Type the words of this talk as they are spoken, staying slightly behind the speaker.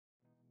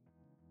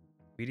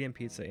Medium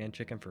pizza and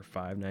chicken for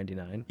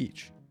 $5.99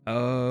 each.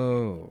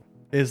 Oh.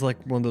 It's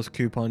like one of those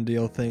coupon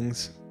deal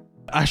things.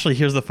 Actually,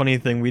 here's the funny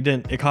thing.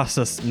 It cost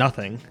us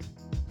nothing.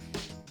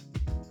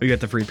 You got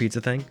the free pizza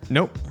thing?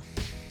 Nope.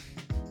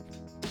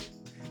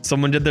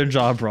 Someone did their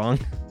job wrong.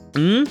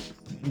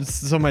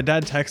 So my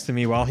dad texted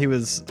me while he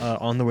was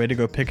on the way to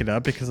go pick it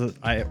up because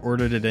I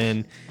ordered it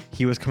in.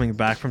 He was coming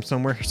back from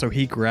somewhere, so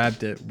he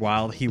grabbed it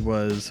while he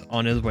was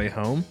on his way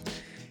home.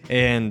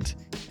 And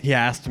he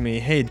asked me,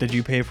 hey, did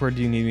you pay for it?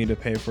 Do you need me to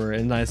pay for it?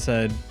 And I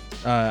said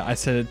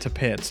to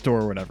pay at store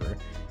or whatever.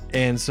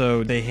 And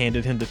so they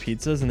handed him the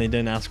pizzas and they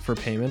didn't ask for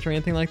payment or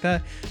anything like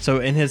that.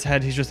 So in his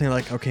head, he's just thinking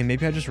like, okay,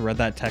 maybe I just read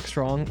that text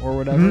wrong or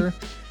whatever.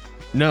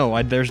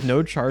 No, there's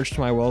no charge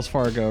to my Wells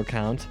Fargo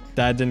account.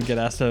 Dad didn't get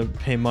asked to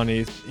pay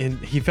money. And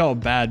he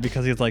felt bad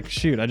because he's like,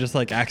 shoot, I just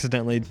like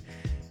accidentally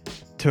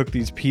took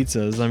these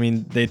pizzas. I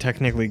mean, they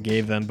technically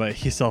gave them, but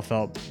he still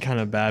felt kind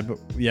of bad. But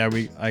yeah,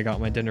 I got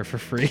my dinner for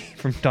free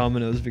from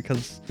Domino's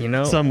because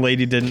some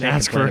lady didn't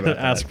ask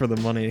for the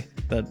money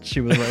that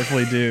she was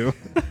rightfully due.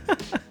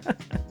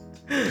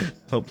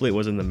 Hopefully it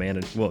wasn't the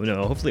manager. Well,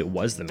 no, hopefully it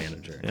was the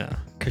manager. Yeah.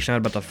 Because she's not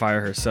about to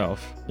fire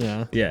herself.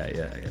 Yeah.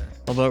 Yeah.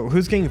 Although,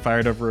 who's getting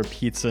fired over a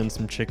pizza and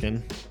some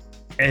chicken?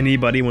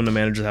 Anybody when the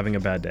manager's having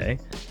a bad day.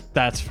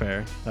 That's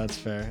fair. I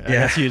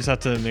guess you just have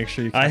to make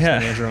sure you catch the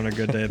manager on a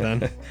good day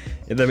then.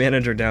 The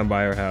manager down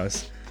by our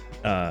house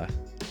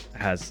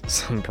has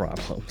some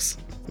problems.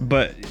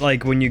 But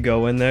like when you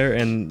go in there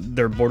and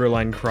they're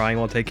borderline crying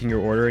while taking your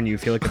order and you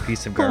feel like a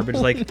piece of garbage,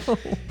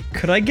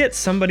 could I get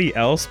somebody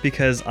else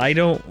because I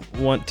don't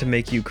want to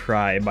make you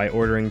cry by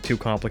ordering too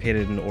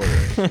complicated an order.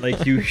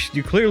 Like you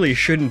clearly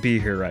shouldn't be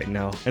here right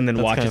now. And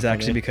then Watch is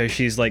actually because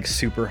she's like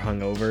super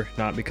hungover,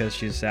 not because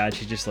she's sad.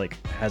 She just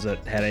like has a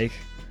headache.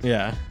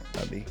 Yeah.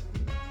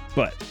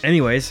 But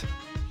anyways,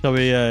 shall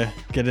we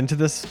get into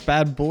this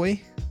bad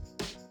boy?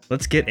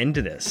 Let's get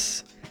into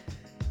this.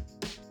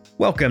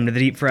 Welcome to the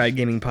Deep Fried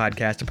Gaming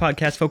Podcast, a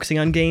podcast focusing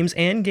on games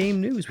and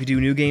game news. We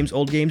do new games,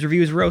 old games,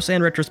 reviews, roasts,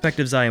 and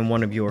retrospectives. I am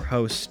one of your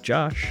hosts,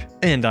 Josh.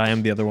 And I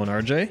am the other one,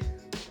 RJ.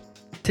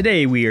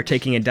 Today, we are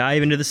taking a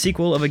dive into the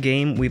sequel of a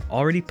game we've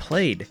already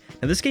played.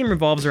 Now, this game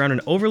revolves around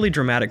an overly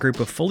dramatic group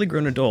of fully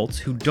grown adults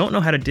who don't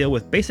know how to deal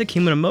with basic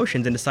human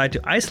emotions and decide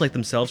to isolate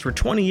themselves for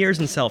 20 years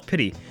in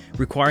self-pity,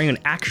 requiring an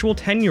actual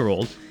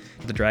 10-year-old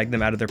to drag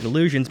them out of their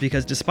delusions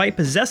because despite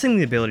possessing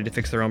the ability to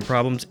fix their own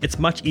problems, it's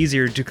much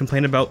easier to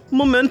complain about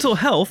mental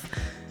health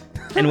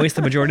and waste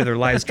the majority of their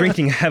lives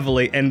drinking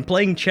heavily and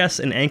playing chess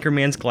in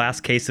Anchorman's glass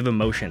case of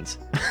emotions.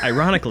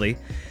 Ironically,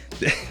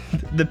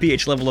 the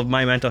pH level of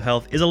my mental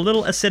health is a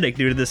little acidic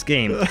due to this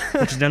game,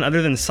 which is none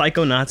other than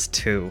Psychonauts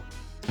 2.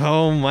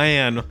 Oh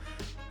man,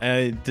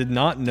 I did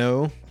not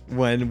know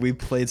when we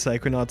played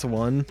Psychonauts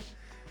 1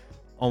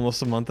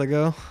 almost a month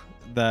ago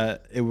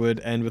that it would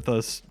end with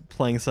us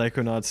playing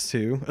Psychonauts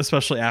 2,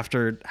 especially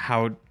after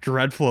how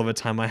dreadful of a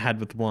time I had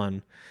with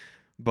 1.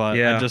 But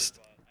yeah.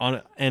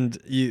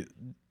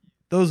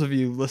 Those of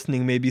you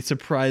listening may be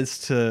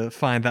surprised to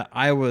find that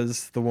I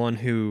was the one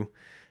who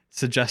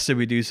suggested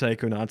we do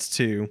Psychonauts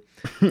 2.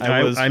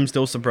 I'm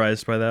still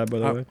surprised by that, by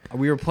the way.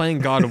 We were playing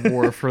God of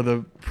War for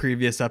the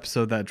previous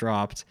episode that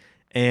dropped,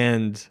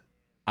 and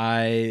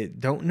I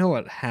don't know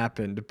what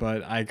happened,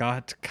 but I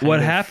got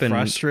kind of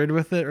frustrated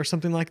with it or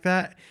something like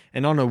that.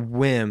 And on a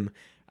whim,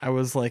 I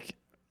was like,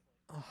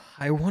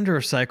 I wonder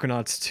if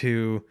Psychonauts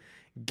 2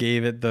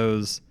 gave it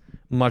those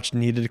much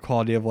needed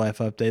quality of life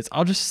updates.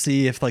 I'll just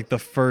see if like the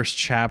first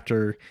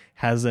chapter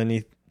has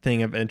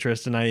anything of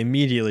interest. And I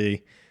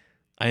immediately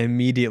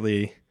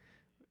enjoyed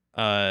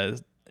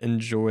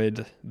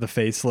the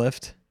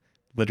facelift,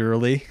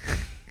 literally.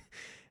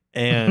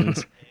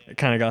 And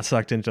kind of got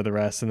sucked into the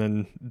rest and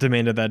then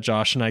demanded that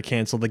Josh and I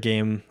cancel the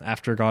game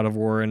after God of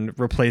War and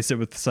replace it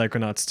with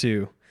Psychonauts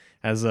 2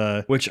 as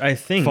a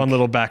fun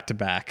little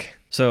back-to-back.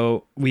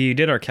 So we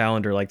did our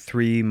calendar like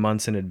 3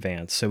 months in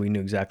advance, so we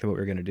knew exactly what we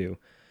were going to do.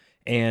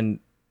 And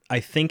I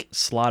think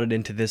slotted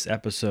into this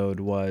episode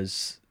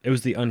was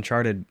the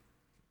Uncharted.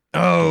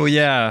 Oh,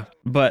 yeah.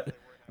 But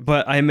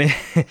I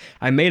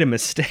made a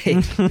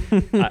mistake.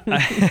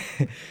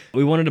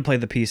 We wanted to play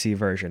the PC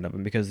version of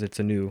it because it's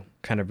a new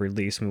kind of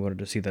release and we wanted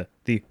to see the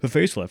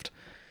facelift.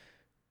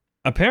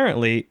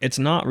 Apparently, it's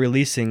not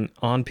releasing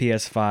on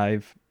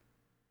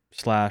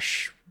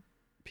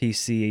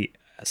PS5/PC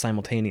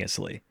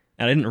simultaneously.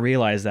 And I didn't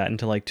realize that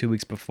until like 2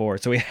 weeks before.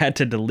 So we had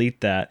to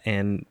delete that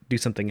and do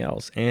something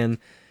else. And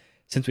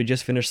since we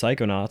just finished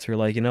Psychonauts, we were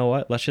like, you know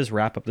what? Let's just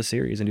wrap up the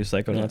series and do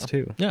Psychonauts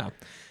 2. Yeah.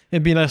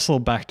 It'd be a nice little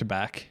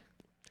back-to-back.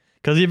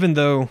 Because even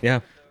though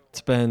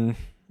it's been,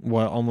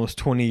 almost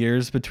 20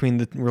 years between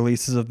the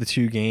releases of the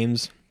two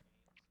games,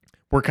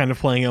 we're kind of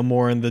playing it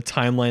more in the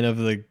timeline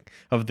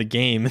of the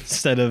game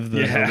instead of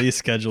the release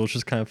schedule, which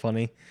is kind of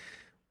funny.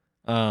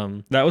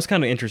 That was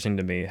kind of interesting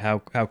to me, how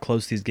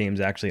close these games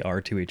actually are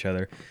to each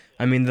other.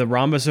 I mean, the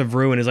Rhombus of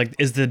Ruin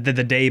is the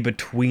day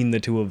between the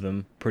two of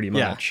them, pretty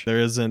much. Yeah,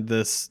 there isn't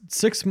this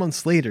 6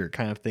 months later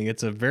kind of thing.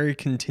 It's a very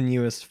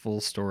continuous full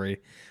story,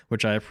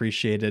 which I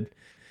appreciated.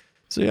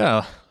 So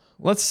yeah,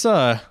 let's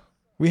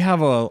We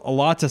have a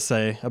lot to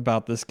say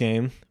about this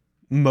game,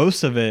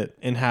 most of it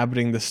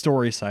inhabiting the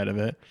story side of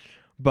it,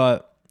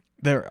 but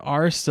there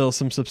are still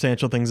some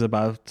substantial things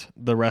about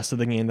the rest of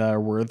the game that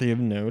are worthy of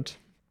note.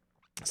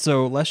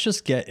 So let's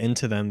just get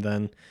into them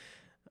then.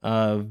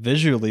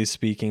 Visually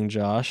speaking,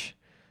 Josh,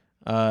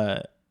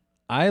 I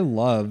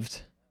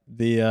loved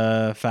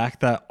the fact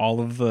that all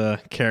of the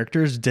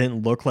characters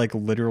didn't look like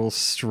literal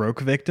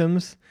stroke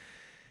victims.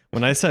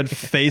 When I said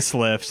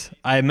facelift,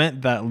 I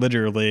meant that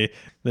literally.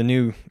 The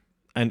new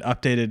and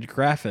updated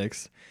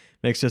graphics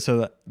makes it so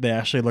that they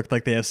actually look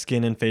like they have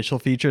skin and facial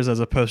features as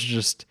opposed to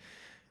just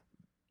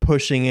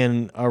pushing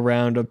in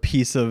around a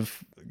piece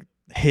of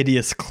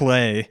hideous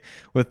clay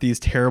with these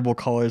terrible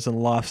colors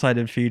and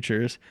lopsided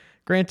features.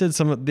 Granted,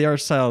 some of the art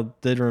style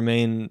did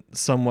remain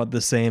somewhat the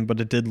same, but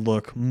it did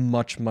look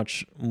much,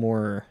 much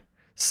more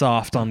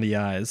soft on the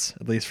eyes,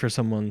 at least for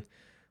someone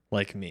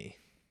like me.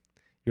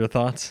 Your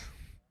thoughts?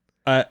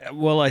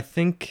 Well, I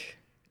think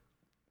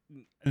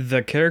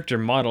the character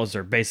models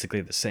are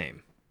basically the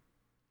same.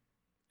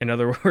 In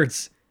other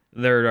words,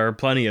 there are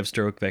plenty of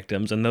stroke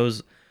victims, and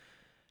those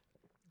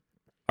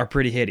are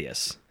pretty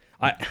hideous.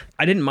 I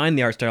didn't mind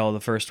the art style of the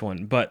first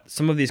one, but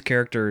some of these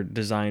character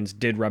designs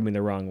did rub me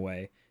the wrong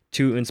way.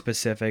 Two in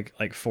specific,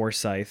 like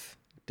Forsyth,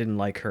 didn't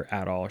like her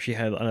at all. She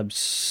had an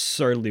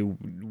absurdly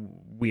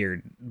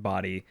weird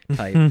body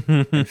type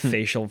and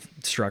facial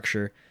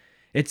structure.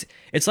 It's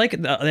like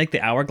the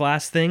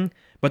hourglass thing,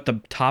 but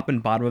the top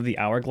and bottom of the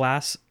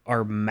hourglass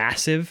are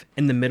massive.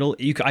 In the middle,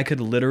 I could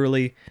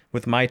literally,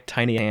 with my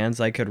tiny hands,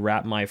 I could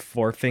wrap my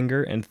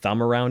forefinger and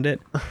thumb around it.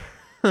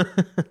 You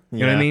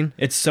know what I mean?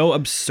 It's so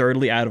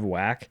absurdly out of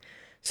whack.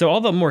 So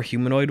all the more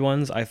humanoid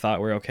ones I thought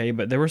were okay,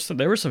 but there were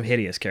some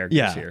hideous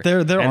characters here. There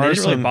and are they didn't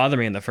some really bother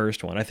me in the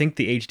first one. I think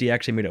the HD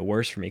actually made it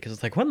worse for me because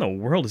it's like, what in the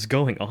world is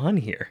going on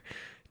here,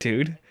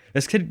 dude?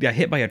 This kid got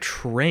hit by a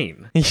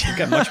train. You've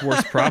got much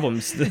worse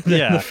problems than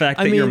the fact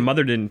that your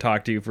mother didn't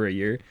talk to you for a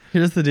year.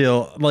 Here's the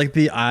deal. Like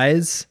the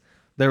eyes,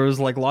 there was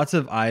like lots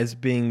of eyes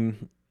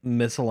being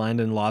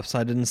misaligned and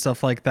lopsided and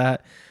stuff like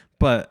that.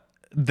 But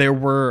there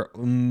were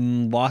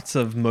lots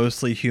of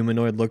mostly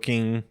humanoid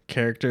looking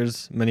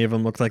characters. Many of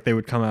them looked like they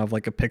would come out of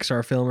like a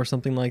Pixar film or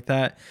something like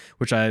that,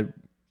 which I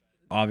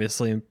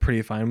obviously am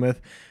pretty fine with.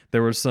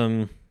 There were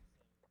some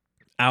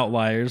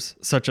outliers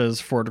such as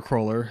Ford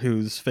Cruller,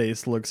 whose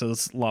face looks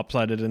as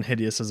lopsided and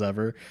hideous as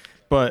ever,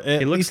 but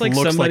it looks like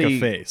a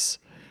face.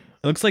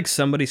 It looks like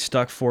somebody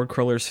stuck Ford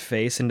Cruller's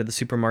face into the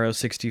Super Mario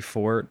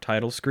 64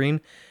 title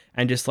screen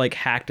and just like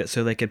hacked it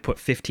so they could put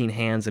 15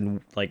 hands and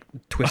like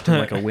twist him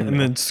like a window,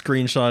 and then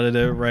screenshotted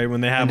it right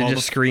when they have all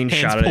just the screenshot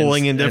hands it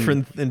pulling in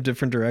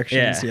different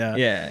directions.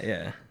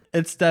 Yeah.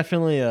 It's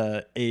definitely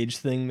a age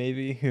thing,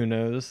 maybe. Who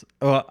knows?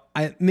 Well,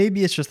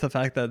 maybe it's just the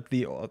fact that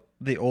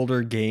the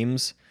older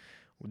games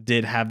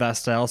did have that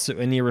style, so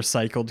any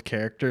recycled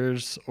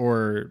characters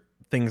or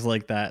things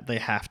like that, they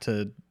have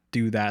to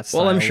do that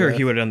style. Well, I'm sure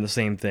he would have done the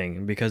same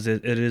thing because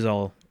it is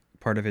all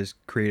part of his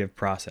creative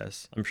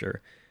process, I'm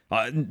sure.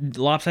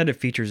 Lopsided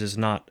features is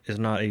not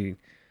a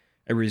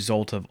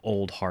result of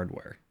old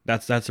hardware.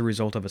 That's a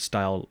result of a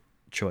style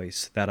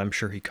choice that I'm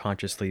sure he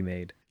consciously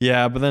made.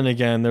 Yeah, but then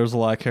again, there's a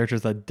lot of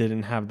characters that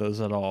didn't have those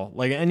at all.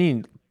 Like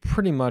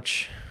pretty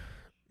much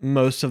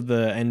most of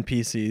the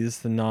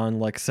NPCs, the non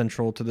like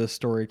central to the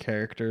story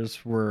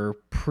characters, were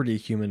pretty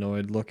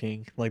humanoid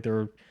looking. Like there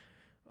were,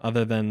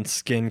 other than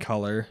skin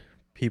color,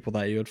 people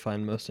that you would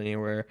find most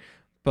anywhere.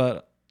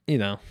 But you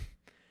know,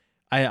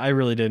 I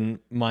really didn't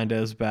mind it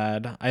as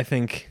bad. I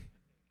think,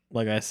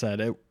 like I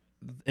said,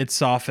 it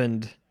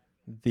softened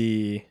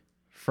the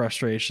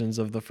frustrations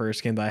of the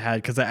first game that I had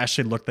because it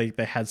actually looked like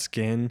they had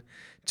skin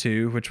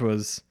too, which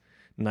was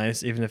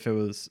nice, even if it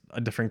was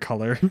a different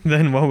color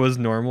than what was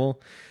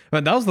normal.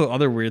 But that was the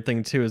other weird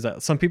thing too, is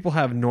that some people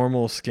have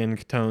normal skin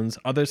tones,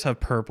 others have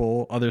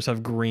purple, others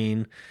have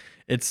green.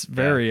 It's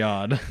very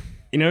odd.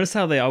 You notice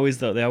how they always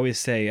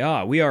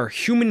say, we are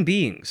human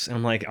beings. And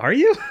I'm like, are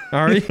you?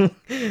 Are you?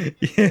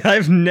 Yeah,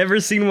 I've never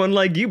seen one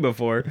like you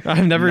before.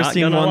 I've never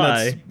seen one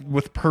that's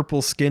with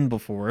purple skin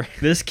before.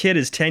 This kid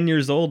is 10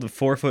 years old,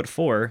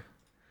 4'4",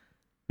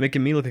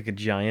 making me look like a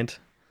giant.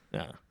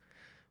 Yeah.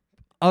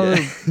 Other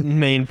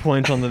main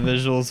point on the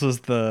visuals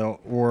was the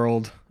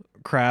world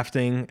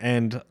crafting,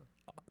 and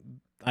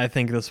I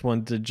think this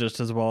one did just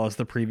as well as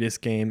the previous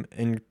game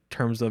in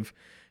terms of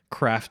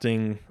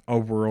crafting a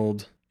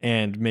world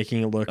and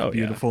making it look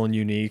beautiful and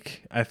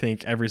unique. I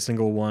think every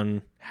single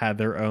one had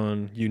their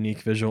own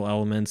unique visual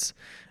elements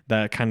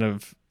that kind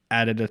of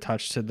added a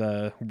touch to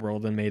the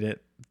world and made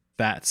it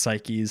that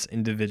Psyche's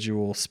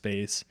individual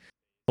space.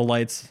 The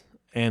lights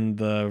and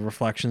the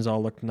reflections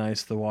all looked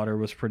nice. The water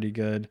was pretty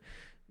good.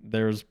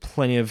 There's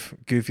plenty of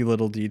goofy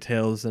little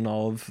details in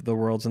all of the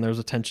worlds, and there's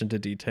attention to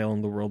detail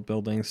in the world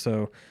building.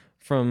 So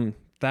from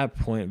that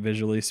point,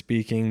 visually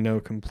speaking, no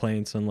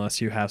complaints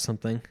unless you have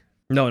something.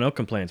 No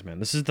complaints, man.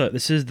 This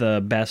is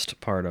the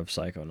best part of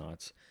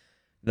Psychonauts.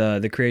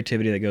 The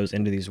creativity that goes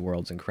into these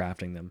worlds and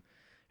crafting them,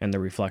 and the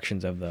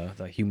reflections of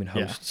the human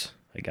hosts,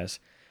 I guess.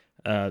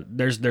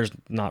 There's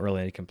not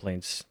really any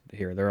complaints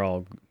here. They're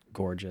all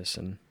gorgeous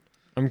and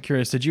I'm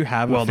curious, did you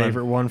have well a done.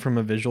 favorite one from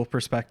a visual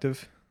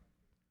perspective?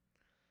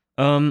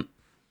 I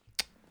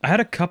had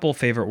a couple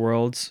favorite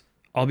worlds.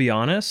 I'll be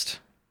honest,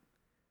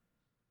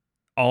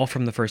 all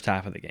from the first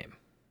half of the game.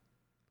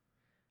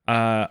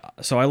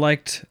 So I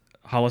liked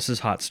Hollis's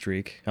Hot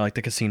Streak. I liked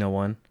the casino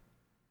one.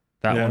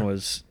 That Yeah. one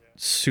was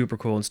super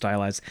cool and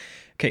stylized.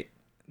 Okay,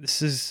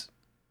 this is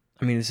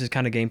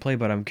kind of gameplay,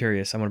 but I'm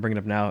curious. I'm gonna bring it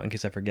up now in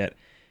case I forget.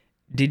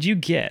 Did you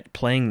get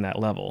playing that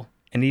level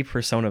any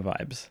Persona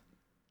vibes?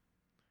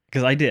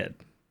 Because I did.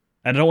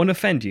 I don't want to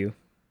offend you.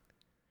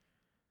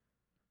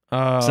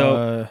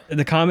 So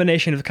the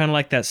combination of kind of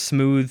like that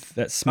smooth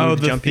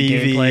jumpy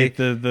gameplay,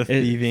 the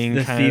thieving,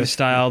 the kind thief of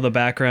style, the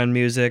background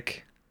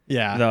music,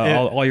 yeah,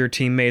 all your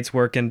teammates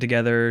working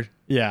together.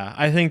 yeah.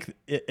 I think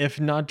if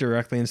not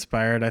directly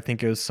inspired, I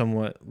think it was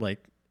somewhat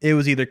like it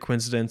was either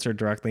coincidence or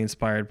directly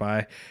inspired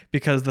by.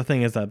 Because the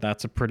thing is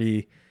that's a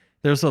pretty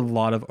there's a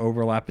lot of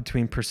overlap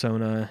between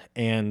Persona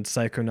and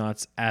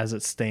Psychonauts as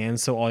it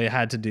stands. So all you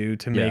had to do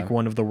to make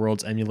one of the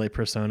worlds emulate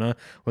Persona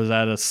was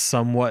add a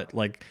somewhat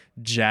like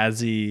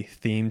jazzy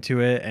theme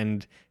to it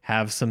and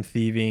have some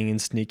thieving and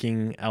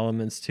sneaking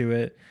elements to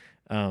it.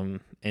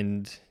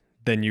 And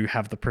then you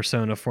have the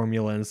Persona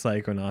formula in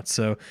Psychonauts.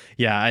 So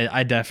yeah,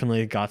 I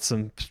definitely got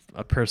some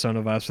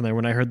Persona vibes from there.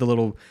 When I heard the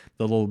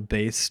little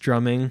bass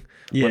drumming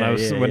when I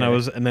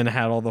was and then it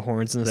had all the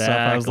horns and stuff,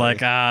 I was like,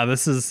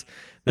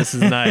 this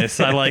is nice.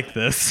 I like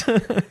this.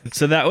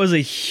 So that was a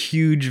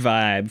huge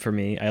vibe for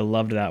me. I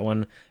loved that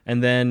one.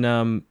 And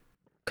then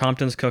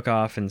Compton's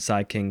Cook-Off and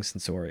Psy King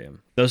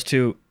Sensorium. Those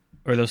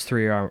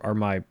three are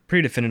my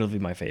pretty definitively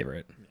my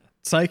favorite.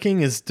 Psy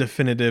King is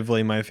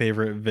definitively my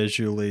favorite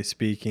visually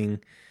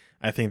speaking.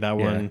 I think that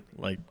one,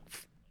 like,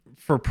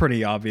 for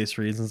pretty obvious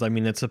reasons. I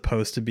mean, it's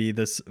supposed to be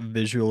this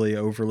visually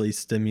overly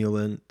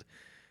stimulant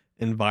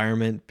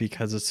environment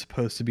because it's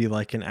supposed to be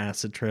like an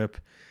acid trip.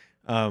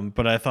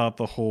 But I thought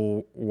the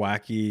whole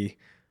wacky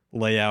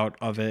layout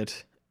of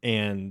it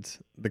and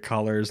the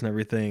colors and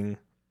everything,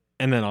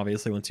 and then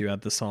obviously once you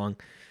add the song,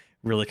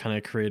 really kind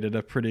of created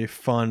a pretty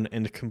fun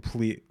and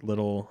complete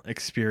little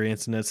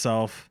experience in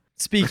itself.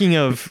 Speaking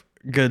of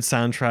good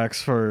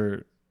soundtracks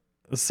for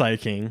Psy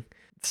King,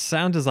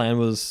 sound design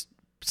was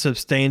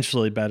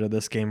substantially better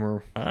this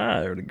game.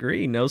 I would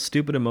agree. No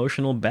stupid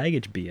emotional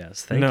baggage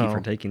BS. Thank you for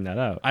taking that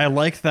out. I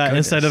like that.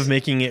 Goodness. Instead of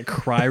making it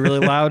cry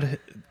really loud,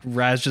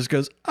 Raz just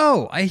goes,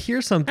 "Oh, I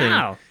hear something."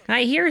 Oh,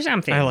 I hear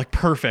something. I like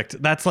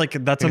perfect. That's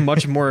a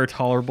much more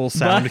tolerable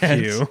sound But-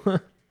 cue.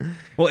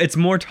 Well, it's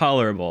more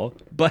tolerable,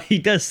 but he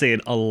does say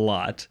it a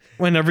lot.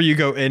 Whenever you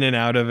go in and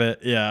out of it,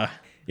 yeah.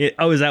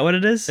 Is that what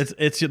it is?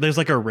 It's there's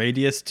like a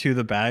radius to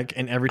the bag,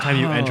 and every time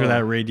you enter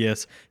that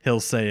radius, he'll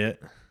say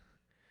it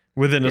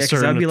within a 'cause I'd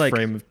certain be like-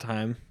 frame of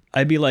time.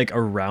 I'd be like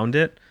around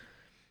it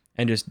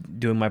and just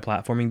doing my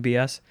platforming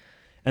BS.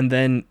 And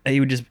then he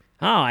would just,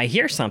 oh, I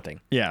hear something.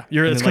 Yeah, and it's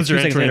then, because like, 2 you're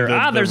seconds entering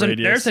later, the there's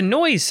radius. a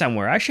noise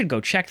somewhere. I should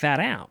go check that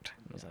out.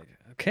 I was like,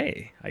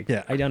 okay,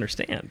 Yeah. I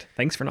understand.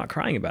 Thanks for not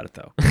crying about it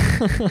though.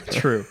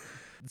 True.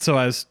 So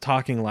I was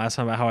talking last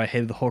time about how I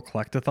hated the whole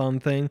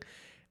collectathon thing,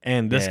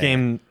 and this Yeah.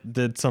 game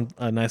did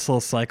a nice little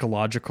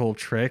psychological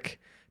trick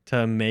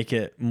to make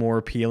it more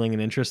appealing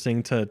and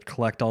interesting to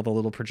collect all the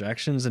little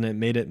projections, and it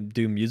made it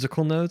do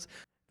musical notes.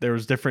 There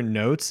was different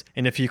notes,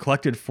 and if you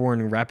collected 4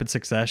 in rapid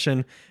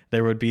succession,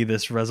 there would be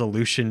this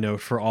resolution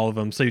note for all of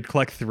them. So you'd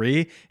collect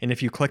 3, and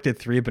if you collected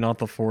 3 but not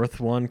the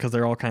 4th one, because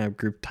they're all kind of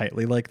grouped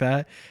tightly like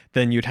that,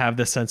 then you'd have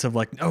this sense of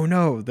like, oh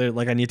no, they're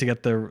like, I need to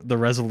get the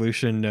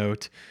resolution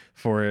note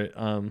for it.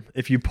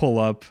 If you pull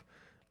up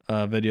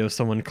a video of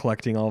someone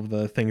collecting all of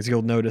the things,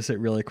 you'll notice it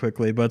really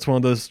quickly. But it's one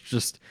of those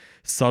just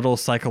subtle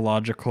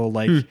psychological,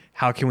 like,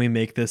 how can we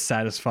make this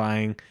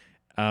satisfying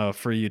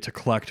for you to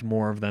collect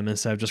more of them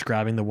instead of just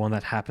grabbing the one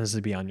that happens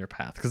to be on your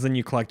path? Because then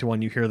you collect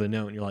one, you hear the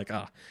note, and you're like,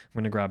 I'm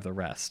going to grab the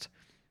rest.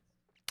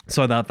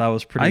 So I thought that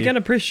was pretty. I can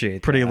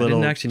appreciate pretty that. little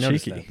I didn't actually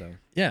notice cheeky. that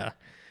though.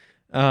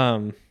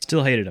 Yeah.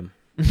 Still hated him.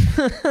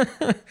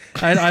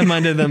 I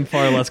minded them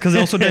far less because they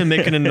also didn't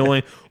make an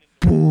annoying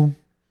boom,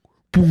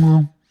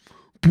 boom,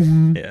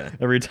 boom Yeah.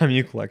 every time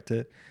you collect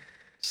it.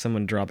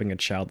 Someone dropping a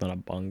child on a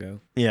bongo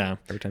Yeah.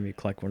 every time you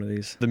collect one of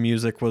these. The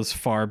music was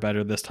far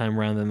better this time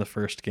around than the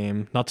first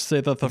game. Not to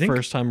say that the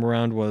first time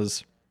around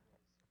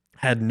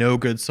had no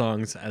good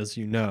songs, as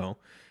you know,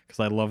 because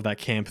I love that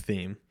camp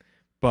theme.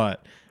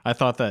 But I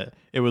thought that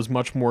it was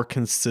much more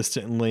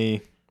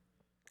consistently.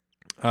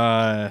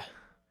 I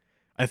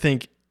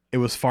think it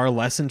was far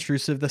less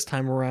intrusive this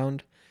time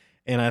around,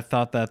 and I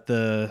thought that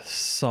the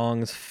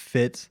songs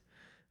fit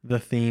the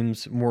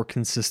themes more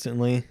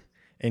consistently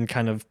and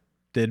kind of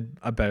did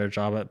a better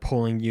job at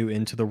pulling you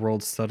into the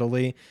world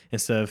subtly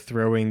instead of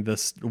throwing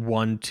this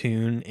one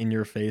tune in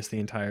your face the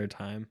entire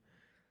time.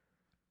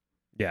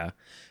 Yeah.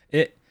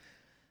 This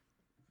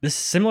is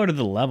similar to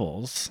the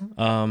levels.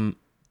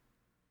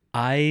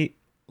 I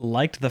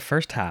liked the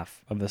first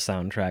half of the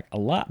soundtrack a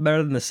lot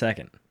better than the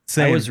second.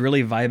 Same. I was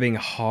really vibing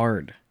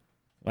hard.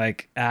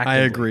 Like actively.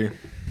 I agree.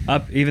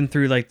 Up even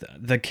through like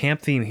the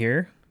camp theme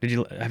here.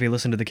 Have you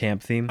listened to the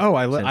camp theme? Oh,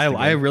 I since the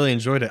game? really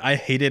enjoyed it. I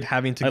hated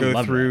having to I go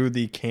love through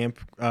the camp,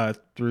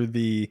 through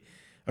the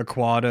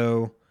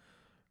Aquado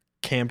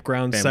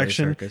campground Family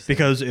section circus.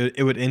 because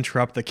it would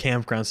interrupt the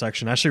campground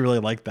section. I actually really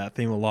liked that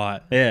theme a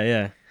lot.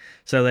 Yeah.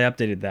 So they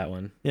updated that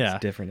one. Yeah.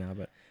 It's different now,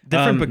 but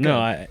Different, but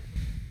no,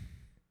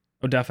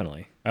 good.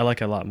 definitely. I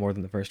like it a lot more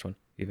than the first one,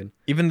 even.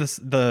 Even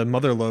the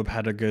Mother Lobe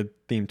had a good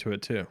theme to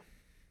it too.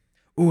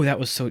 Ooh, that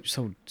was so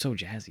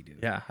jazzy, dude.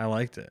 Yeah, I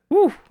liked it.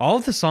 Woo. All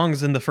of the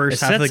songs in the It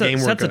first half of the game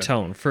were sets a good.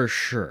 tone for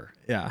sure.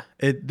 Yeah,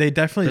 they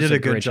definitely Does did a a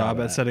good great job job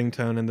of at that. setting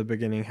tone in the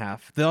beginning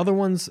half. The other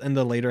ones in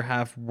the later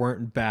half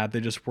weren't bad.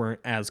 They just weren't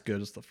as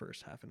good as the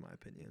first half, in my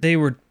opinion. They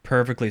were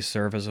perfectly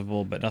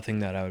serviceable, but nothing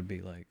that I would be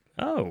like,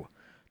 oh,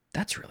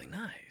 that's really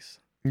nice.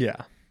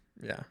 Yeah.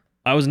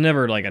 I was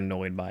never like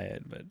annoyed by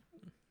it, but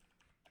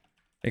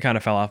it kind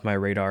of fell off my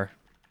radar,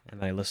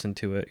 and I listened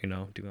to it,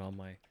 doing all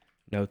my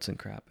notes and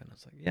crap, and I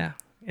was like, yeah,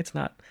 it's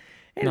not.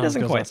 It No, it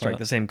doesn't goes quite outside strike that.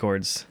 the same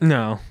chords.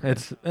 No, and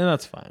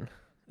that's fine.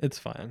 It's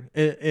fine.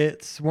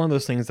 It's one of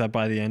those things that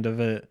by the end of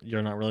it,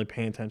 you're not really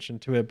paying attention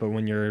to it, but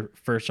when you're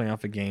first starting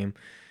off a game,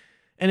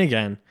 and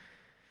again,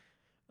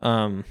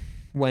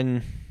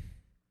 when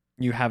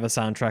you have a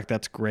soundtrack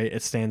that's great,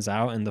 it stands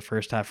out, and the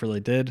first half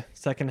really did.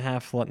 Second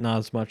half, not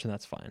as much, and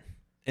that's fine.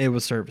 It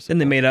was serviceable. Then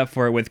they made up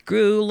for it with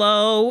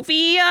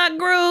Grulovia.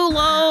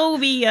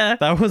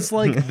 That was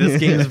like this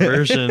game's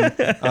version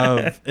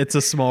of "It's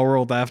a Small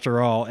World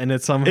After All," and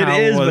it somehow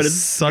It is, but was it's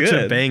such a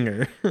good.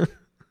 banger.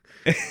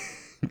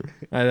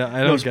 I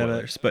No don't get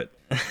it. spoilers, but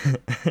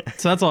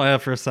So that's all I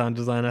have for sound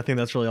design. I think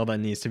that's really all that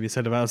needs to be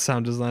said about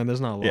sound design.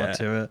 There's not a lot Yeah.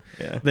 to it.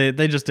 yeah.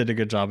 They just did a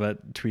good job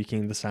at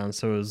tweaking the sound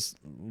so it was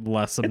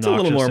less obnoxious. It's a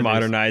little more and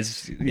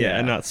modernized, Yeah.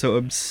 and not so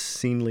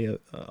obscenely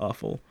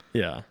awful.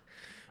 Yeah.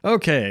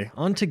 Okay,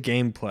 on to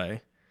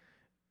gameplay.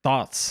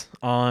 Thoughts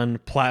on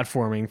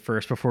platforming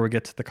first before we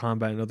get to the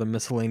combat and other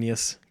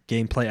miscellaneous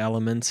gameplay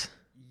elements.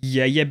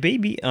 Yeah,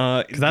 baby.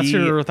 'Cause that's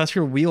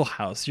your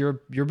wheelhouse. You're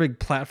a big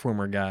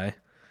platformer guy.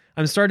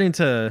 They're starting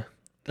to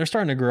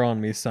grow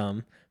on me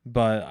some,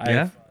 but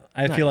Yeah?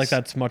 I feel like Nice.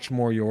 that's much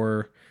more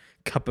your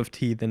cup of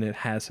tea than it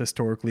has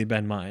historically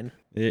been mine.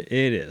 It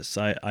is.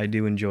 I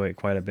do enjoy it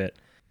quite a bit.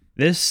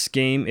 This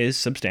game is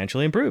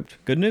substantially improved.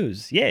 Good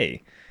news.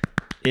 Yay.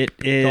 It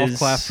is Golf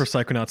clap for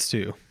Psychonauts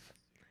 2.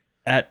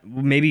 at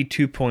maybe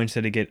 2 points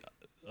that I get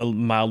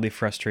mildly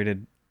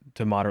frustrated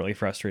to moderately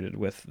frustrated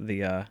with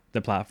the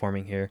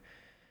platforming here.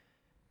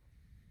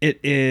 It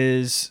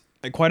is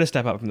quite a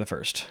step up from the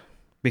first,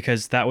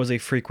 because that was a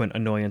frequent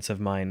annoyance of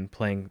mine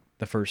playing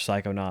the first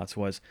Psychonauts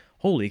was,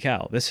 holy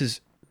cow, this is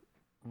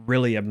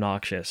really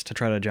obnoxious to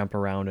try to jump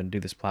around and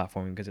do this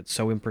platforming because it's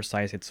so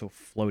imprecise, it's so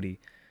floaty.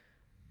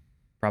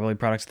 Probably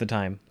products of the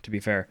time, to be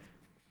fair.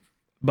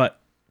 But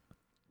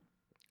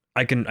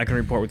I can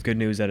report with good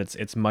news that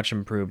it's much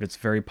improved. It's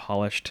very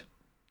polished.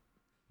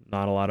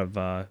 Not a lot of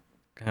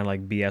kind of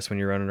like BS when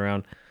you're running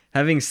around.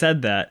 Having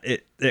said that,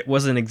 it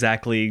wasn't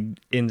exactly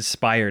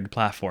inspired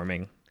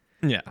platforming.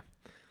 Yeah.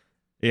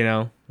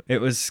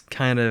 It was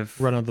kind of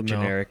Run-of-the-mill.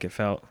 generic. It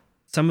felt.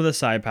 Some of the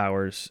side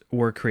powers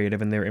were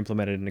creative and they were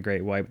implemented in a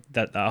great way.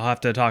 That I'll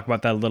have to talk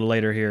about that a little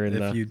later here.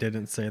 If you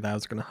didn't say that, I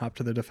was going to hop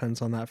to the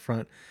defense on that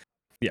front.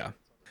 Yeah.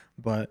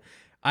 But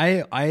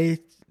I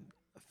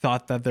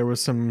thought that there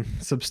was some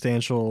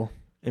substantial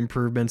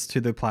improvements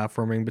to the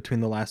platforming between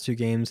the last two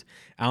games.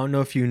 I don't know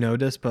if you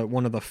noticed, but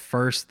one of the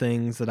first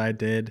things that I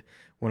did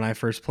when I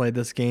first played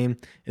this game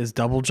is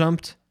double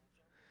jumped.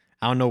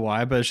 I don't know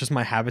why, but it's just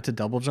my habit to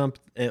double jump.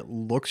 It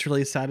looks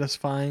really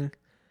satisfying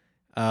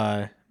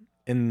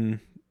in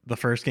the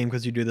first game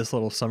because you do this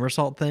little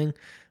somersault thing,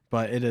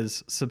 but it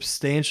is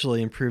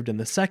substantially improved in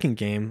the second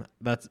game.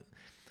 That's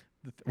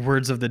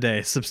words of the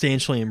day,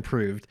 substantially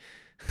improved.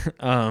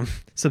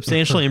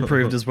 Substantially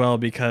improved as well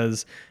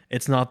because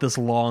it's not this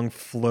long,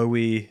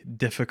 flowy,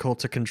 difficult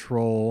to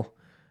control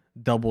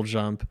double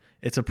jump.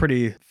 It's a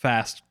pretty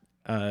fast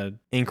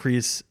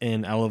increase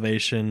in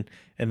elevation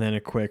and then a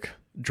quick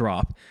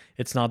drop.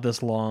 It's not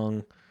this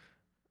long.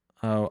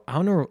 I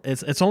don't know.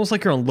 It's almost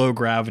like you're on low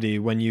gravity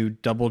when you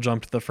double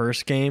jumped the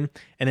first game,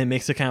 and it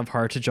makes it kind of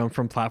hard to jump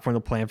from platform to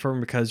platform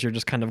because you're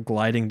just kind of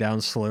gliding down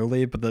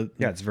slowly. But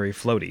It's very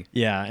floaty.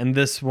 yeah, and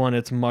this one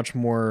it's much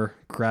more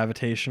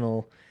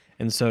gravitational,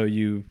 and so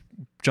you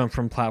jump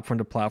from platform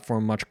to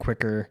platform much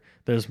quicker.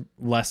 There's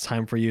less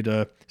time for you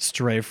to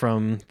stray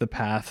from the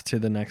path to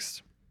the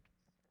next,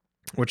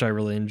 which I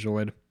really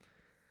enjoyed.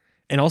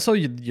 And also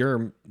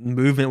your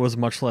movement was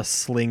much less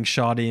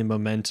slingshotty and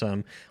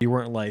momentum. You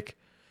weren't like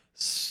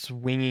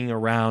swinging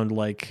around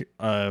like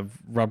a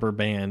rubber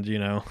band,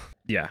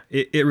 Yeah,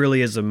 it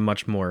really is a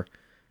much more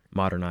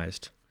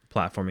modernized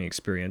platforming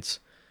experience,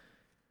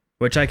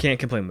 which I can't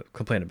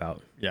complain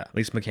about. Yeah. At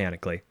least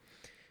mechanically.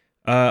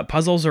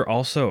 Puzzles are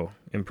also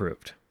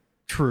improved.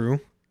 True.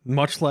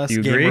 Much less Do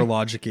you agree? gamer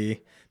logic-y.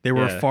 They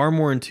were Yeah. far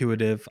more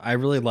intuitive. I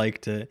really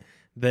liked it.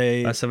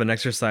 Less of an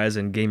exercise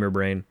in gamer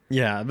brain.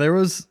 Yeah, there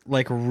was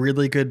like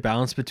really good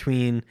balance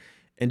between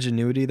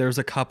ingenuity. There's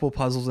a couple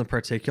puzzles in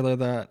particular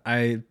that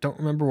I don't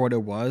remember what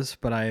it was,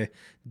 but I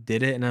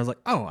did it and I was like,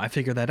 oh, I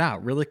figured that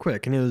out really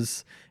quick.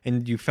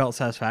 And you felt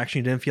satisfaction.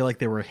 You didn't feel like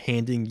they were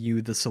handing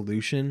you the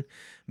solution,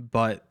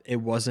 but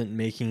it wasn't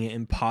making it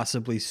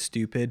impossibly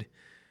stupid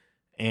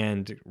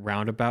and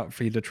roundabout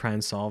for you to try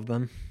and solve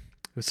them.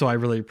 So I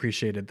really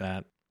appreciated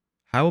that.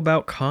 How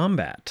about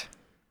combat?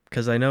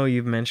 Because I know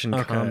you've mentioned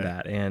Okay.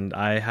 combat, and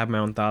I have my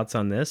own thoughts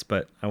on this,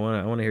 but I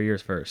want to hear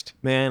yours first.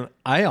 Man,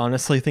 I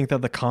honestly think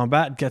that the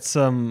combat gets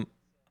some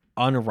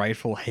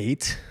unrightful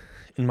hate,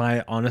 in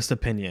my honest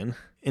opinion.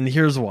 And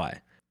here's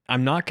why.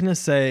 I'm not going to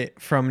say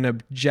from an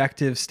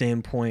objective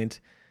standpoint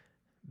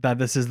that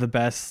this is the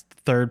best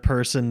third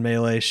person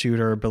melee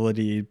shooter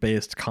ability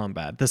based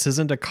combat. This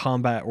isn't a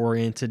combat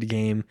oriented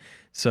game.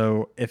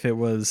 So if it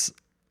was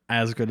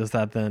as good as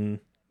that, then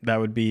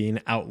that would be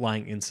an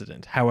outlying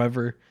incident.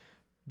 However,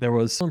 there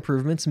was some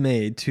improvements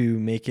made to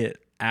make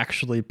it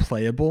actually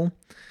playable.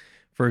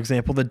 For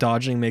example, the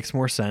dodging makes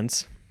more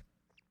sense.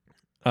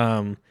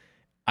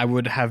 I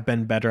would have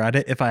been better at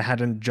it if I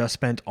hadn't just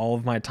spent all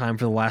of my time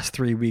for the last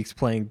 3 weeks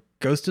playing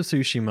Ghost of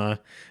Tsushima,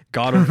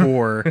 God of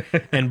War,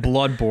 and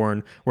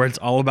Bloodborne, where it's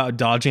all about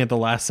dodging at the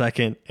last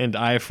second and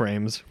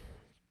iframes.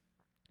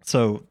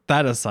 So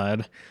that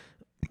aside,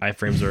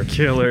 Iframes are a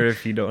killer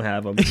if you don't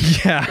have them.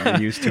 yeah,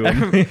 You're used to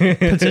them.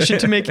 petition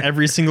to make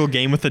every single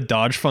game with a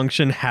dodge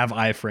function have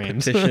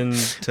iframes. Petition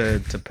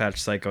to patch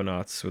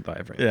Psychonauts with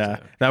iframes.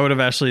 Yeah, that would have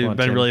actually Come on,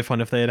 been Tim. really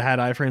fun if they had had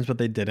iframes, but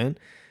they didn't.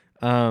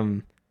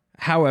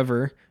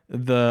 However,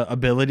 the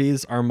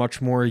abilities are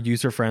much more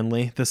user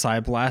friendly. The Psy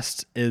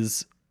Blast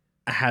has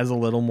a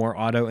little more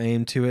auto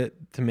aim to it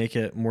to make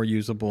it more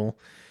usable.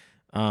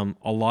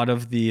 A lot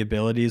of the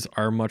abilities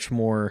are much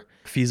more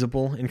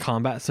feasible in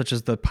combat, such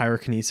as the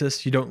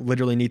pyrokinesis. You don't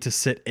literally need to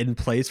sit in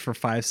place for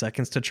 5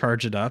 seconds to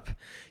charge it up.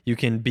 You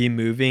can be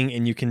moving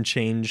and you can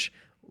change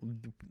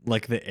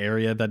like the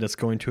area that it's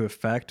going to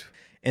affect.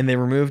 And they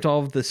removed all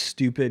of the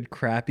stupid,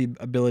 crappy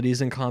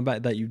abilities in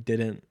combat that you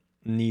didn't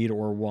need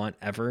or want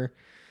ever.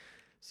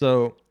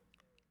 So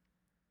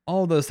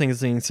all of those things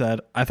being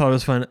said, I thought it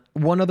was fun.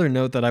 One other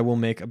note that I will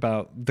make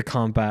about the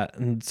combat,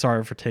 and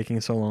sorry for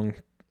taking so long,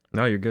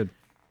 No, you're good.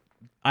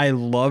 I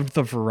loved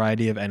the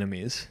variety of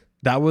enemies.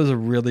 That was a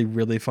really,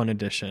 really fun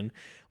addition.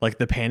 Like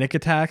the panic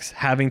attacks,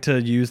 having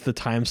to use the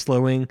time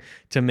slowing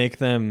to make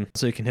them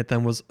so you can hit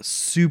them was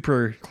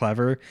super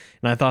clever.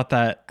 And I thought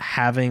that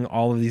having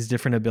all of these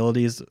different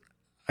abilities,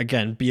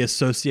 again, be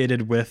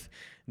associated with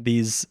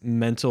these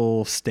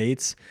mental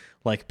states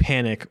like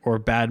panic or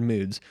bad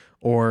moods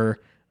or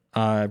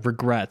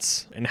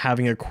regrets, and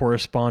having a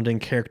corresponding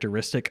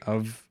characteristic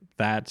of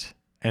that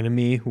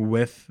enemy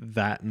with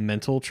that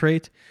mental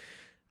trait,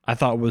 I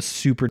thought was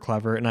super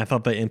clever, and I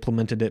thought they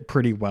implemented it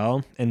pretty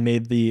well and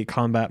made the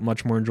combat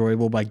much more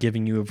enjoyable by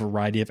giving you a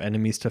variety of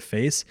enemies to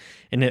face.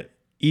 And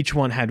each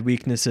one had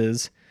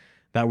weaknesses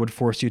that would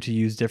force you to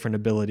use different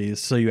abilities,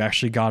 so you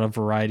actually got a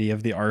variety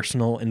of the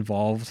arsenal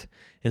involved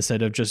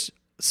instead of just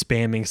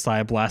spamming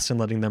Psy Blast and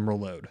letting them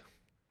reload.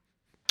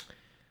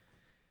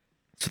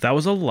 So that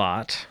was a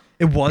lot.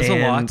 It was a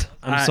And lot.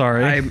 I'm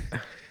sorry.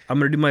 I'm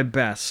going to do my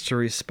best to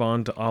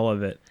respond to all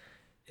of it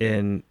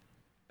in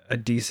a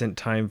decent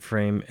time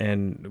frame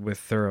and with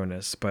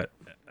thoroughness, but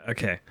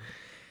okay.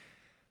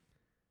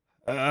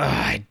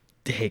 I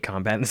hate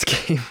combat in this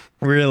game.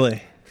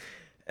 Really?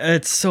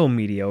 It's so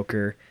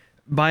mediocre.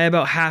 By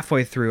about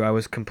halfway through, I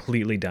was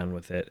completely done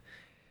with it.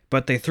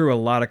 But they threw a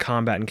lot of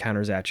combat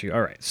encounters at you.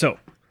 All right, so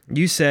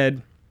you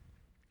said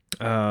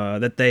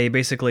that they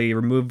basically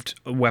removed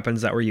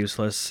weapons that were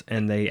useless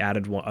and they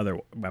added other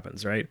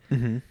weapons, right?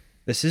 Mm-hmm.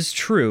 This is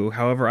true.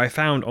 However, I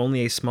found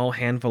only a small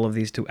handful of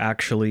these to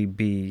actually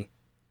be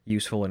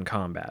useful in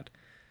combat.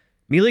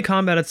 Melee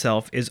combat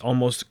itself is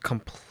almost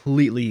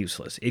completely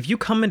useless. If you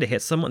come in to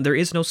hit someone, there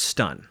is no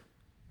stun.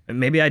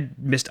 Maybe I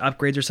missed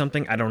upgrades or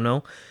something. I don't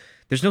know.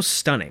 There's no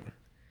stunning.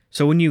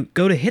 So when you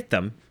go to hit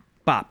them,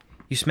 bop,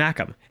 you smack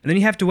them. And then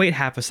you have to wait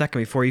half a second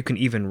before you can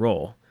even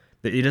roll.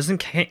 It doesn't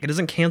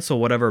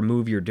cancel whatever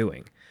move you're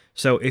doing.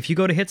 So if you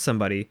go to hit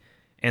somebody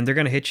and they're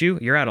going to hit you,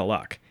 you're out of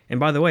luck. And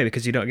by the way,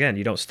 because you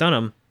don't stun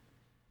them,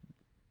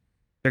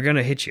 they're going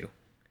to hit you.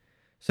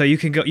 So you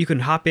can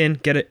hop in,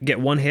 get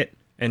one hit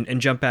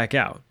and jump back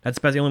out. That's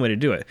about the only way to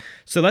do it.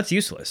 So that's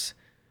useless,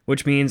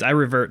 which means I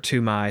revert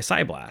to my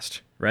Psy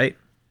Blast, right?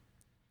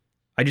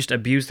 I just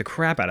abuse the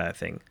crap out of that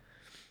thing.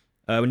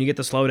 When you get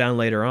the slowdown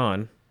later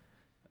on,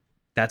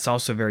 that's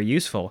also very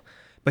useful.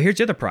 But here's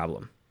the other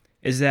problem,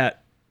 is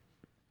that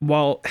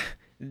while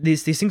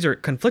these things are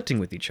conflicting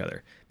with each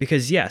other,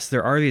 because yes,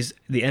 there are these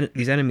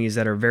enemies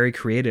that are very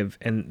creative,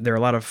 and there are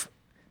a lot of...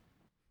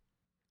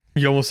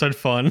 You almost said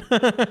fun.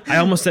 I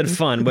almost said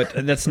fun,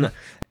 but that's not...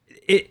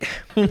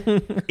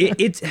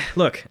 It's...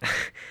 Look,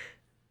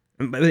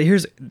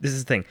 this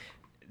is the thing.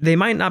 They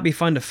might not be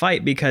fun to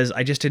fight because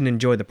I just didn't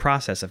enjoy the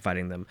process of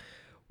fighting them,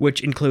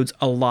 which includes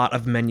a lot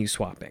of menu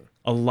swapping.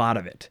 A lot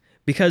of it.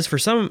 because for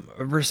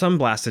some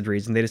blasted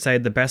reason they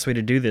decided the best way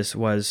to do this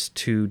was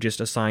to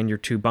just assign your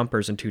 2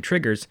 bumpers and 2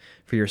 triggers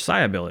for your psi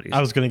abilities. I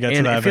was going to get to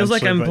and that. it feels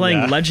like I'm but playing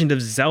yeah. Legend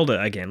of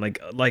Zelda again,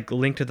 like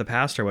Link to the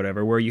Past or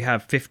whatever, where you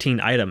have 15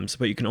 items,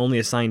 but you can only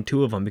assign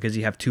 2 of them because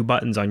you have 2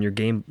 buttons on your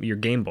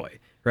Game Boy,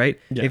 right?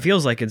 Yeah. It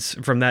feels like it's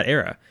from that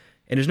era,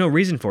 and there's no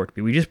reason for it to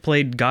be. We just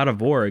played God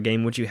of War, a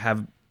game in which you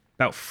have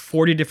about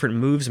 40 different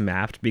moves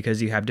mapped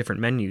because you have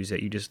different menus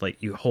that you just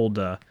like you hold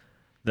the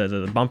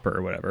bumper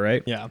or whatever,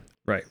 right? Yeah.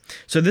 Right.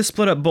 So this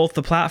split up both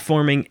the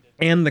platforming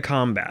and the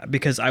combat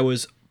because I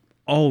was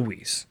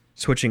always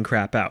switching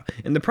crap out.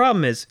 And the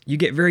problem is you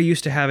get very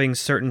used to having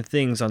certain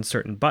things on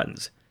certain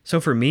buttons. So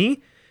for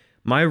me,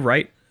 my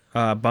right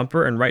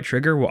bumper and right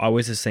trigger were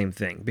always the same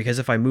thing because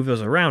if I move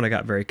those around, I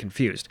got very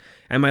confused.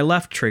 And my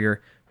left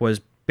trigger was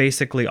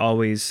basically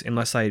always,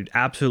 unless I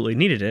absolutely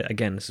needed it,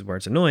 again, this is where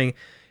it's annoying,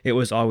 it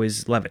was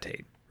always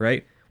levitate,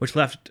 right? Which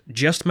left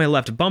just my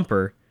left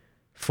bumper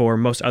for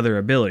most other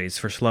abilities,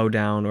 for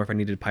slowdown or if I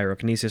needed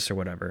pyrokinesis or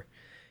whatever.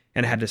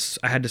 And I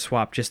had to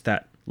swap just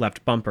that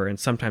left bumper and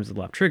sometimes the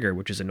left trigger,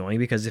 which is annoying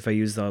because if I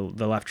use the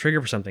left trigger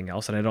for something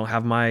else and I don't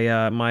have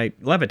my my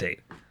levitate.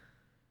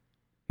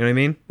 You know what I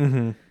mean?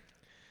 Mm-hmm.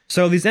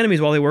 So these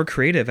enemies, while they were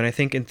creative, and I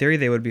think in theory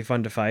they would be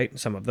fun to fight,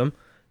 some of them,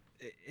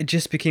 it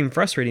just became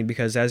frustrating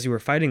because as you were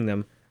fighting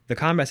them, the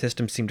combat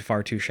system seemed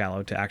far too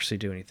shallow to actually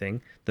do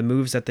anything. The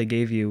moves that they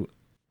gave you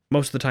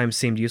most of the time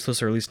seemed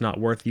useless or at least not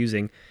worth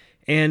using.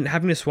 And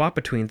having to swap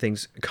between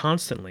things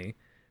constantly,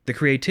 the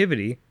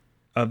creativity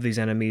of these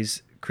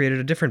enemies created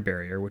a different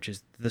barrier, which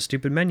is the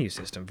stupid menu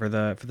system for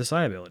the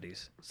psi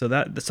abilities. So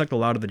that sucked a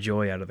lot of the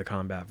joy out of the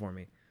combat for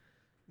me.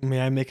 May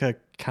I make a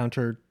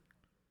counter?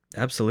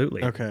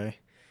 Absolutely. Okay.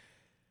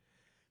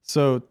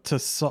 So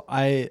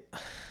I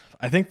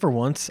think for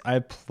once I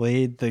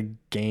played the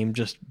game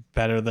just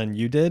better than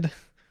you did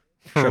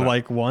for Shut up.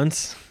 like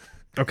once.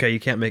 Okay, you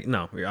can't make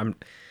no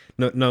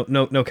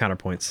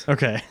counterpoints.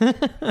 Okay.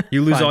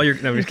 You lose Fine. all your.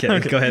 No, I'm just kidding.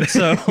 Okay. Go ahead.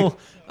 So,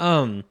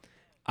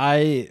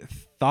 I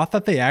thought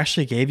that they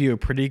actually gave you a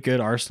pretty good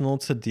arsenal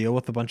to deal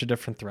with a bunch of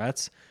different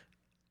threats.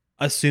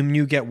 Assume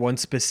you get one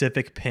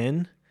specific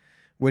pin,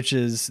 which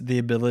is the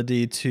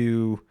ability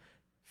to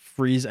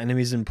freeze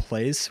enemies in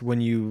place when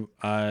you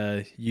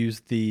use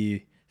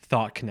the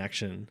thought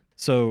connection.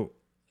 So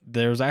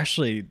there's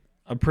actually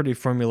a pretty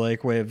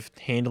formulaic way of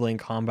handling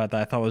combat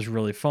that I thought was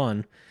really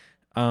fun.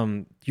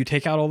 You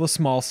take out all the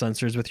small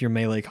sensors with your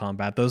melee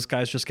combat. Those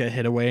guys just get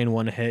hit away in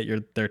one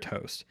hit. They're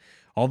toast.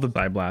 All the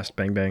Side blast,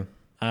 bang bang.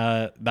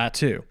 that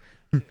too.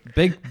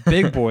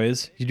 Big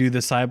boys, you do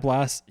the side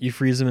blast, you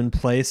freeze them in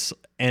place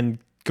and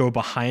go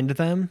behind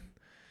them.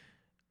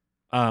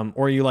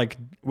 Or you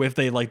if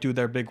they do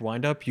their big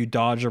wind up, you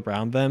dodge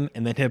around them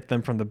and then hit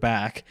them from the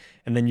back,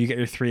 and then you get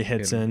your 3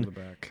 hits in.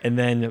 And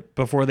then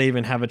before they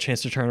even have a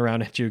chance to turn around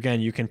and hit you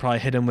again, you can probably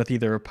hit them with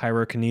either a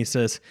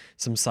pyrokinesis,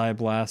 some side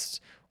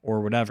blasts,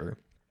 or whatever.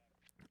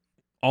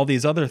 All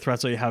these other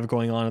threats that you have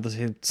going on at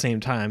the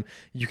same time,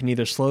 you can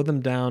either slow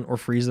them down or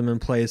freeze them in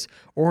place,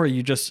 or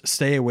you just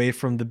stay away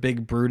from the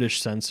big brutish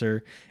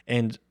sensor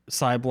and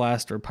side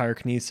blast or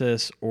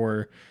pyrokinesis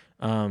or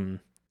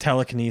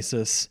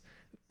telekinesis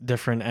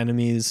different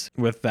enemies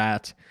with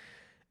that.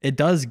 It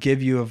does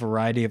give you a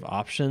variety of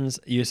options.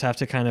 You just have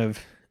to kind of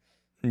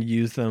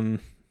use them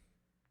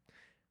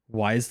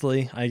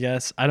wisely, I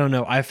guess. I don't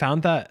know. I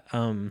found that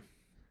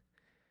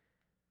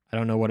I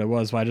don't know what it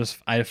was, but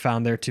I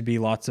found there to be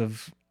lots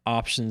of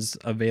options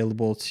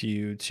available to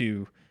you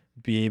to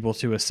be able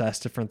to assess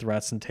different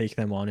threats and take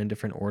them on in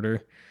different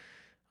order.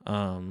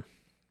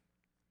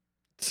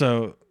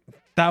 So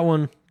that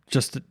one,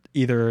 just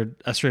either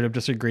a straight up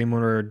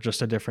disagreement or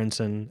just a difference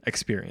in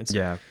experience.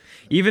 Yeah.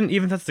 Even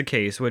if that's the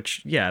case,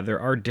 which there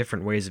are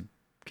different ways of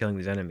killing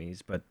these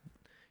enemies, but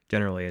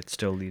generally it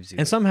still leaves you.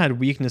 And some had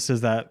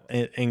weaknesses that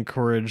it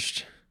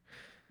encouraged.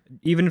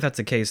 Even if that's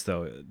the case,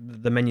 though,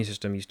 the menu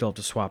system, you still have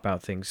to swap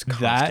out things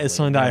constantly. That is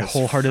something that I is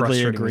wholeheartedly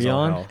frustrating agree as all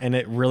on, hell. and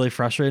it really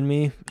frustrated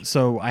me.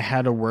 So I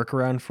had a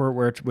workaround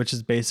for it, which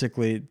is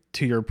basically,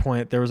 to your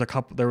point, there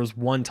was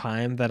one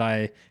time that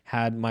I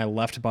had my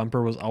left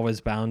bumper was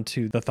always bound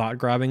to the thought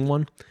grabbing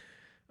one,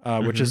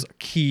 which is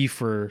key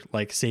for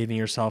saving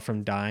yourself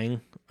from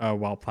dying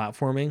while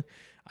platforming.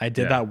 I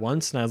did that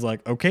once, and I was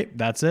like, okay,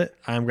 that's it.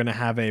 I'm gonna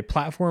have a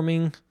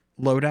platforming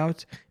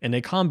loadout and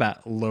a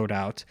combat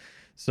loadout.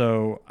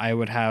 So I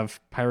would have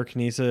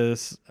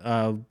pyrokinesis,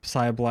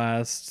 psi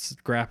blasts,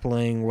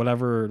 grappling,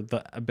 whatever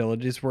the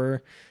abilities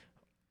were.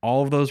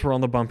 All of those were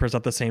on the bumpers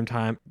at the same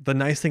time. The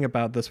nice thing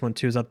about this one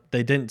too is that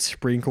they didn't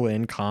sprinkle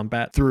in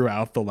combat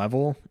throughout the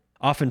level.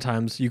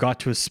 Oftentimes you got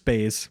to a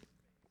space,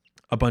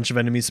 a bunch of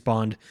enemies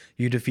spawned,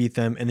 you defeat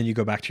them, and then you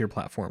go back to your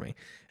platforming.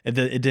 It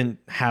didn't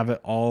have it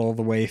all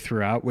the way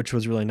throughout, which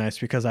was really nice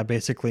because that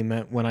basically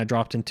meant when I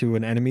dropped into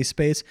an enemy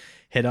space,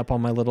 hit up on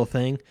my little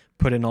thing,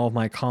 put in all of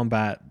my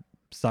combat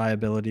psi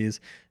abilities,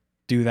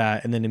 do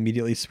that, and then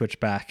immediately switch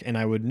back. And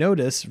I would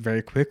notice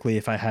very quickly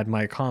if I had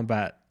my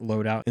combat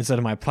loadout instead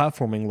of my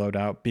platforming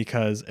loadout,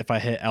 because if I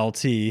hit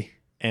LT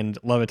and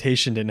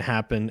levitation didn't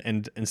happen,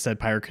 and instead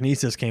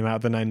pyrokinesis came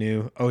out, then I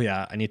knew, oh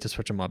yeah, I need to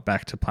switch them up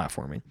back to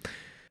platforming.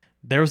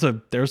 There was a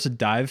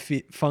dive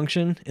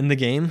function in the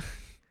game.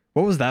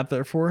 What was that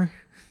there for?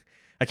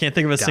 I can't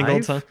think of a single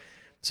Dive? time.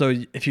 So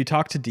if you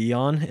talk to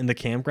Dion in the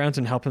campgrounds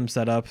and help him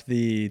set up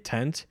the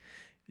tent,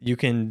 you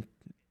can.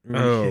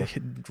 Oh.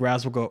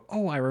 Raz will go,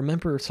 oh, I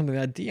remember something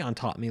that Dion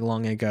taught me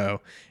long ago.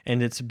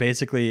 And it's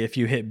basically if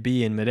you hit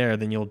B in midair,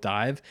 then you'll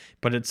dive.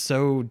 But it's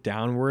so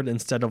downward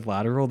instead of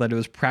lateral that it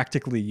was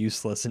practically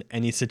useless in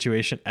any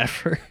situation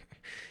ever.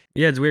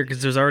 Yeah, it's weird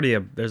because there's already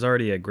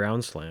a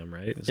ground slam,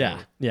 right? So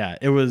Yeah.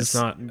 It was It's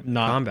not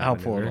combat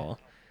helpful at maneuver. all.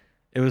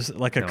 It was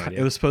like No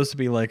idea. it was supposed to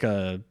be like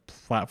a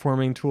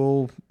platforming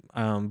tool,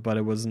 but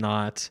it was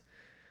not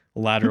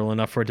lateral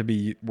enough for it to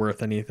be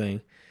worth anything.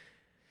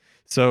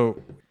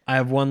 So I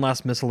have one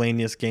last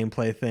miscellaneous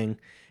gameplay thing,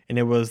 and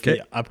it was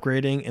the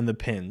upgrading and the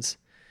pins.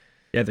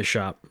 Yeah, the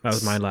shop. That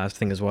was my last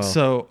thing as well.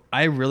 So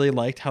I really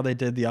liked how they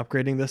did the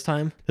upgrading this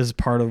time. This is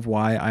part of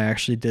why I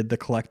actually did the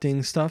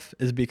collecting stuff,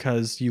 is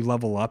because you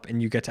level up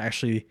and you get to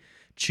actually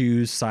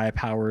choose psi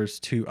powers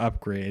to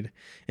upgrade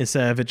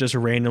instead of it just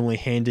randomly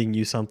handing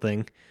you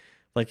something.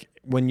 Like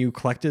when you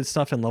collected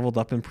stuff and leveled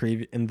up in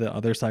the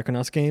other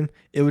Psychonauts game,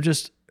 it would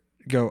just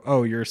go,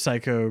 oh, your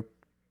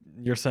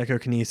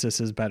psychokinesis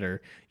is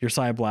better, your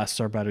psi blasts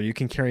are better, you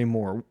can carry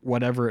more,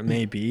 whatever it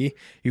may be.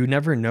 You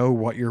never know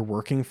what you're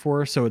working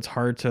for, so it's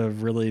hard to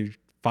really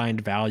find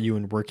value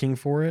in working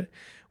for it.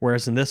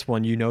 Whereas in this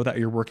one, you know that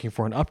you're working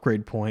for an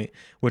upgrade point,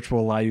 which will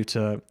allow you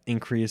to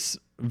increase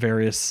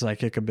various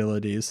psychic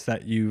abilities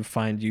that you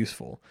find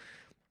useful,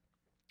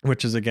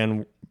 which is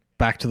again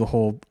back to the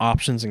whole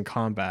options in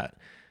combat.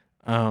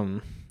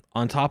 On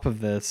top of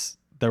this,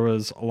 there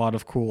was a lot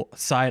of cool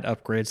side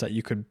upgrades that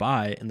you could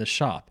buy in the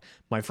shop.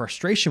 My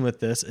frustration with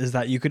this is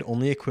that you could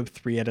only equip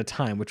 3 at a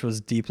time, which was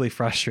deeply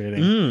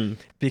frustrating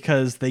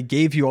because they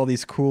gave you all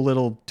these cool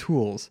little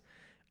tools.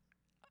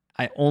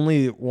 I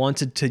only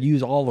wanted to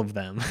use all of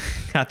them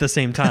at the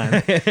same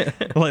time.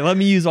 Like, let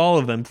me use all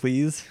of them,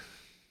 please.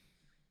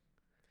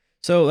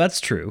 So that's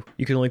true.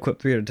 You can only equip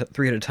three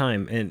at a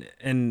time,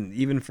 and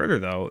even further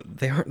though,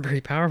 they aren't very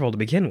powerful to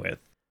begin with.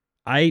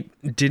 I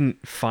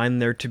didn't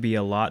find there to be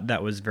a lot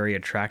that was very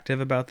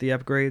attractive about the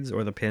upgrades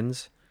or the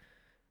pins.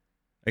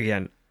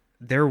 Again,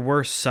 there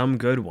were some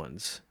good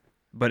ones,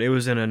 but it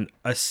was in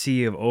a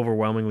sea of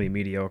overwhelmingly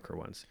mediocre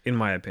ones, in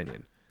my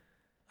opinion.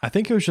 I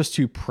think it was just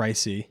too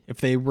pricey. If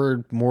they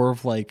were more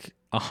of like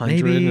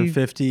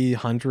 150,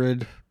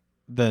 100,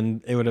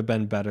 then it would have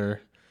been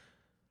better.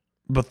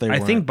 But they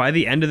weren't. I think by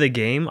the end of the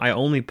game, I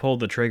only pulled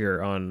the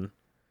trigger on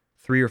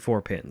 3 or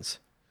 4 pins.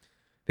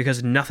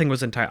 Because nothing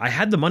was entire. I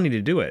had the money to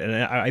do it, and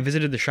I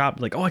visited the shop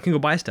like, oh, I can go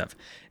buy stuff.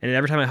 And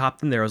every time I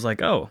hopped in there, I was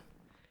like, oh,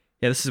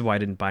 yeah, this is why I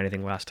didn't buy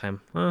anything last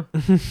time. Huh?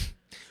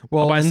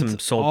 Well, buy and some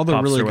Soul all the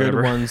Puffs really or good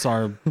whatever. ones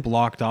are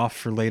blocked off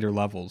for later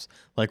levels,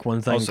 like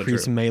ones that Also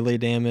increase true. melee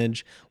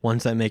damage,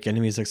 ones that make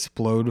enemies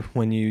explode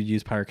when you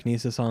use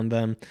pyrokinesis on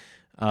them.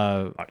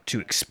 To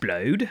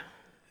explode?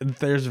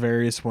 There's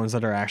various ones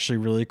that are actually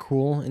really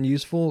cool and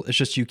useful. It's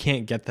just you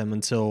can't get them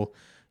until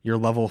you're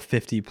level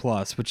 50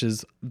 plus, which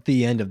is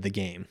the end of the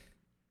game.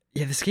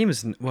 Yeah, this game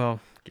is,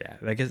 well, yeah,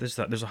 I guess there's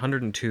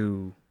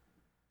 102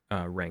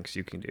 ranks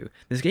you can do.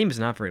 This game is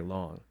not very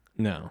long.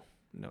 No,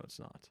 it's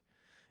not.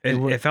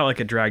 It felt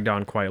like it dragged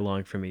on quite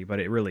long for me, but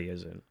it really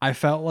isn't. I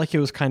felt like it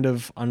was kind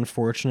of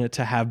unfortunate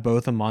to have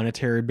both a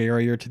monetary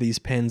barrier to these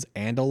pins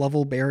and a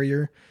level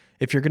barrier.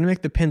 If you're going to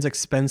make the pins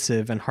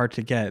expensive and hard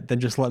to get, then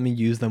just let me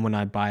use them when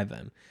I buy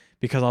them,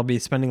 because I'll be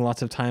spending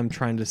lots of time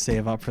trying to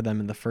save up for them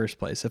in the first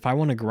place. If I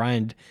want to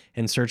grind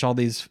and search all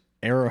these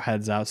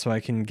arrowheads out so I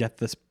can get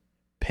this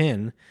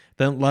pin,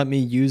 then let me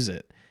use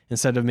it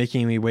instead of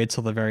making me wait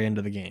till the very end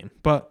of the game.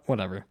 But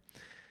whatever.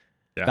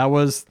 Yeah. That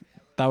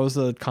was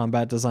a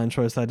combat design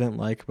choice I didn't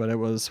like, but it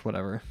was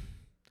whatever.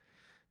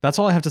 That's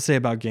all I have to say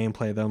about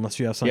gameplay, though, unless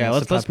you have something Yeah,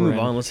 else let's to move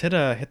pepper in. on. Let's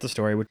hit the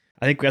story.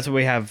 I think that's what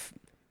we have.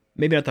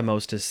 Maybe not the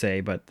most to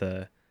say, but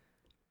the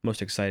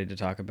most excited to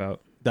talk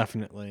about.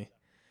 Definitely.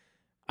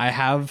 I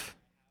have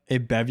a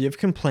bevy of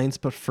complaints,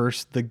 but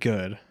first the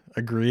good.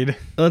 Agreed?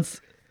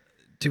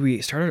 Do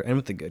we start or end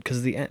with the good?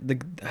 Because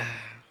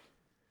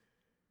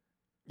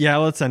Yeah,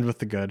 let's end with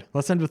the good.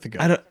 Let's end with the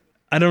good.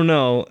 I don't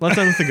know. Let's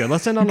end with the good.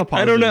 Let's end on a I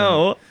positive don't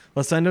know. note.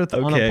 Let's end with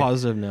on a Okay.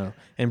 positive note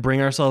and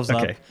bring ourselves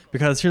up, Okay.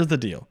 because here's the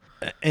deal.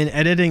 In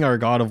editing our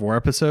God of War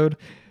episode,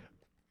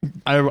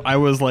 I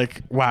was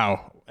like,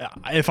 wow,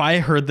 if I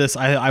heard this,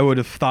 I would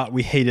have thought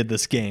we hated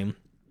this game.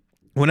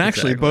 When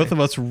actually Exactly. both of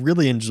us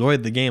really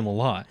enjoyed the game a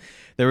lot.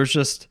 There was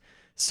just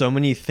so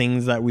many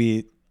things that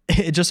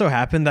it just so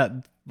happened that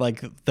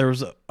like there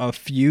was a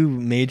few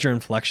major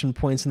inflection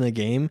points in the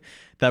game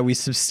that we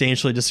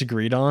substantially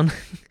disagreed on.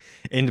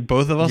 And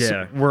both of us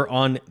Yeah. were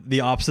on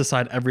the opposite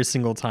side every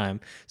single time.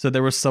 So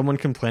there was someone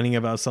complaining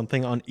about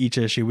something on each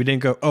issue. We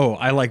didn't go, oh,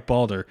 I like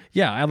Baldur.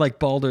 Yeah, I like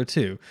Baldur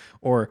too.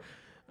 Or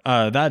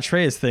that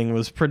Trey's thing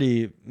was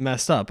pretty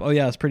messed up. Oh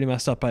yeah, it's pretty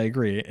messed up. I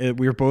agree.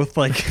 We were both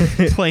like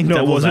playing No, it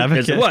devil's wasn't,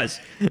 'cause advocate.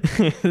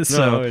 it was.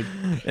 So,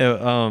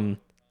 No,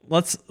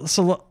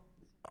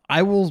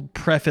 I will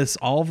preface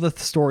all of the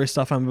story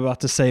stuff I'm about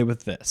to say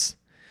with this.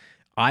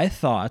 I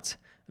thought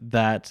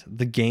that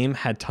the game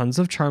had tons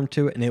of charm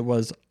to it, and it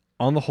was,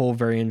 on the whole,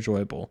 very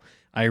enjoyable.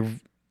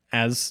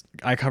 As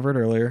I covered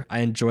earlier, I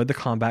enjoyed the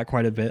combat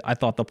quite a bit. I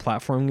thought the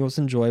platforming was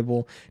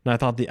enjoyable, and I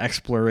thought the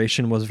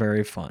exploration was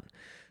very fun.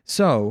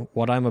 So,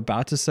 what I'm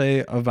about to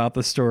say about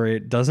the story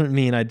doesn't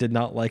mean I did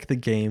not like the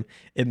game.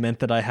 It meant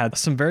that I had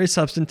some very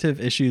substantive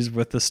issues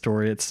with the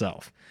story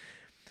itself.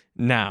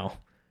 Now,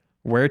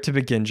 where to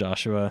begin,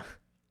 Joshua?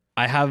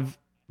 I have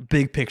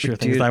big picture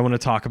things that I want to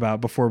talk about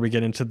before we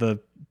get into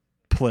the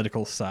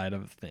political side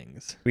of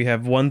things. We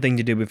have one thing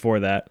to do before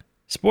that.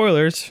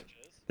 Spoilers.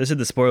 This is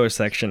the spoiler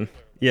section.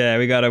 Yeah,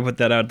 we gotta put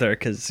that out there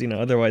because,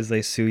 otherwise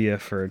they sue you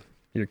for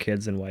your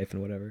kids and wife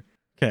and whatever.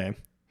 Okay.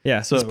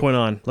 Yeah, so this point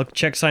on. Look,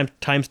 check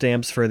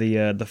timestamps for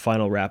the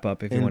final wrap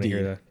up if you want to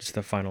hear just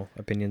the final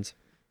opinions.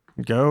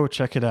 Go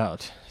check it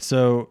out.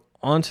 So,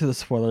 on to the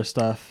spoiler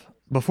stuff.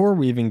 Before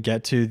we even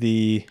get to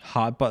the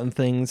hot button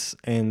things,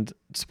 and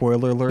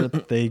spoiler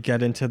alert, they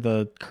get into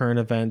the current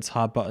events,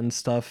 hot button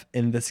stuff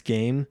in this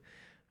game.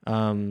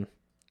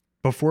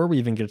 Before we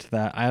even get to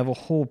that, I have a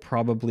whole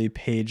probably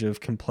page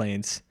of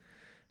complaints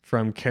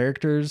from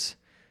characters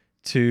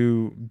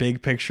to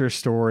big picture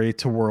story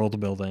to world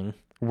building.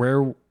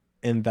 Where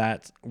in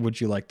that would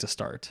you like to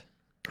start?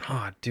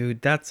 Oh,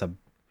 dude, that's a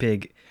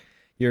big...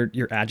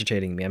 You're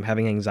agitating me. I'm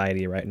having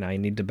anxiety right now. I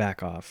need to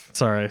back off.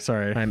 Sorry.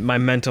 My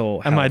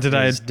mental health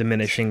is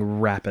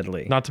diminishing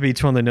rapidly. Not to be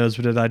too on the nose,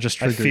 but did I just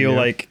trigger you?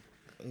 I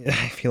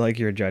feel like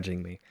you're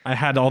judging me. I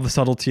had all the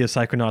subtlety of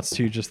Psychonauts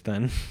 2 just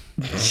then.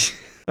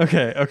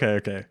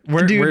 Okay.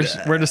 Where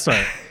to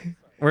start?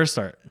 Where to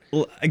start?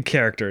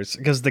 Characters,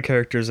 because the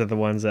characters are the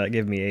ones that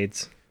give me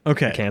AIDS.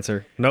 Okay.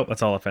 Cancer. Nope,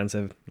 that's all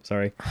offensive.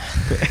 Sorry.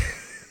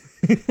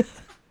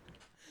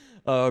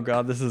 Oh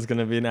god, this is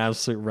gonna be an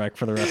absolute wreck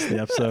for the rest of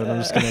the episode. I'm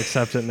just gonna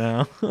accept it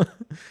now.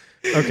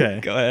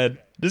 Okay. Go ahead.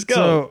 Just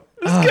go.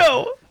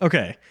 Go.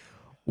 Okay.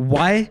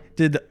 Why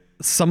did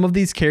some of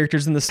these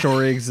characters in the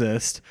story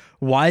exist?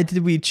 Why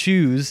did we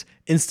choose,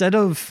 instead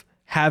of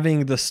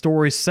having the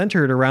story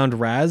centered around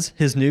Raz,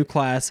 his new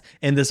class,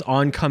 and this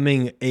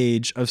oncoming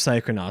age of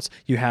Psychonauts?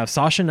 You have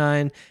Sasha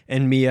 9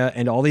 and Mia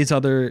and all these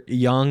other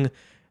young,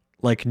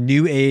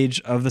 new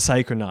age of the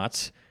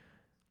Psychonauts.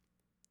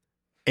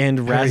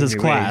 And Raz's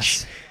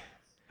class.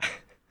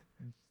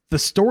 The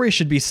story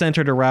should be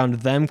centered around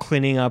them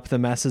cleaning up the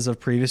messes of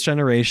previous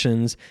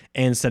generations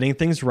and setting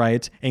things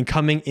right and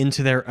coming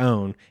into their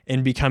own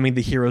and becoming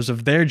the heroes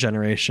of their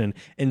generation.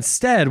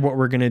 Instead, what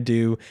we're going to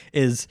do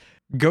is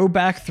go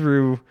back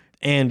through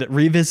and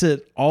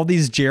revisit all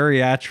these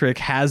geriatric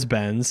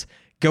has-beens,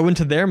 go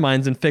into their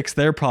minds and fix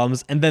their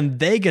problems, and then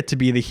they get to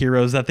be the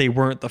heroes that they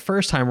weren't the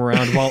first time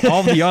around, while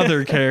all the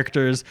other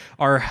characters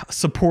are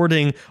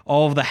supporting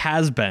all of the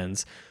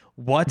has-beens.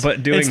 What?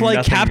 But doing it's like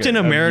nothing Captain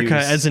of America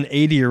use. as an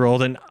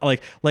 80-year-old, and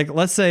like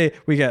let's say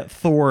we get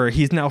Thor,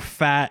 he's now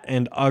fat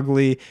and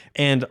ugly,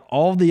 and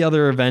all the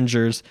other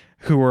Avengers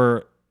who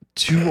are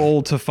too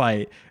old to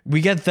fight, we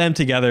get them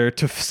together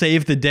to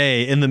save the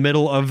day in the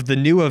middle of the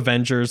new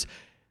Avengers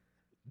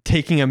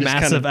taking a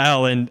massive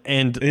L and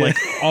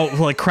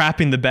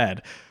crapping the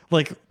bed.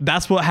 Like,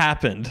 that's what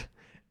happened.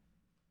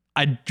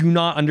 I do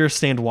not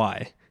understand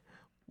why.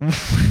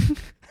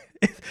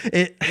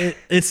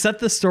 It set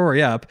the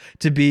story up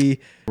to be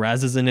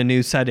Raz is in a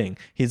new setting.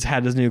 He's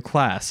had his new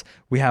class.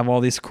 We have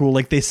all these cool,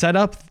 they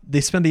spent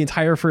the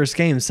entire first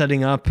game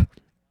setting up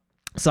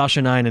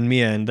Sasha 9 and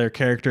Mia and their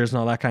characters and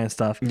all that kind of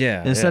stuff.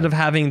 Yeah. Instead of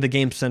having the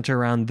game center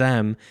around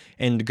them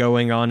and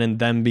going on and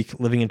them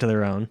living into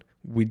their own,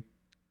 we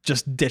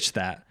just ditched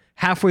that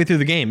halfway through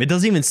the game. It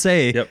doesn't even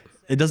say,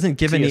 It doesn't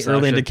give any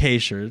early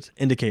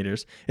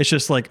indicators. It's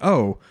just like,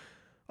 oh,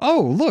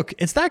 look,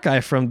 it's that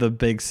guy from the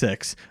Big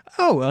Six.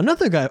 Oh,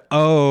 another guy.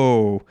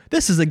 Oh,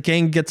 this is a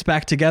gang gets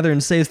back together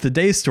and saves the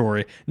day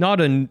story.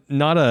 Not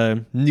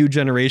a new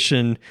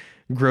generation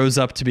grows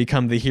up to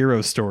become the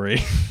hero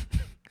story.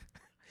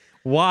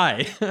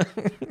 Why?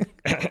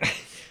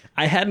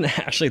 I hadn't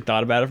actually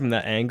thought about it from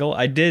that angle.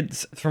 I did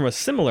from a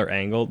similar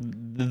angle,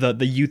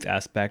 the youth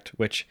aspect,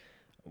 which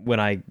when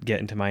I get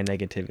into my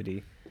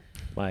negativity,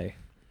 we'll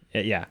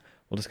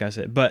discuss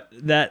it. But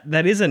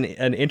that is an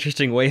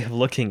interesting way of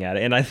looking at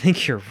it, and I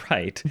think you're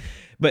right.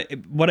 But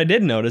what I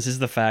did notice is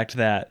the fact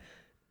that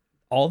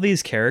all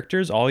these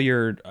characters, all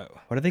your,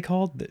 what are they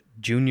called? The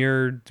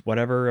junior,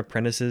 whatever,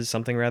 apprentices,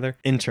 something rather?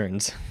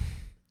 Interns.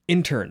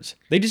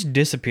 They just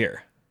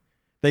disappear.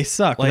 They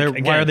suck. Why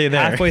are they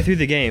there? Halfway through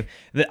the game,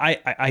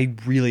 I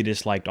really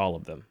disliked all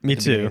of them. Me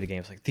too. The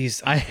game's like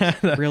these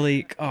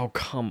really. Oh,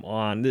 come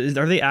on!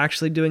 Are they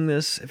actually doing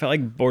this? It felt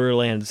like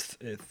Borderlands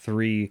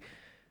 3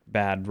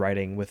 bad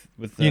writing with.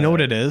 You know what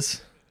it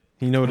is?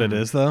 You know what it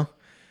is though?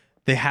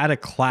 They had a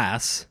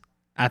class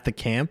at the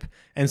camp,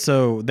 and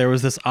so there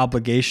was this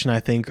obligation, I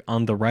think,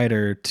 on the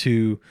writer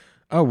to.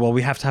 Oh, well,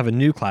 we have to have a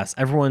new class.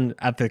 Everyone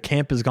at the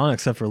camp is gone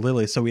except for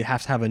Lily, so we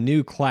have to have a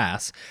new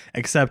class,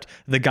 except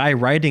the guy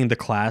writing the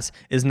class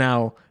is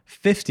now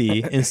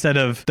 50 instead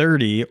of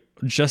 30,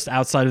 just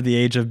outside of the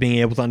age of being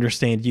able to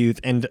understand youth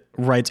and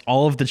writes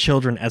all of the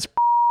children as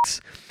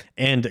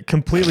and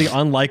completely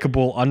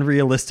unlikable,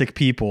 unrealistic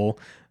people.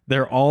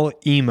 They're all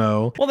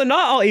emo. Well, they're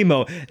not all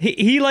emo.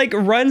 He like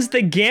runs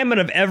the gamut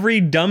of every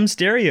dumb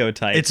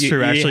stereotype. It's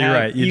true. Actually, you're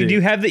right. You do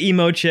have the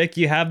emo chick.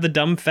 You have the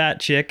dumb fat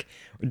chick,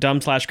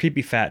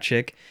 dumb/creepy fat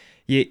chick.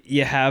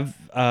 You have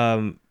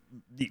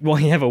you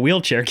have a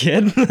wheelchair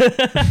kid.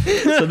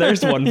 So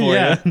there's one for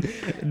you.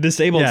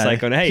 Disabled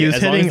psycho. Hey, he was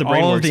as long as hitting the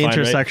brain all of works the fine,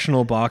 right?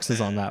 intersectional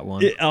boxes on that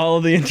one. All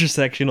of the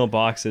intersectional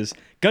boxes.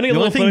 Gonna get The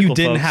a only little thing you political,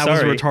 didn't folks. have was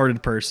a Sorry.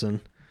 retarded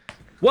person.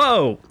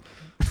 Whoa.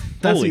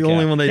 That's Holy the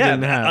only cow. one they Yeah,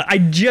 didn't have. I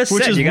just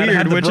Which said is you gotta weird,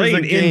 have the which is brain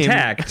a game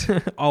intact.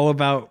 all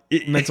about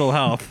mental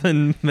health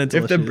and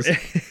mental issues.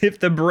 If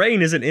the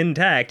brain isn't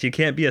intact, you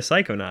can't be a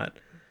psychonaut.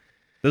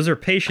 Those are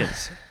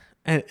patients.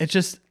 And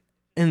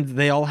and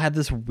they all had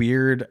this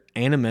weird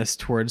animus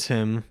towards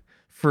him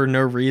for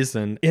no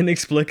reason.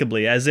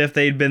 Inexplicably, as if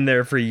they'd been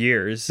there for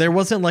years. There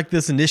wasn't like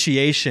this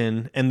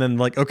initiation and then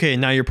like, okay,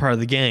 now you're part of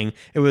the gang.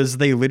 It was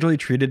they literally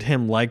treated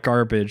him like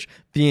garbage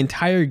the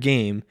entire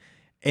game,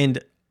 and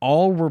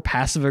all were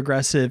passive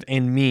aggressive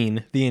and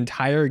mean the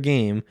entire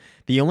game.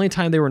 The only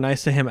time they were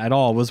nice to him at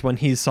all was when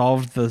he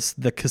solved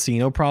the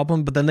casino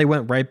problem, but then they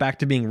went right back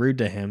to being rude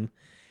to him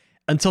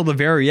until the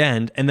very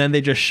end, and then they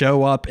just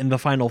show up in the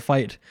final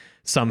fight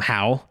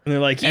somehow. And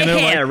they're like,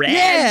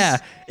 Yeah,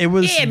 it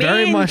was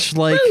very man. much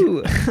like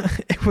Woo.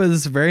 it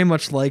was very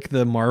much like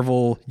the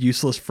Marvel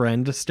useless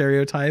friend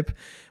stereotype,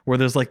 where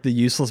there's like the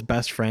useless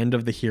best friend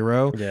of the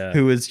hero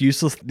who is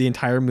useless the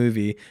entire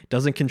movie,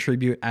 doesn't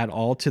contribute at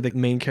all to the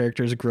main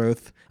character's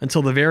growth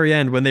until the very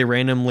end when they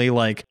randomly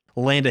like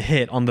land a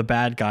hit on the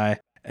bad guy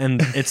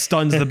and it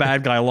stuns the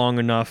bad guy long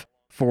enough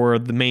for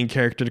the main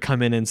character to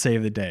come in and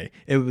save the day.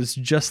 It was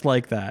just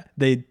like that.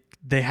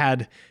 They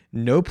had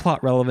no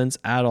plot relevance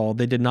at all.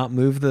 They did not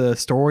move the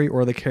story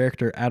or the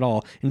character at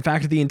all. In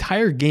fact, the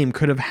entire game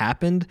could have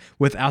happened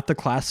without the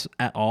class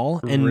at all,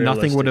 and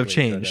nothing would have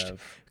changed.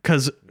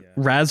 Because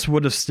Raz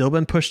would have still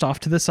been pushed off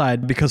to the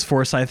side because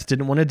Forsyth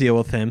didn't want to deal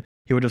with him.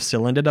 He would have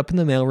still ended up in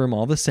the mailroom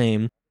all the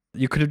same.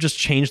 You could have just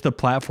changed the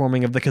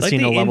platforming of the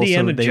casino like the level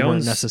Indiana so they Jones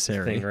weren't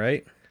necessary. thing,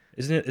 right?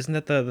 Isn't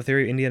that the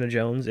theory of Indiana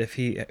Jones? If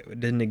he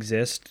didn't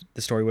exist,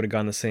 the story would have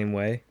gone the same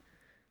way.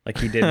 Like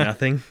he did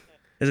nothing.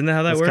 Isn't that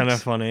how that That's works? kind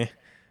of funny.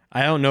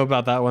 I don't know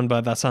about that one,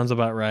 but that sounds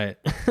about right.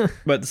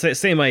 But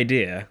same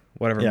idea.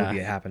 Whatever Yeah. movie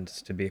it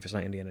happens to be, if it's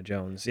not Indiana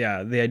Jones.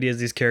 Yeah, the idea is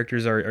these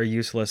characters are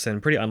useless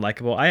and pretty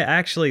unlikable. I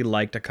actually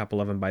liked a couple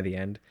of them by the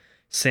end.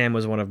 Sam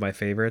was one of my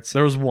favorites.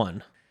 There was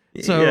one.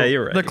 So yeah,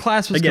 you're right. the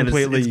class was Again,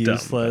 completely it's dumb,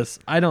 useless.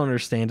 I don't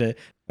understand it.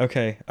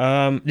 Okay.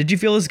 Did you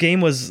feel this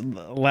game was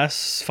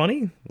less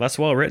funny, less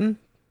well written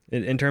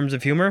in terms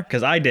of humor?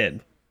 Because I did,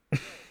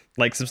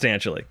 like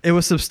substantially. It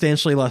was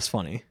substantially less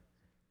funny.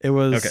 It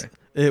was. Okay.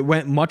 It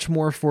went much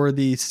more for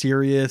the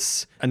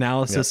serious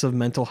analysis of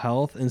mental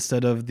health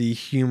instead of the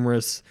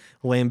humorous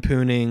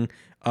lampooning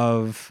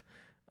of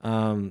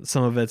some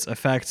of its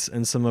effects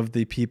and some of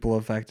the people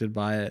affected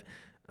by it.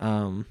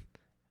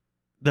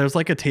 There's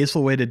like a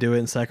tasteful way to do it,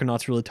 and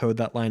Psychonauts really towed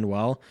that line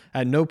well.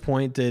 At no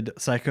point did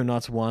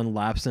Psychonauts 1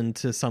 lapse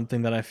into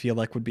something that I feel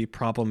like would be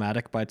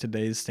problematic by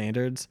today's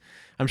standards.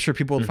 I'm sure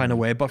people would find a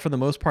way, but for the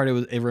most part,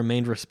 it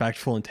remained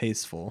respectful and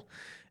tasteful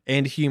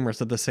and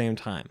humorous at the same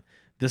time.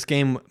 This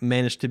game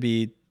managed to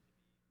be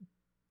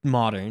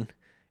modern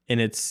in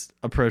its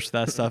approach to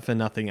that stuff and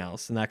nothing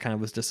else, and that kind of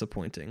was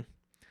disappointing.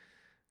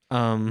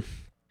 I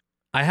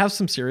have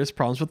some serious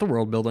problems with the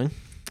world building.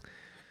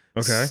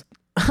 Okay.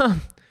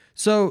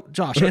 So,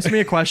 Josh, answer me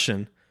a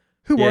question.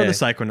 Who are the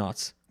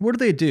Psychonauts? What do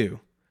they do?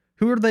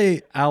 Who are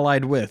they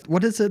allied with?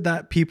 What is it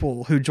that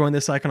people who join the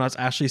Psychonauts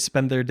actually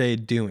spend their day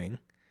doing?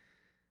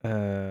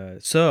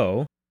 Okay,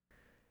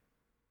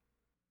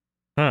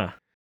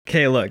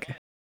 look.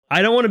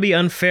 I don't want to be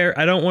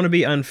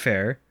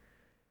unfair.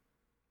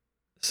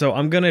 So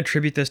I'm going to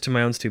attribute this to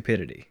my own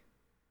stupidity.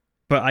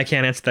 But I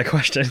can't answer that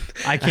question.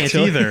 I can't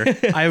Actually. either.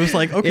 I was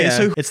like, okay, Yeah.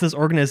 so it's this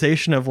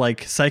organization of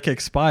like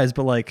psychic spies,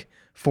 but like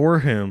for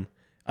whom?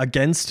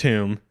 Against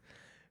whom?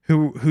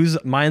 Whose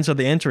minds are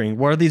they entering?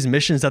 What are these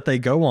missions that they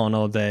go on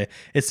all day?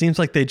 It seems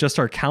like they just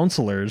are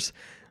counselors.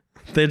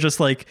 They're just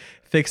like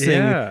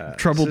fixing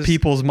troubled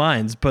people's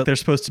minds, but they're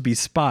supposed to be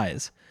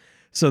spies.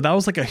 So that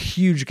was like a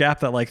huge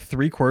gap that like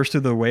 3/4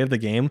 through the way of the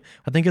game,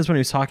 I think is when he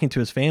was talking to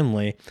his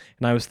family.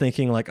 And I was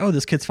thinking like, oh,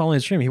 this kid's following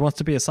his dream. He wants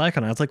to be a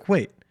psychonaut. I was like,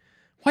 wait,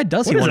 why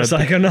does he What want is a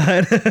to be?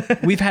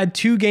 psychonaut? We've had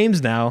 2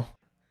 games now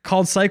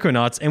called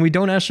Psychonauts, and we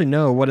don't actually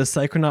know what a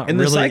psychonaut And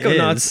the really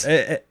psychonauts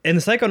is. and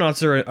the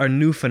psychonauts are a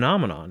new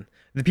phenomenon.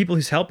 The people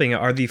he's helping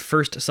are the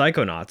first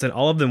psychonauts, and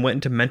all of them went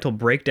into mental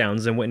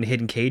breakdowns and went into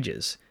hidden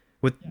cages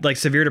with like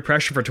severe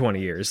depression for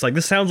 20 years. Like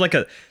this sounds like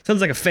a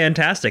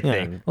fantastic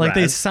thing. Like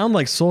they Raz. sound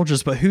like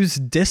soldiers, but who's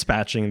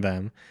dispatching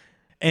them?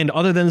 And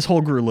other than this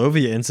whole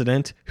Grulovia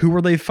incident, who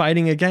were they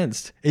fighting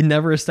against? It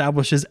never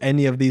establishes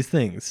any of these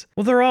things.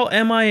 Well, they're all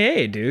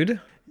MIA,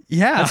 dude.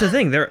 Yeah. That's the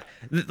thing. They're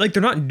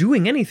not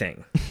doing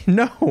anything.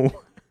 No.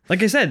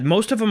 Like I said,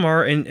 most of them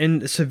are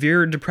in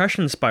severe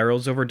depression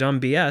spirals over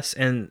dumb BS,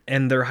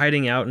 and they're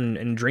hiding out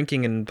and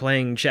drinking and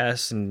playing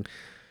chess and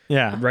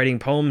Yeah. writing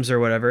poems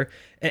or whatever.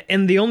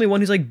 And the only one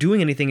who's like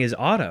doing anything is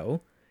Otto.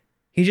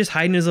 He's just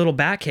hiding in his little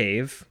bat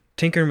cave,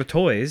 tinkering with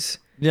toys.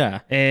 Yeah.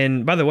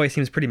 And by the way,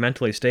 seems pretty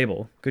mentally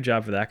stable. Good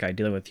job for that guy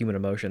dealing with human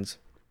emotions.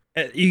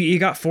 You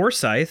got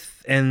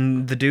Forsyth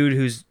and the dude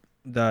who's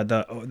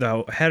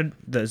the head,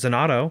 the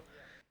Zanotto.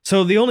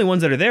 So the only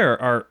ones that are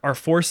there are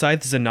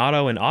Forsyth,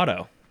 Zanotto, and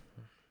Otto.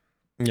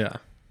 Yeah.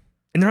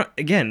 And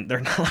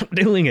they're not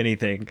doing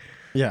anything.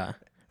 Yeah.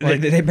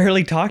 Like, they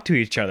barely talk to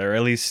each other, or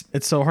at least.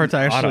 It's so hard to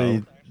actually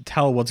Otto.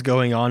 tell what's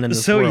going on in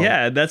this So world.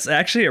 yeah, that's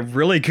actually a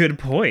really good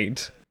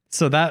point.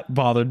 So that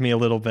bothered me a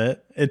little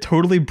bit. It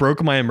totally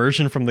broke my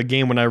immersion from the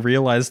game when I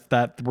realized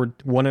that we're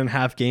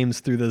 1.5 games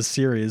through this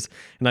series,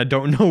 and I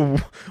don't know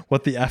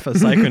what the F a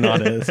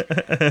Psychonaut is.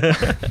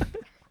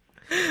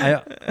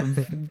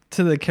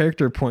 To the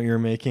character point you're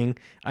making,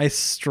 I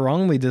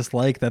strongly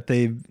dislike that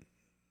they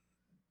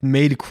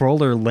made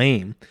Crawler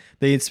lame.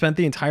 They had spent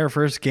the entire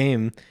first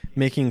game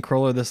making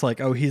Crawler this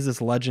like, oh, he's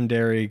this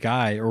legendary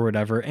guy or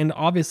whatever, and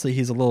obviously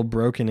he's a little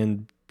broken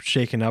and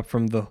shaken up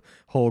from the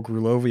whole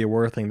Grulovia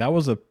War thing. That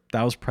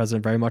was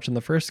present very much in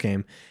the first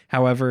game.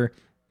 However,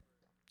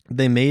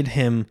 they made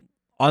him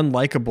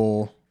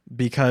unlikable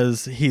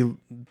because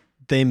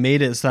they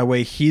made it so that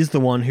way he's the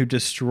one who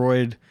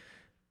destroyed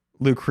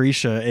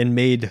Lucretia and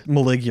made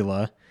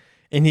Maligula,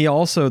 and he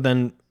also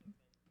then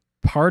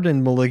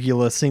pardoned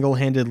Maligula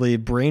single-handedly,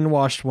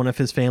 brainwashed one of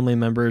his family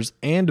members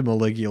and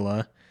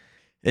Maligula.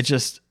 It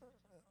just,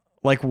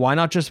 like, why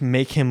not just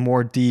make him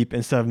more deep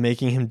instead of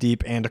making him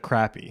deep and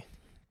crappy?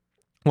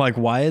 Like,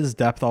 why is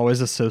depth always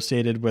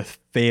associated with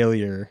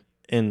failure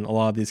in a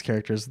lot of these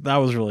characters? That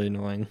was really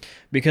annoying.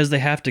 Because they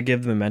have to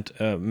give them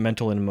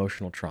mental and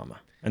emotional trauma.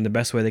 And the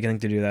best way they can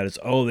do that is,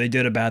 oh, they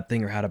did a bad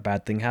thing or had a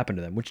bad thing happen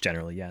to them, which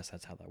generally, yes,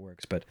 that's how that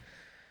works. But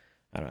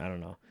I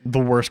don't know. The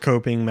worst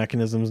coping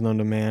mechanisms known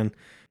to man.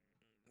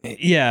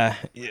 Yeah.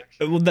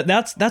 Well,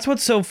 that's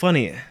what's so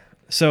funny.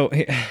 So,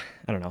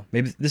 I don't know.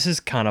 Maybe this is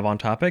kind of on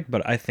topic,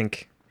 but I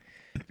think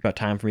it's about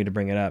time for me to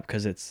bring it up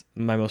because it's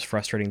my most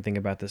frustrating thing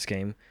about this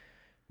game,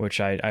 which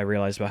I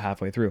realized about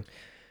halfway through.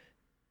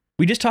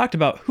 We just talked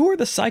about who are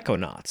the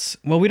Psychonauts.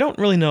 Well, we don't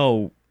really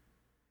know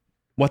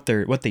what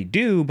they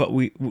do, but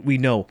we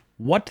know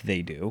what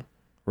they do,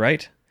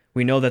 right?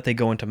 We know that they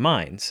go into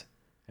mines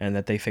and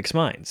that they fix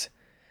mines.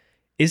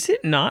 Is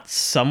it not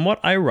somewhat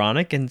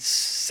ironic and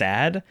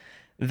sad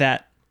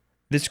that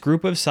this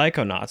group of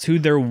Psychonauts, who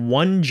their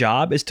one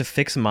job is to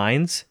fix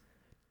mines,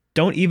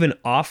 don't even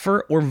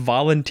offer or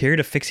volunteer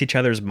to fix each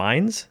other's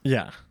mines?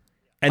 Yeah.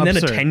 And then a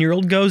Absurd.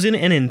 10-year-old goes in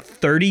and in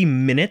 30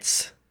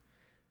 minutes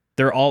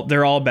they're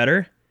all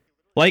better?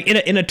 Like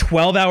in a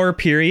 12-hour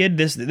period,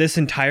 this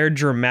entire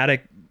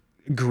dramatic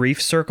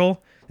grief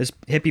circle, this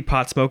hippie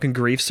pot smoking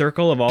grief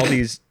circle of all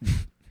these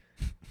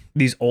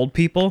old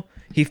people,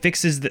 he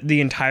fixes the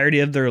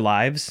entirety of their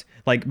lives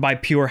like by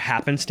pure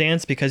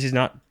happenstance because he's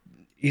not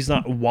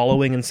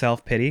wallowing in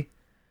self-pity.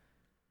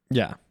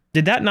 Yeah.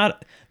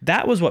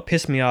 That was what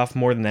pissed me off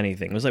more than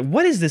anything. It was like,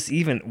 what is this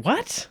even?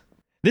 What?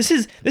 This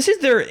is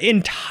their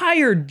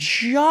entire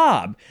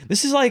job.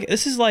 This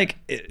is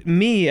like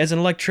me as an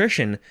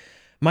electrician.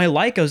 My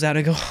light goes out and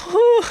I go,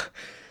 oh,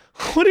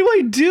 what do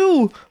I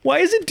do? Why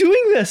is it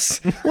doing this?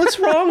 What's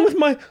wrong with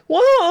my...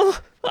 Whoa,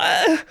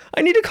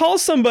 I need to call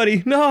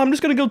somebody. No, I'm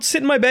just going to go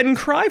sit in my bed and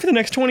cry for the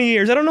next 20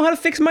 years. I don't know how to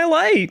fix my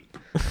light.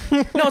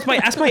 No,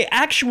 that's my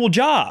actual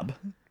job.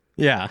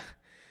 Yeah.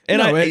 And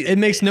No, it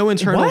makes no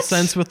internal What?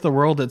 sense with the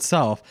world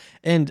itself,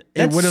 and it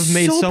That's would have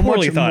made so so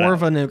poorly much thought more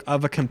out.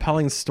 of a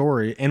compelling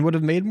story, and would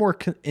have made more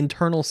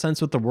internal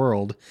sense with the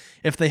world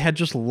if they had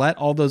just let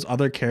all those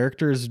other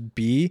characters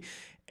be.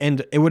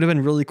 And it would have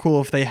been really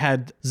cool if they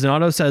had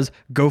Zanotto says,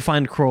 go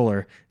find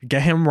Crawler,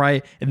 get him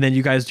right, and then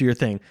you guys do your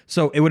thing.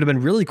 So it would have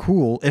been really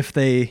cool if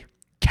they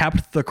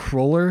kept the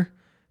Crawler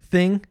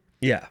thing.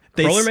 Yeah.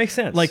 They Crawler makes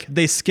sense. Like,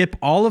 they skip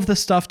all of the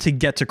stuff to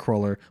get to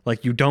Crawler.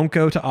 Like, you don't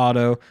go to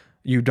Otto,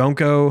 you don't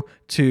go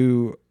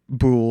to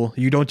Boole,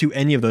 you don't do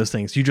any of those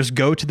things. You just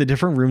go to the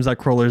different rooms that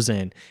Crawler's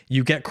in.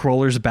 You get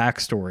Crawler's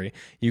backstory.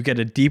 You get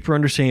a deeper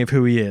understanding of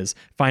who he is.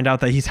 Find out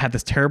that he's had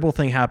this terrible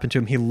thing happen to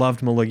him. He loved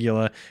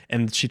Maligula,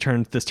 and she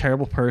turned this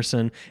terrible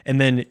person.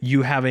 And then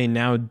you have a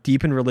now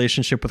deepened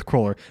relationship with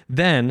Crawler.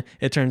 Then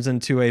it turns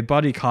into a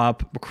buddy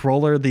cop,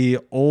 Crawler, the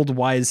old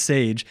wise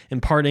sage,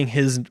 imparting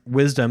his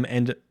wisdom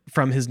and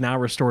from his now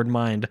restored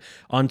mind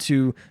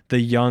onto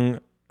the young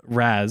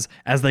Raz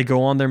as they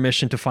go on their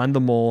mission to find the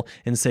mole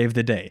and save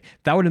the day.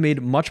 That would have made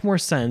much more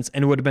sense,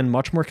 and it would have been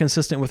much more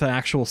consistent with an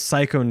actual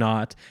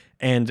Psychonaut,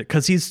 and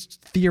because he's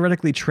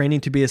theoretically training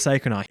to be a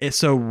Psychonaut.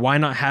 So why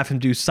not have him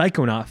do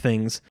Psychonaut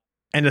things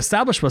and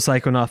establish what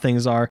Psychonaut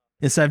things are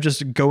instead of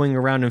just going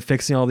around and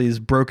fixing all these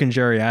broken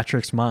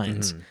geriatrics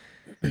minds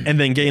and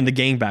then getting the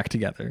gang back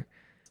together.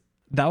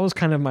 That was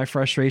kind of my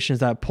frustrations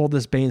that pulled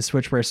this bait and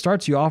switch where it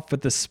starts you off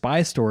with this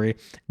spy story.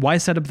 Why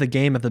set up the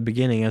game at the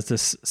beginning as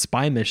this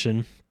spy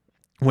mission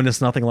when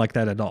it's nothing like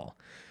that at all?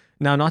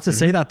 Now, not to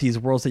say that these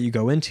worlds that you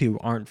go into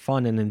aren't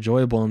fun and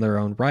enjoyable in their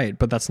own right,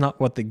 but that's not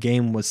what the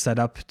game was set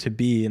up to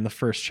be in the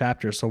first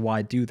chapter. So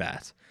why do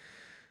that?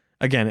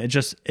 Again,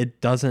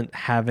 it doesn't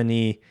have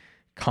any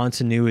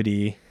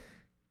continuity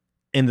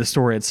in the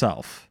story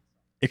itself.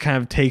 It kind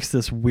of takes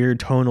this weird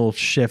tonal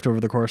shift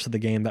over the course of the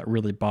game that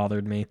really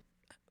bothered me.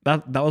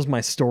 That was my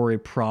story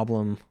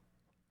problem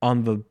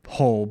on the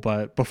whole.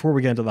 But before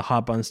we get into the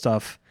hot button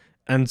stuff,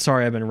 I'm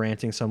sorry I've been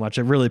ranting so much.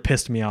 It really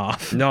pissed me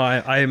off. No,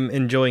 I'm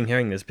enjoying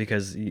hearing this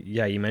because,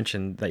 yeah, you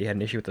mentioned that you had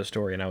an issue with the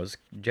story, and I was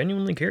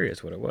genuinely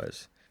curious what it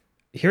was.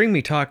 Hearing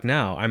me talk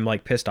now, I'm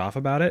like pissed off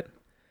about it.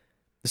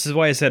 This is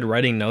why I said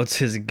writing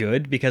notes is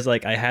good, because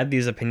like I had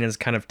these opinions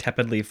kind of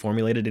tepidly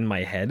formulated in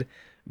my head,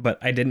 but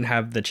I didn't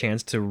have the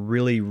chance to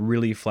really,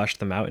 really flesh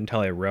them out until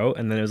I wrote,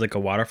 and then it was like a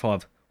waterfall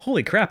of,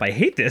 holy crap, I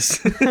hate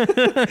this.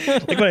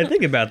 Like when I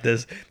think about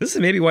this is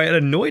maybe why it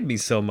annoyed me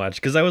so much,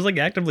 because I was like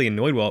actively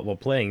annoyed while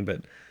playing,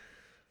 but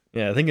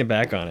yeah, thinking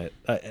back on it,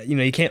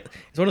 you can't,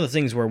 it's one of those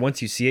things where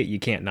once you see it, you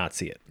can't not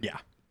see it. Yeah,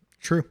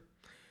 true.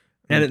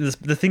 And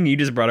the thing you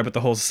just brought up with the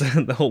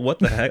whole what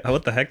the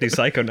heck do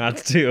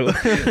Psychonauts do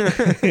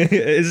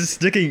is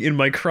sticking in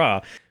my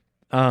craw.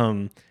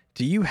 Do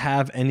you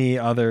have any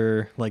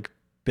other like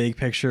big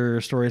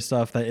picture story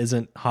stuff that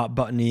isn't hot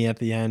buttony at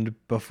the end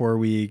before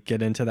we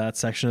get into that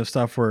section of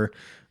stuff? Or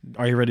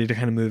are you ready to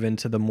kind of move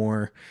into the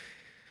more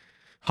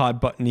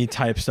hot buttony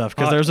type stuff?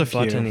 Because there's a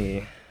few.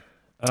 Buttony.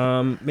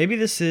 Maybe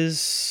this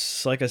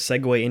is like a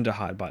segue into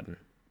hot button.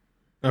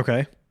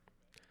 Okay.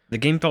 The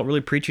game felt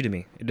really preachy to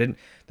me. It didn't.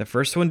 The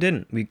first one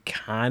didn't. We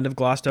kind of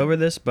glossed over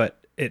this,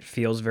 but it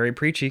feels very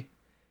preachy.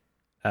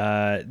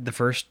 The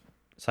first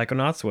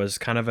Psychonauts was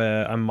kind of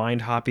a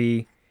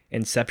mind-hoppy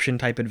Inception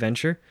type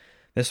adventure.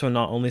 This one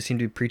not only seemed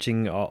to be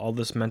preaching all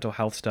this mental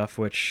health stuff,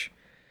 which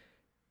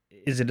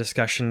is a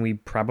discussion we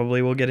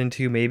probably will get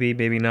into,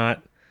 maybe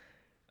not,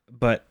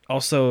 but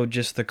also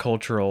just the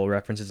cultural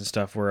references and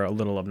stuff were a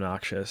little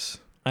obnoxious.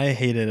 I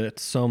hated it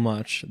so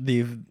much.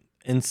 The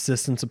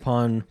insistence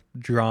upon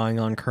drawing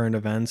on current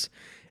events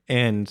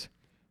and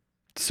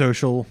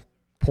social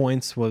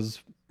points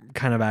was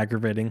kind of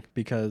aggravating,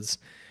 because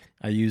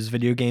I use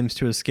video games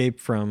to escape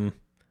from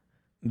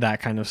that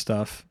kind of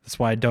stuff. That's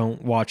why I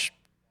don't watch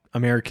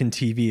American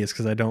TV, is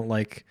because I don't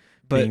like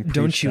being But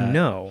don't preached you at.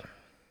 know?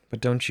 But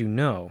don't you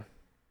know?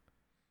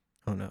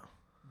 Oh no.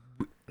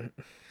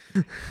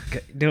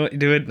 Do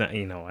it. No,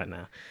 you know what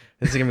now?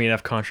 There's gonna be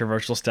enough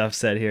controversial stuff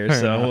said here, Fair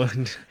so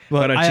why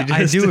But don't you I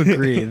just... do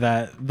agree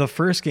that the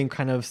first game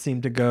kind of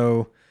seemed to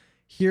go,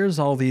 here's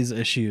all these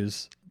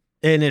issues,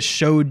 and it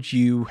showed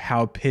you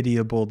how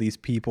pitiable these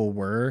people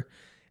were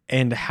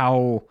and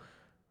how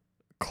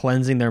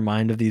cleansing their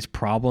mind of these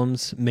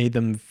problems made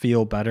them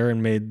feel better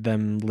and made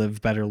them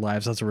live better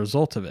lives as a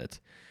result of it.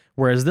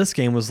 Whereas this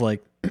game was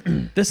like,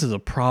 this is a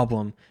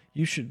problem.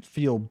 You should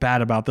feel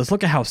bad about this.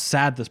 Look at how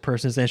sad this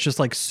person is. And it's just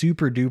like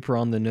super duper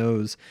on the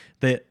nose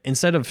that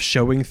instead of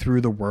showing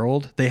through the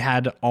world, they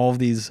had all of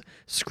these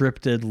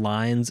scripted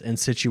lines and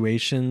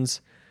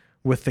situations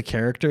with the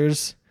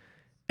characters.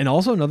 And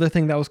also another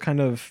thing that was kind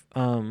of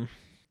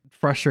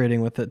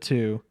frustrating with it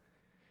too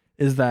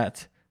is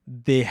that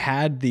they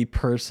had the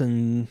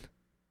person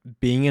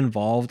being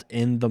involved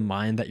in the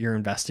mind that you're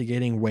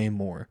investigating way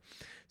more.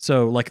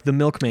 So like the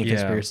Milkman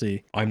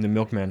conspiracy. I'm the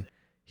milkman.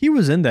 He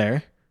was in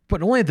there,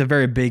 but only at the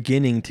very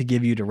beginning to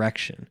give you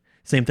direction.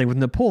 Same thing with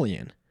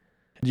Napoleon.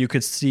 You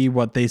could see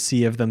what they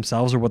see of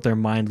themselves or what their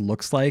mind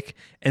looks like,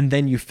 and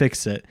then you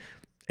fix it.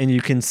 And you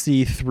can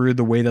see through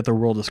the way that the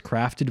world is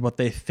crafted what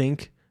they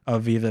think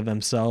of either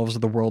themselves or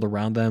the world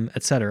around them,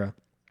 etc.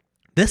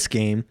 This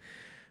game,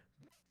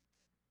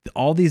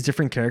 all these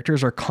different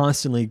characters are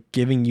constantly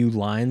giving you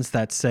lines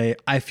that say,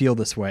 I feel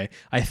this way,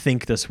 I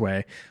think this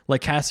way.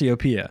 Like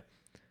Cassiopeia.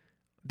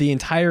 The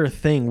entire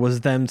thing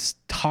was them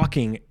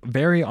talking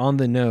very on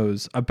the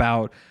nose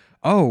about,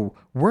 oh,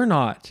 we're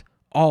not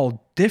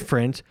all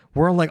different.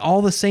 We're like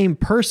all the same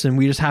person.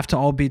 We just have to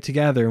all be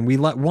together. And we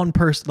let one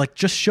person, like,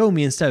 just show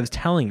me instead of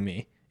telling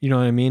me. You know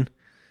what I mean?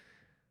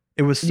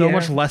 It was so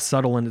much less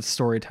subtle in its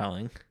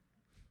storytelling.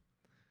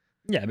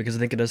 Yeah, because I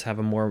think it does have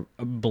a more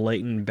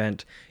blatant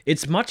bent.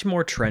 It's much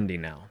more trendy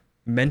now.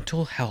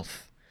 Mental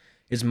health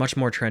is much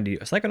more trendy.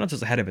 Psychonauts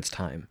is ahead of its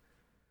time.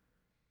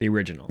 The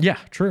original. Yeah,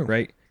 true.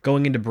 Right?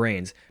 Going into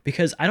brains.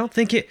 Because well,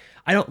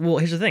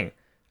 here's the thing.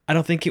 I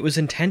don't think it was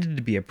intended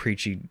to be a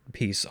preachy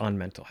piece on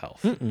mental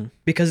health.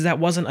 Because that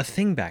wasn't a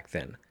thing back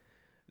then.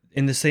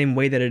 In the same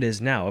way that it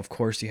is now. Of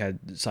course, you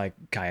had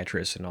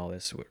psychiatrists and all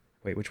this.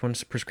 Wait, which one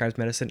prescribes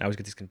medicine? I always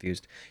get these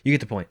confused. You get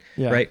the point,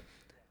 right?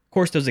 Of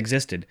course, those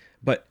existed.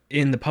 But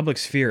in the public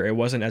sphere, it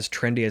wasn't as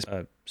trendy as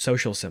a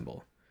social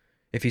symbol.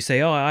 If you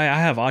say, oh, I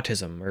have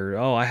autism, or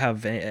oh, I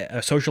have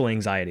a social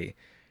anxiety,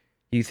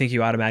 you think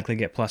you automatically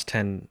get plus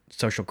 10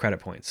 social credit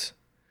points,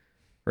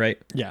 right?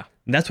 Yeah.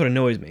 And that's what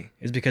annoys me,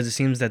 is because it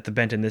seems that the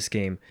bent in this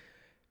game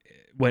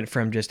went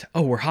from just,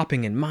 oh, we're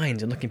hopping in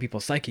minds and looking at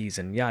people's psyches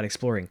and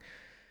exploring,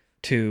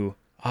 to,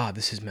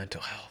 this is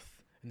mental health.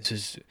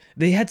 And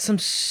they had some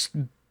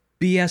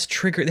BS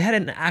trigger. They had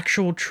an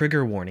actual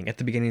trigger warning at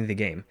the beginning of the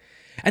game.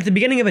 At the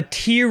beginning of a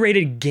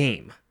tier-rated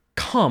game.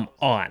 Come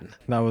on.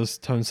 That was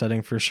tone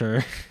setting for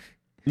sure.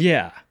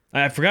 Yeah.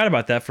 I forgot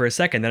about that for a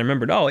second. Then I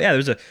remembered, oh,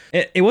 yeah,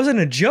 it wasn't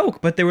a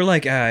joke, but they were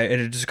like,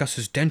 it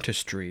discusses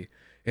dentistry.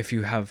 If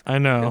you have... I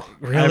know.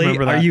 Really? I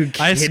remember that. Are you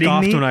kidding I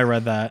scoffed me? when I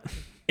read that.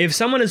 If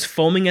someone is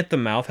foaming at the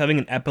mouth, having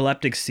an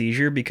epileptic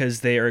seizure because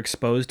they are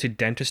exposed to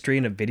dentistry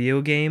in a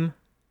video game...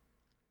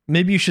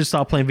 Maybe you should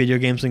stop playing video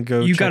games and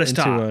go You check gotta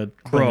into stop,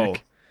 a bro.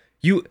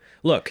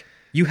 clinic.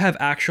 You have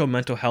actual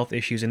mental health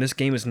issues, and this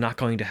game is not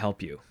going to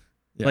help you.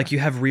 Yeah. Like, you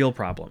have real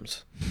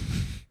problems.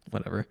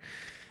 Whatever.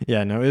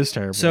 Yeah, no, it was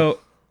terrible.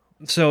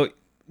 So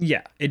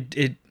yeah,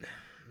 it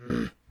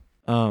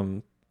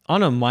on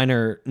a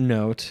minor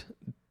note,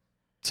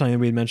 something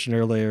we had mentioned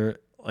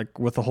earlier, like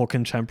with the whole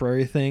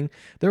contemporary thing,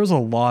 there was a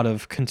lot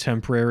of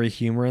contemporary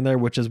humor in there,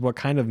 which is what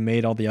kind of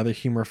made all the other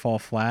humor fall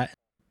flat.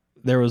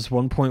 There was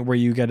one point where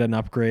you get an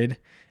upgrade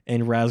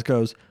and Raz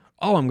goes,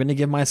 "Oh, I'm going to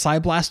give my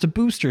Psyblast a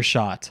booster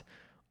shot."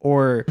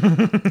 Or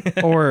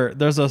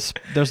there's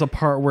a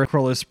part where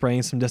Crawler's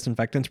spraying some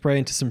disinfectant spray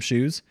into some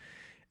shoes.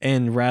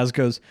 And Raz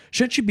goes,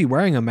 "Shouldn't you be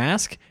wearing a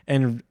mask?"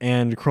 And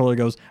Crawler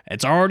goes,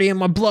 "It's already in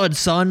my blood,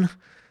 son."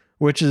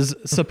 Which is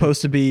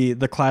supposed to be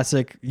the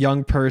classic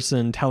young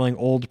person telling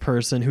old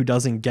person who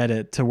doesn't get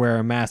it to wear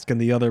a mask, and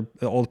the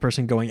old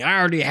person going, "I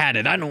already had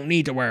it. I don't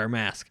need to wear a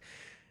mask."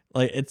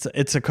 Like it's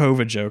a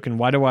COVID joke. And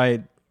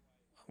why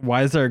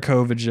is there a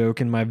COVID joke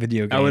in my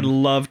video game? I would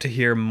love to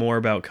hear more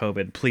about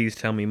COVID. Please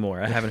tell me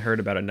more. I haven't heard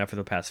about it enough for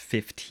the past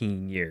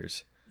 15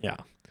 years. Yeah.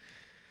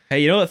 Hey,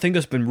 you know that thing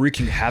that's been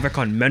wreaking havoc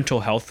on mental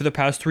health for the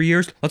past 3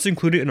 years? Let's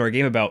include it in our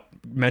game about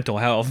mental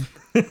health.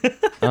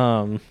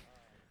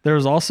 There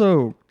was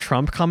also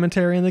Trump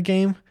commentary in the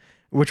game,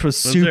 which was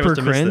super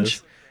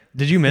cringe.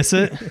 Did you miss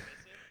it?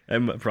 I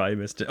probably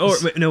missed it. Oh,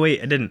 no,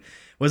 wait, I didn't.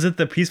 Was it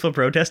the peaceful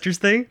protesters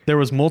thing? There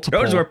was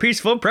multiple. Those were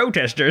peaceful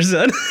protesters.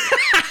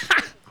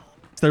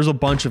 There's a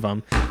bunch of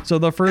them. So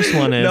the first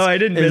one is... No, I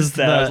didn't miss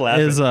that. I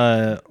was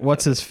laughing.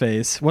 What's his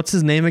face? What's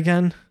his name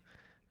again?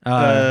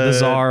 The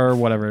Czar, or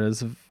whatever it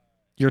is.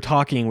 You're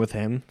talking with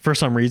him for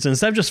some reason.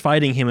 Instead of just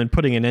fighting him and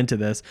putting an end to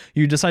this,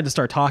 you decide to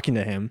start talking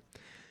to him.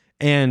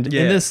 And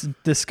in this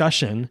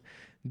discussion,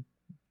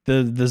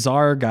 the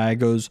Tsar guy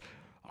goes,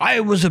 "I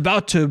was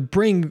about to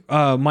bring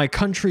my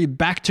country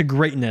back to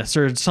greatness,"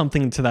 or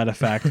something to that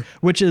effect,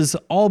 which is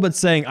all but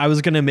saying I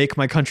was going to make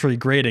my country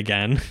great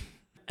again.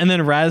 And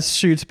then Raz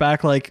shoots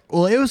back like,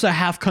 "Well, it was a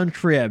half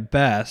country at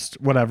best,"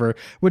 whatever,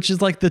 which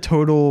is like the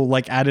total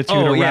like attitude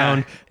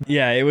around.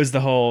 Yeah, it was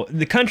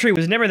the country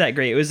was never that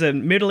great. It was a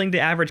middling to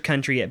average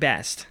country at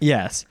best.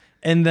 Yes.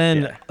 And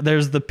then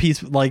there's the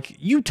piece like,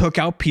 "You took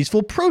out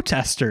peaceful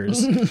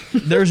protesters."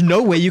 There's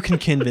no way you can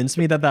convince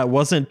me that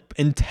wasn't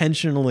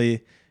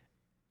intentionally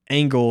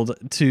angled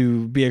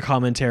to be a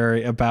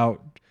commentary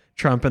about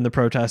Trump and the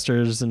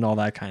protesters and all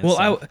that kind of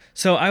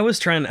stuff. I was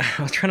trying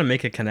to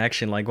make a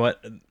connection, like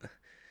what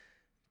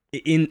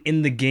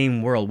in the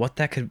game world,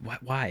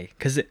 why?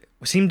 Because it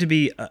seemed to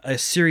be a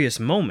serious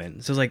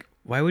moment. So it's like,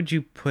 why would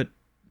you put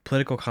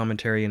political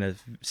commentary in a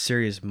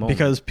serious moment?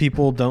 Because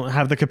people don't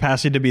have the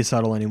capacity to be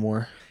subtle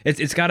anymore.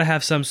 It's got to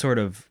have some sort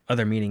of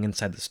other meaning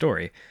inside the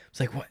story.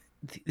 It's like, what?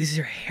 These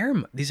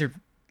are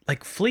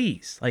like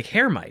fleas, like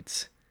hair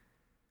mites.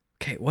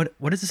 Okay, what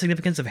is the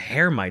significance of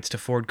hair mites to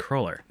Ford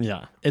Crawler?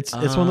 Yeah, it's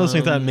one of those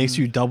things that makes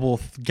you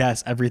double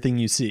guess everything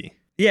you see.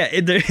 Yeah,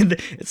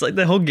 it's like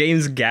the whole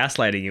game's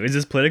gaslighting you. Is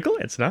this political?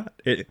 It's not,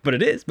 but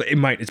it is. But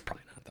it's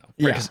probably not though.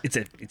 Yeah, because it's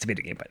a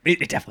video game, but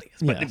it definitely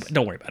is. But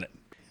don't worry about it.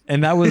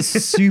 And that was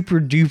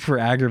super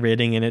duper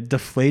aggravating, and it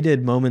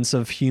deflated moments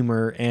of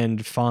humor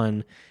and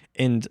fun,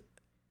 and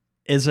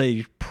is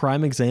a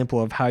prime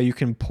example of how you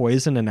can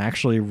poison an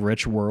actually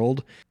rich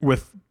world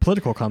with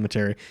political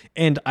commentary.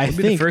 And I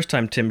think the first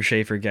time Tim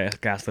Schafer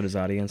gaslit his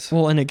audience.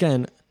 Well, and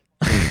again,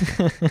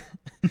 that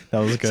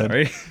was good.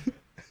 Sorry,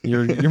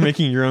 you're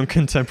making your own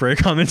contemporary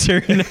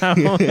commentary now.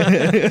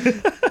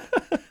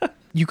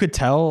 You could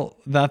tell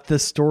that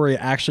this story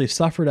actually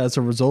suffered as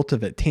a result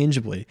of it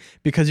tangibly,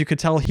 because you could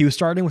tell he was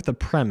starting with a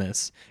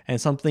premise and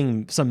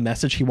some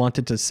message he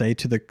wanted to say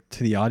to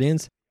the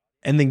audience,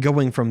 and then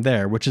going from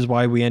there, which is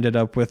why we ended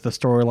up with the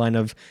storyline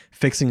of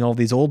fixing all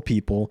these old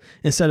people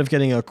instead of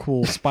getting a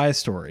cool spy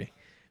story.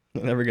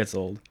 It never gets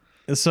old.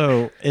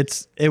 So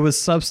it was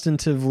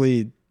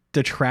substantively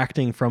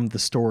detracting from the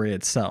story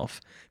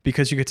itself,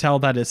 because you could tell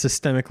that it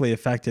systemically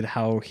affected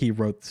how he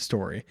wrote the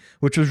story,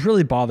 which was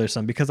really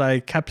bothersome, because I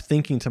kept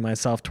thinking to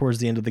myself towards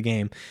the end of the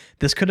game,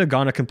 this could have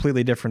gone a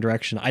completely different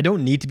direction. I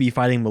don't need to be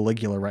fighting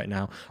Maligula right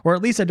now, or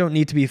at least I don't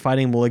need to be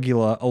fighting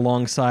Maligula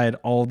alongside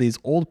all these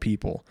old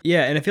people.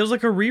 Yeah, and it feels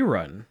like a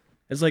rerun.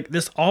 It's like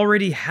this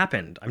already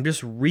happened. I'm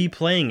just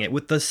replaying it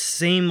with the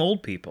same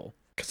old people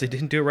because they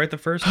didn't do it right the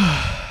first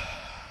time.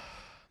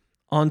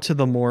 On to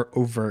the more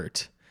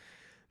overt.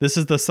 This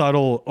is the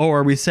subtle,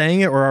 are we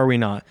saying it or are we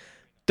not?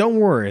 Don't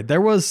worry,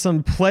 there was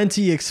some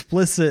plenty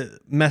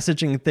explicit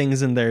messaging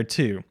things in there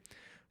too.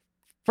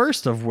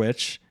 First of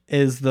which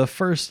is the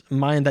first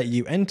mine that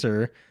you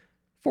enter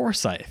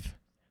Forsyth,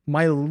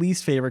 my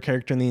least favorite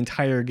character in the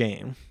entire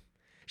game.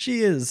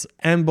 She is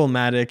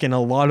emblematic in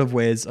a lot of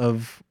ways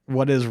of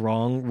what is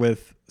wrong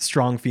with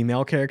strong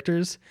female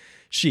characters.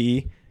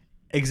 She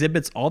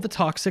exhibits all the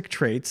toxic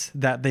traits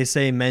that they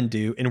say men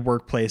do in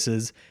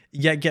workplaces,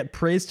 yet get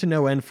praised to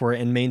no end for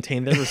it and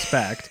maintain their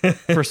respect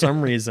for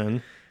some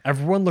reason.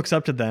 Everyone looks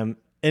up to them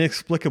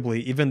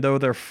inexplicably, even though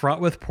they're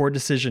fraught with poor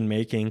decision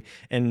making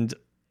and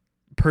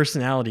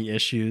personality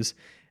issues.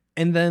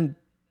 And then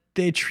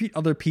they treat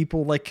other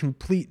people like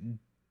complete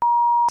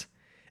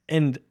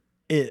and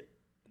it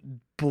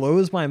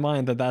blows my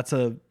mind that that's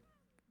a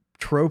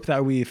trope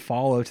that we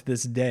follow to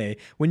this day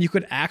when you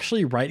could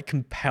actually write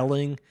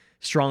compelling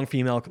strong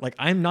female. Like,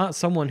 I'm not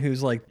someone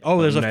who's like,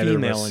 oh, there's a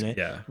female in it.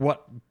 Yeah.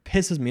 What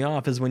pisses me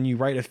off is when you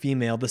write a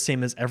female the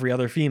same as every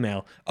other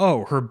female.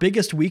 Oh, her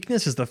biggest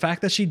weakness is the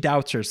fact that she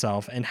doubts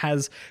herself and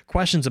has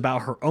questions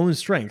about her own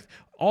strength.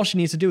 All she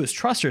needs to do is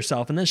trust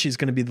herself, and then she's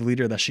going to be the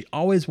leader that she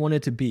always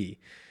wanted to be.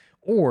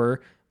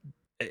 Or,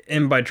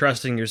 And by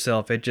trusting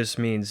yourself, it just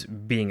means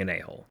being an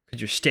a-hole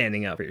because you're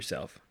standing up for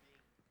yourself.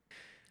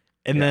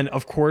 and then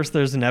of course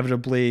there's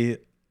inevitably,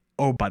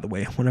 oh, by the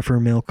way, one of her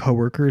male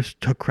coworkers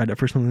took credit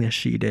for something that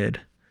she did.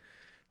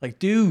 Like,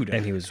 dude,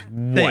 And he was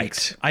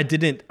thanks. white.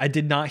 I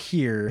did not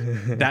hear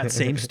that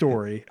same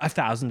story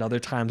 1,000 other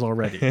times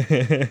already.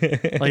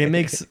 Like, it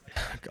makes,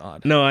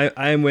 God. No,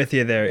 I'm with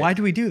you there. Why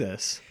do we do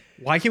this?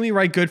 Why can't we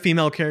write good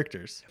female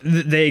characters?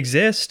 They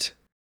exist.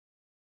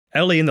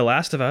 Ellie in The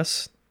Last of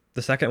Us,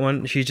 the second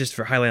one, she's just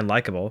highly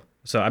unlikable.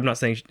 So I'm not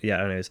saying,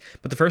 yeah, anyways.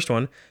 But the first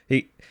one,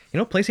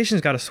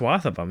 PlayStation's got a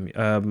swath of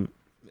them.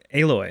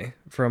 Aloy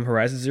from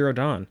Horizon Zero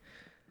Dawn.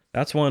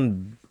 That's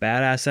one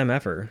badass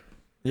MFer.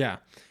 Yeah.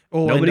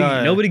 Oh,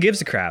 Nobody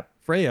gives a crap.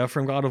 Freya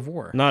from God of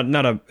War. I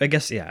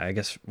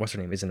guess what's her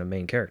name isn't a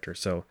main character.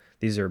 So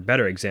these are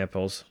better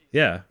examples.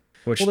 Yeah.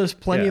 Well, there's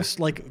plenty of,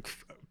 like,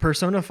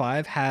 Persona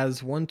 5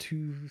 has 1,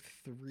 2,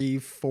 3,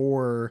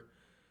 4,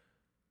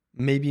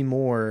 maybe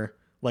more,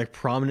 like,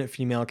 prominent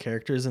female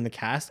characters in the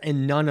cast,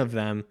 and none of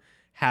them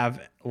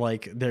have,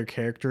 like, their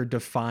character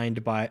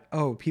defined by,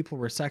 oh, people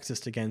were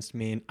sexist against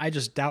me and I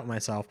just doubt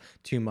myself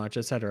too much,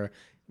 etc.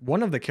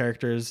 One of the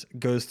characters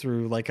goes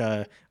through like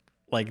a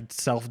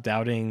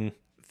self-doubting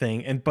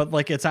thing, but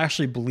like it's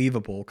actually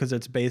believable because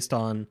it's based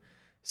on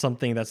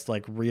something that's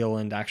like real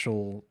and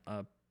actual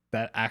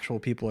that actual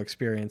people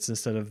experience,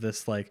 instead of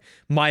this like,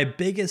 my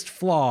biggest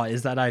flaw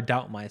is that I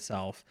doubt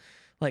myself.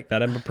 Like,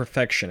 that I'm a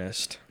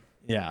perfectionist.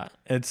 yeah,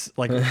 it's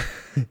like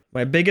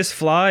My biggest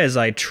flaw is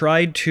I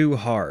tried too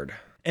hard.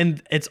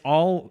 and it's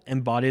all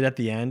embodied at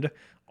the end,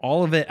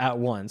 all of it at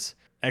once,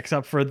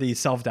 except for the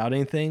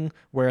self-doubting thing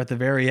where at the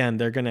very end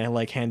they're gonna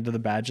like hand the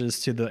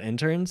badges to the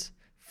interns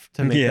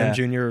to make them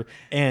junior,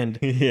 and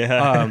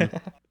Yeah.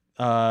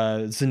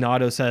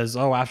 Zanotto says,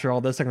 oh, after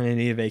all this I'm gonna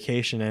need a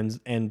vacation,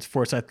 and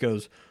Forsyth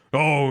goes,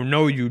 oh,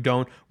 no you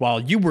don't, while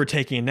you were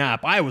taking a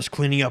nap I was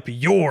cleaning up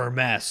your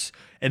mess.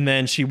 And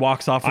then she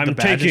walks off with the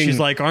badge and she's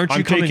like, aren't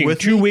you coming with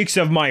 2 me? weeks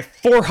of my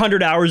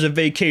 400 hours of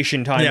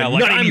vacation time. Yeah, and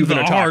like, none of I'm you the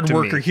gonna talk hard to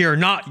worker me. here,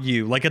 not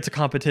you. Like, it's a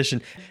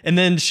competition. And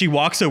then she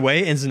walks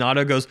away and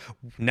Zanotto goes,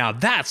 now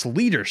that's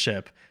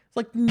leadership. It's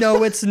like,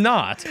 no, it's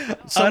not.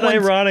 Someone's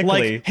Unironically.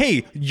 like,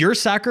 hey, your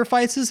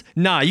sacrifices?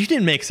 Nah, you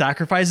didn't make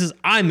sacrifices.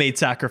 I made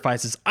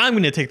sacrifices. I'm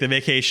going to take the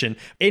vacation.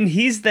 And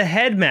he's the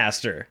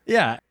headmaster.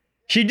 Yeah.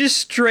 She just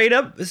straight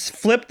up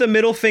flipped the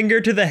middle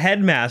finger to the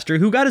headmaster,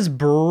 who got his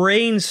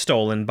brain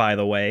stolen, by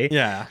the way.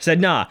 Yeah.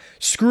 Said, nah,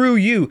 screw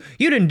you.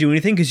 You didn't do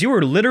anything because you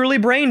were literally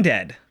brain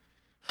dead.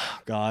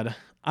 God,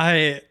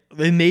 it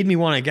made me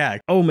want to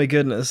gag. Oh my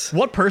goodness.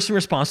 What person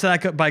responds to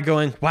that by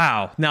going,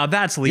 wow, now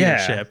that's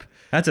leadership?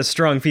 That's a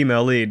strong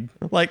female lead.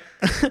 Like,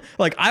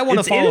 like I want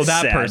to It follow is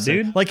that sad, person.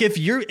 dude. Like, if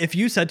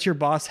you said to your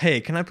boss,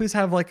 hey, can I please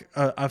have like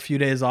a few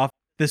days off?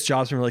 This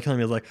job's been really killing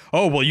me. It's like,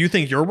 oh, well, you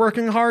think you're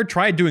working hard?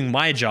 Try doing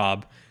my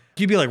job.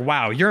 You'd be like,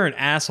 wow, you're an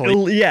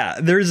asshole. Yeah,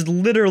 there's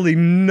literally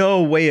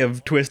no way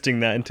of twisting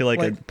that into like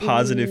a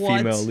positive what?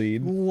 female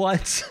lead.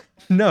 What?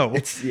 No,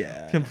 It's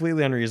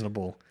completely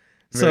unreasonable.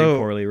 very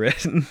poorly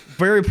written.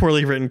 Very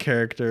poorly written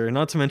character.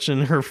 Not to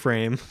mention her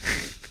frame,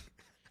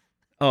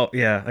 Oh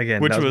yeah,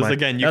 again, which that was my-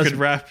 again, that you was could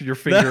wrap your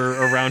finger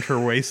around her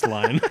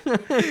waistline.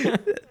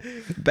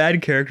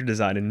 bad character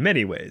design in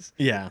many ways.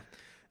 Yeah.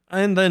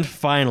 And then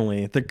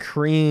finally, the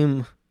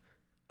cream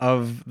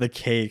of the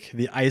cake,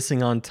 the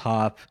icing on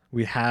top,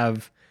 we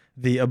have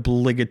the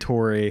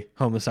obligatory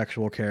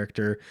homosexual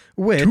character,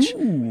 which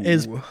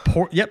is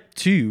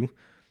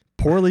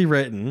poorly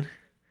written.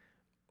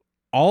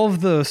 All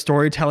of the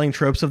storytelling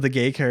tropes of the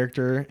gay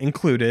character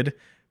included.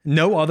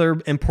 No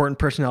other important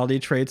personality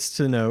traits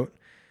to note.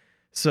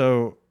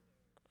 So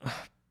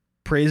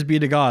praise be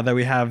to God that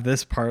we have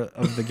this part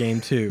of the game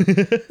too.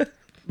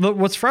 But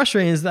what's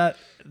frustrating is that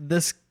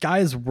this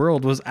guy's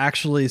world was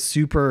actually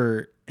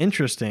super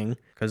interesting.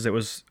 Because it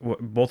was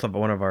both of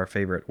one of our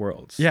favorite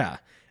worlds. Yeah.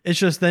 It's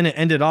just then it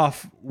ended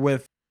off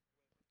with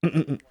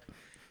you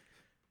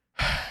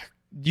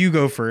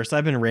go first.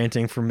 I've been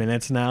ranting for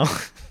minutes now.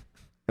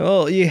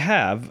 Well, you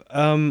have.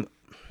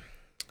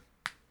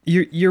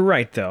 You're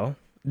right though.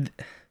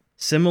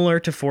 Similar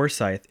to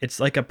Forsyth, it's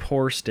like a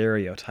poor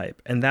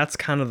stereotype, and that's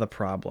kind of the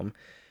problem.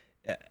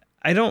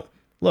 I don't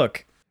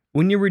look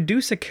when you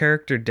reduce a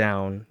character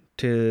down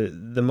to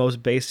the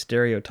most base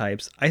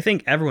stereotypes. I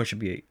think everyone should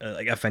be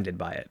like offended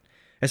by it,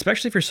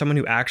 especially for someone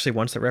who actually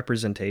wants that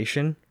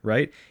representation,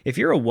 right? If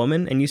you're a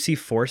woman and you see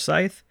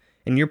Forsyth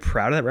and you're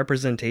proud of that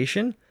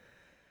representation,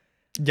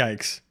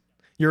 Yikes.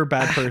 You're a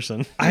bad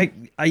person.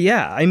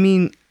 yeah, I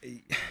mean,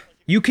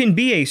 you can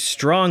be a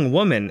strong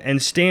woman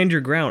and stand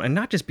your ground and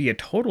not just be a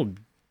total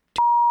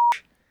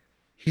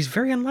He's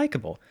very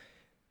unlikable.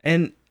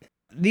 And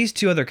these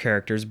two other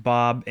characters,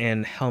 Bob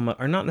and Helma,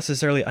 are not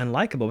necessarily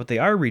unlikable, but they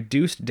are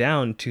reduced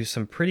down to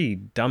some pretty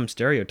dumb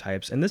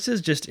stereotypes. And this is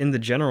just in the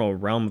general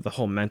realm of the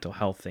whole mental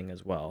health thing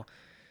as well.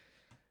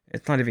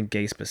 It's not even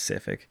gay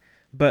specific.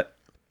 But,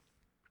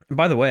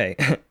 by the way,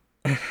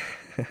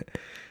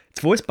 it's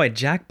voiced by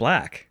Jack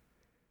Black.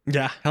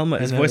 Yeah. Helma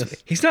is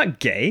voiced. He's not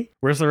gay.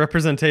 Where's the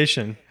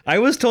representation? I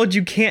was told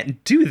you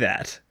can't do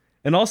that.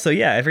 And also,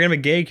 yeah, if you're gonna have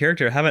a gay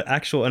character, have an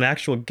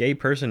actual gay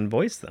person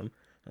voice them.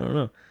 I don't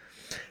know,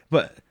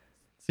 but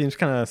Seems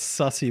kind of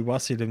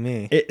sussy-wussy to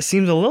me. it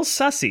seems a little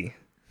sussy.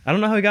 I don't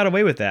know how he got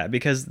away with that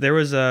because there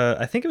was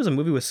I think it was a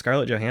movie with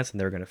Scarlett Johansson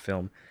they were gonna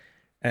film.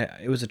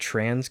 It was a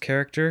trans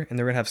character, and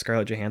they were gonna have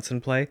Scarlett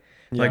Johansson play.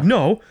 Like,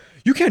 no,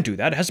 you can't do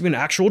that. It has to be an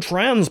actual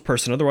trans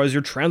person, otherwise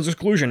you're trans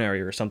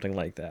exclusionary or something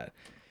like that.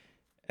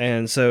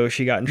 And so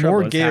she got in trouble.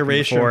 More It's gay happened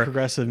erasure before. in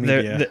progressive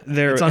media.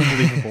 They're It's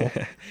unbelievable.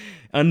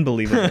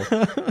 Unbelievable.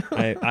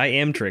 I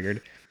am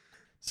triggered.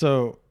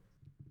 So,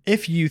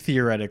 if you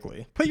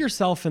theoretically put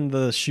yourself in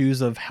the shoes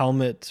of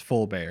Helmut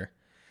Fullbear,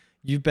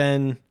 you've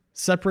been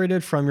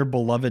separated from your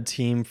beloved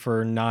team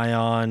for nigh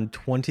on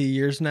 20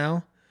 years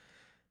now.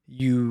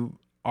 You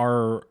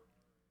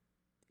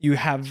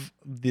have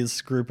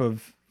this group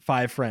of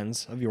 5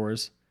 friends of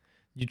yours.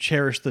 You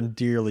cherish them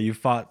dearly. You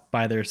fought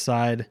by their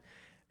side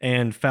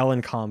and fell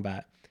in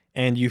combat.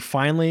 And you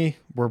finally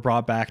were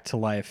brought back to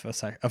life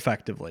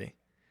effectively.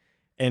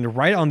 And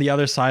right on the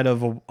other side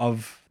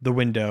of the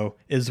window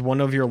is one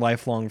of your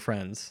lifelong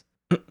friends,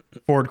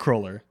 Ford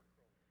Cruller.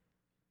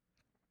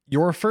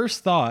 Your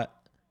first thought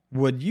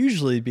would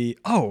usually be,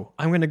 oh,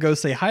 I'm going to go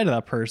say hi to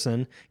that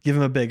person, give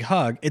him a big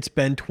hug. It's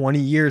been 20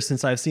 years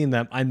since I've seen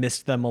them. I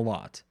missed them a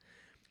lot.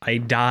 I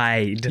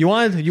died. You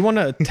want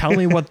to tell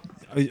me what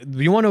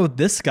you want to know what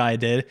this guy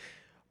did?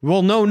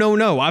 Well,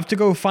 no. I have to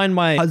go find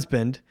my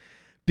husband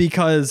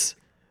because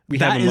We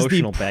have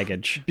emotional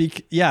baggage.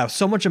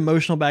 So much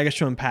emotional baggage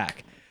to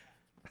unpack.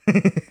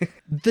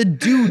 The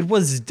dude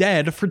was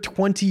dead for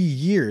 20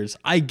 years.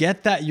 I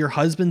get that your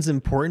husband's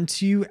important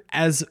to you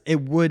as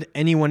it would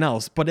anyone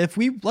else, but if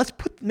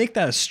make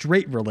that a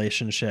straight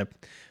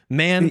relationship.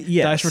 Man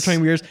dies for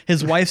 20 years.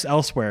 His wife's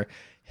elsewhere.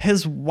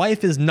 His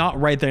wife is not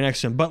right there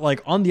next to him, but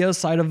like on the other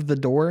side of the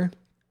door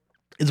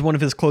is one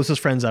of his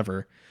closest friends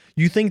ever.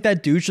 You think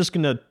that dude's just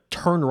gonna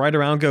turn right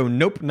around and go,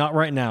 nope, not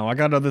right now. I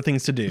got other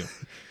things to do.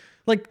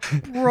 Like,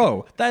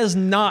 bro, that is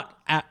not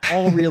at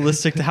all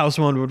realistic to how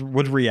someone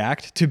would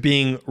react to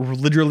being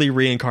literally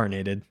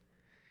reincarnated.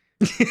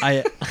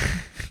 It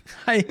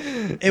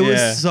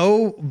was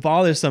so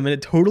bothersome, and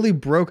it totally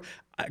broke.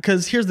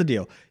 Because here's the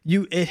deal: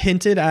 it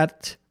hinted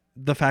at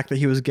the fact that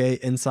he was gay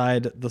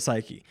inside the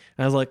psyche,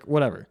 and I was like,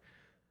 whatever.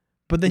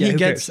 But then he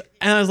gets,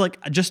 and I was like,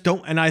 just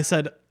don't. And I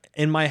said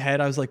in my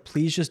head, I was like,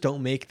 please just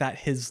don't make that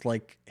his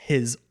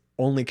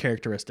only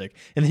characteristic.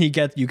 And then you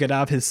get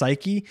out of his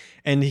psyche,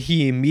 and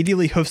he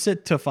immediately hoofs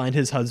it to find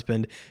his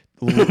husband,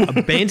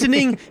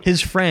 abandoning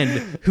his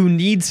friend who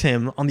needs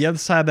him on the other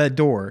side of that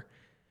door.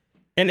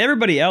 And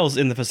everybody else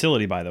in the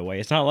facility, by the way.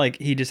 It's not like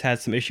he just had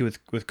some issue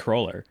with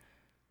Cruller.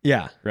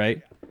 Yeah.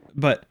 Right?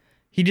 But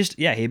he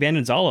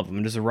abandons all of them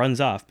and just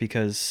runs off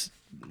because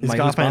he's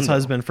got to find his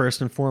husband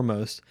first and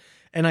foremost.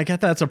 And I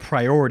get that's a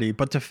priority,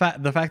 but the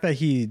fact that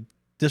he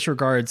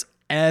disregards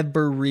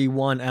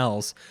everyone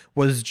else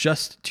was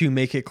just to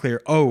make it clear.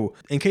 Oh,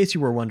 in case you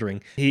were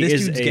wondering,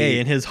 this dude's gay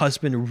and his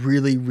husband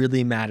really,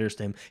 really matters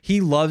to him.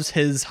 He loves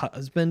his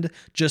husband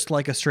just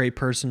like a straight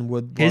person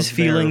would. His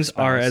feelings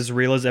are as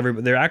real as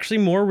everybody. They're actually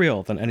more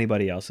real than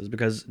anybody else's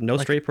because no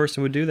straight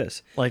person would do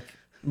this. Like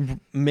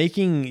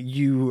making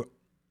you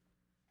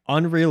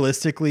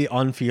unrealistically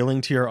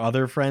unfeeling to your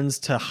other friends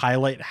to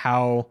highlight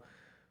how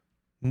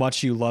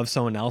much you love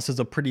someone else is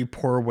a pretty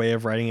poor way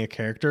of writing a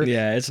character.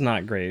 Yeah, it's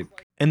not great.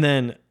 And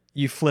then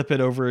you flip it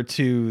over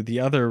to the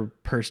other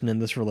person in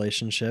this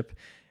relationship.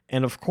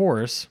 And of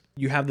course,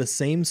 you have the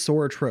same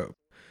sore trope.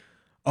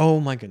 Oh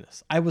my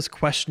goodness. I was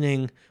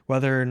questioning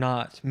whether or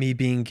not me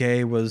being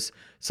gay was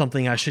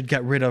something I should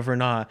get rid of or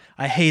not.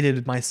 I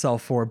hated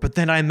myself for it, but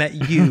then I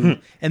met you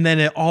and then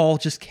it all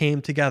just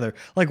came together.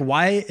 Like,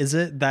 why is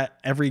it that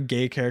every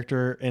gay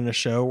character in a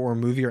show or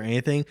movie or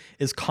anything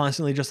is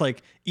constantly just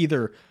like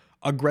either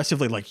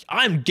aggressively like,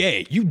 I'm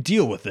gay, you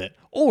deal with it,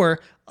 or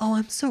oh,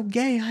 I'm so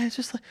gay, I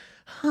just like,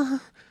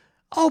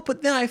 oh,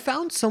 but then I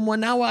found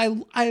someone, now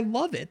I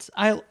love it,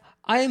 I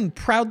am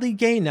proudly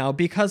gay now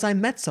because I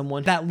met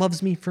someone that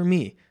loves me for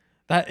me.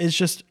 That is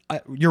just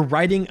you're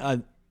writing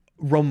a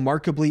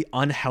remarkably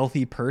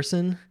unhealthy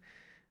person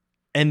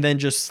and then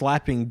just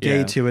slapping gay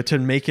Yeah. to it to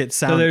make it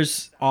sound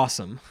there's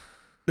awesome.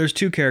 there's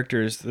two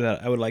characters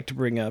that I would like to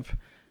bring up.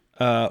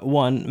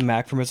 One,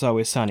 Mac from It's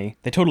Always Sunny.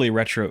 They totally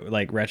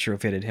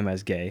retrofitted him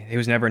as gay. He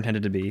was never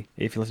intended to be.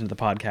 If you listen to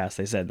the podcast,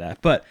 they said that.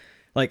 But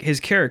like his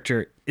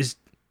character is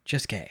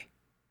just gay.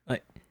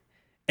 Like,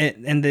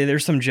 and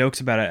there's some jokes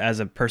about it as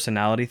a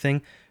personality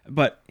thing,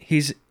 but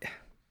he's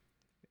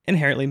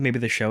inherently, maybe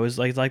the show is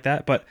like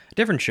that, but a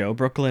different show,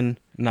 Brooklyn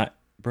Nine-Nine.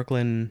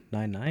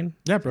 Yeah, Is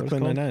that what it's Brooklyn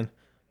called? Nine-Nine.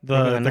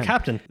 Brooklyn The Nine-Nine.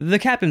 captain. The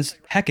captain's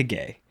hecka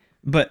gay,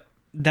 but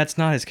that's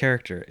not his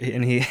character,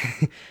 and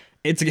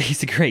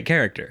he's a great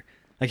character.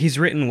 Like, he's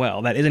written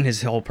well. That isn't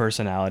his whole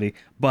personality,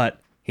 but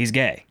he's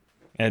gay,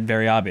 and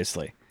very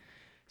obviously.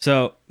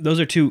 So those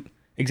are two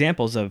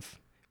examples of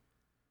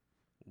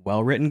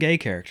well-written gay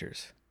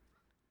characters.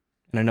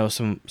 And I know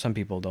some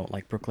people don't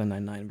like Brooklyn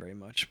Nine-Nine very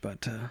much,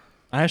 but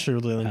I actually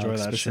really enjoy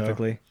Alex that show.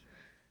 specifically,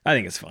 I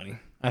think it's funny.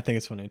 I think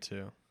it's funny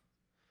too.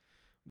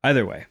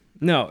 Either way,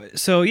 no.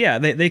 So yeah,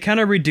 they kind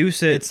of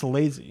reduce it. It's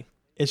lazy.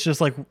 It's just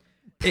like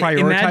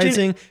Imagine-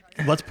 prioritizing.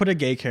 Let's put a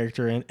gay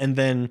character in, and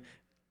then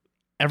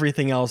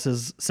everything else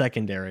is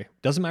secondary.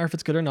 Doesn't matter if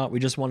it's good or not. We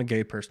just want a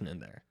gay person in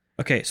there.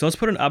 Okay, so let's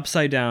put an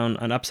upside down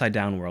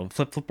world,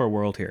 flip our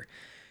world here.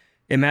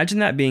 Imagine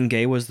that being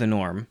gay was the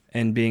norm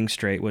and being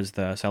straight was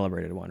the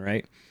celebrated one,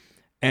 right?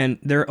 And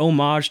their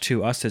homage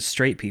to us as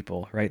straight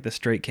people, right, the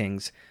straight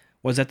kings,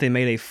 was that they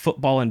made a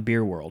football and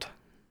beer world.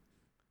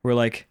 Where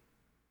like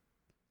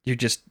you're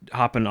just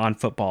hopping on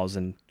footballs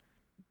and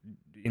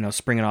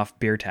springing off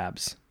beer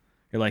tabs.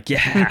 You're like,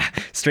 yeah,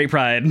 straight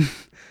pride,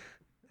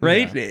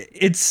 right? Yeah.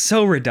 It's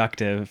so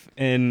reductive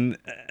and.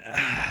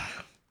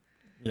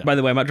 Yeah. By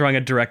the way, I'm not drawing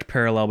a direct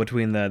parallel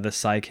between the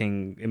Psy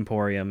King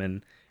Emporium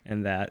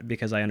and that,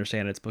 because I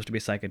understand it's supposed to be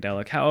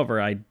psychedelic.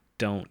 However, I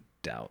don't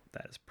doubt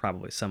that is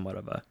probably somewhat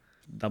of a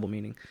double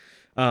meaning.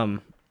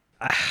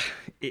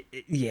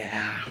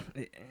 Yeah,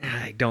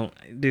 I don't,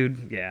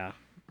 dude. Yeah,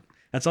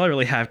 that's all I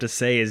really have to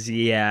say is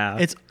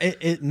yeah.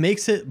 It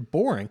makes it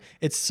boring.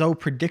 It's so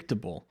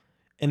predictable,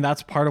 and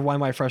that's part of why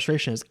my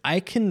frustration is. I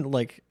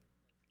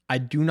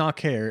do not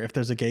care if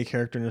there's a gay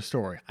character in a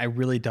story. I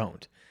really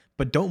don't.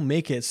 But don't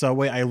make it so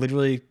way I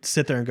literally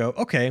sit there and go,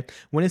 okay,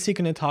 when is he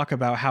going to talk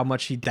about how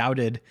much he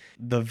doubted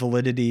the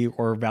validity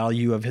or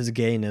value of his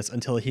gayness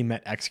until he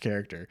met X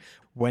character?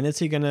 When is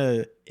he going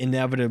to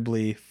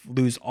inevitably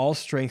lose all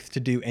strength to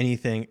do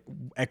anything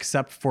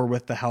except for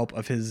with the help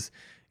of his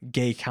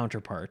gay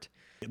counterpart?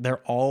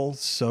 They're all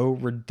so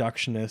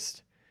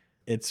reductionist.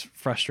 It's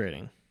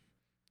frustrating.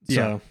 Yeah.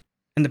 So,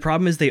 And the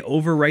problem is they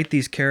overwrite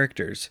these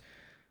characters,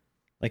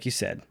 like you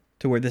said,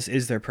 to where this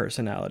is their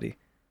personality.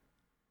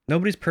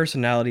 Nobody's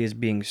personality is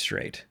being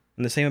straight,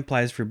 and the same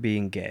applies for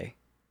being gay.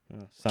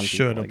 Well, some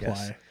should people, I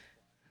guess.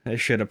 apply. It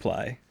should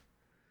apply.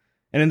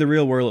 And in the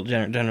real world,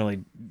 it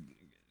generally,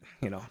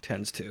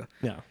 tends to.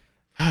 Yeah.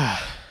 Sorry.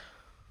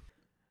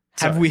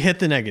 Have we hit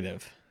the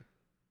negative?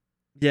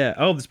 Yeah.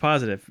 Oh, it's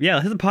positive.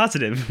 Yeah, hit the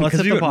positive. Let's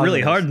Because hit we the went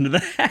really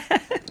positives. hard into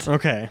that.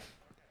 Okay.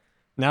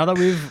 Now that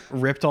we've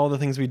ripped all the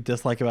things we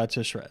dislike about it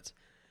to shreds,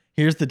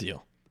 here's the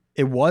deal.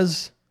 It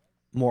was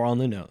more on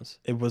the nose.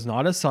 It was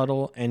not as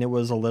subtle, and it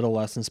was a little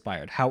less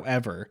inspired.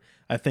 However,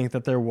 I think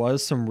that there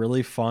was some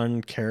really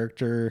fun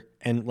character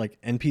and like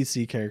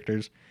NPC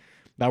characters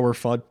that were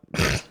fun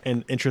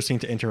and interesting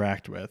to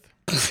interact with.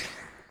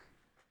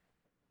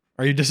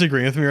 Are you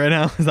disagreeing with me right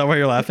now? Is that why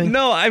you're laughing?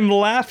 No, I'm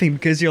laughing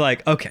because you're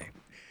like, okay,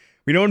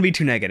 we don't want to be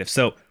too negative.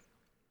 So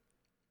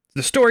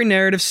the story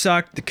narrative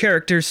sucked, the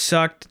characters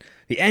sucked,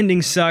 the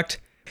ending sucked,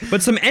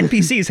 but some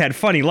NPCs had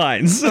funny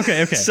lines.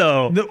 Okay.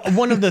 So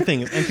One of the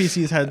things,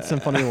 NPCs had some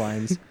funny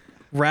lines.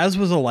 Raz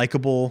was a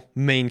likable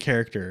main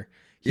character.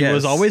 He Yes.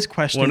 was always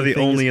questioning One of the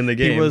things. only in the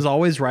game. He was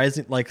always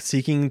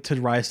seeking to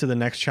rise to the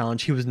next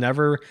challenge. He was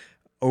never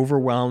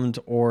overwhelmed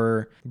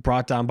or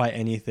brought down by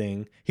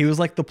anything. He was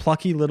like the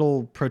plucky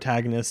little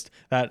protagonist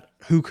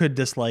who could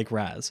dislike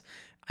Raz.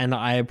 And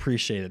I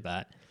appreciated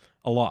that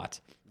a lot.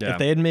 Yeah. If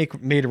they had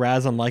made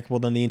Raz unlikable,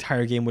 then the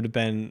entire game would have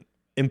been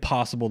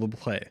impossible to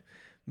play.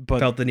 But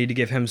felt the need to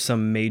give him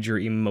some major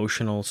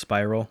emotional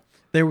spiral.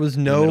 there was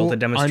middle no to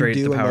demonstrate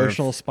undue the power of-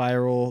 emotional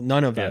spiral,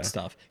 none of that Yeah.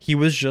 stuff. He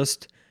was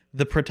just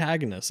the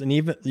protagonist. And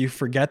even you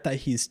forget that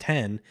he's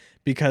 10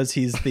 because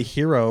he's the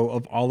hero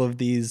of all of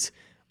these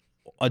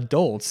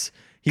adults.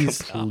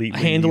 He's Completely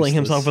handling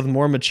useless. himself with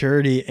more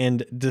maturity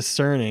and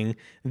discerning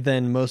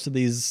than most of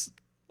these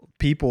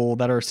people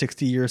that are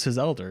 60 years his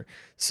elder.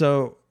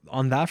 So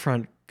on that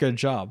front, good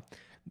job.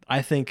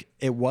 I think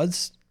it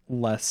was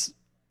less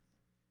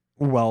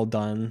well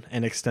done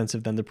and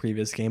extensive than the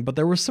previous game, but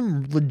there were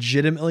some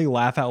legitimately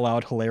laugh out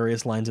loud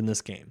hilarious lines in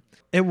this game.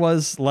 It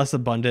was less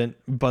abundant,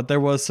 but there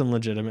was some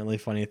legitimately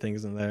funny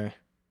things in there.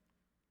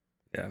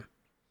 Yeah.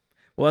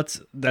 Well,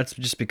 that's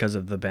just because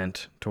of the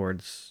bent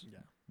towards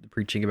the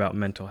preaching about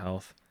mental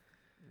health.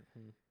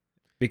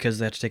 Because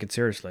they have to take it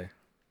seriously.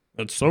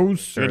 It's so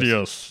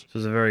serious.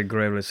 This is a very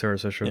gravely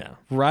serious issue. Yeah.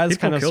 Raz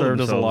People kind of kill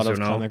served as a lot themselves,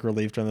 of comic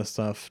relief during this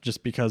stuff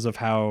just because of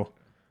how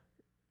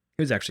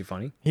He was actually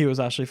funny. He was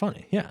actually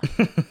funny. Yeah.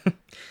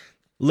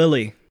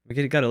 Lily,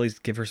 we gotta at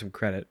least give her some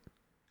credit.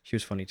 She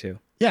was funny too.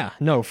 Yeah.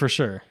 No, for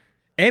sure.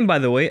 And by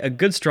the way, a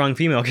good, strong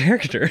female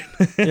character.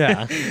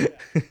 Yeah.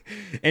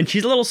 And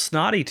she's a little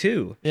snotty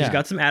too. She's Yeah.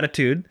 got some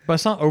attitude. But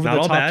it's not over Not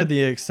the all top to bad.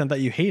 the extent that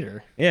you hate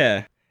her.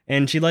 Yeah.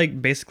 And she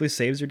like basically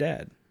saves her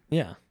dad.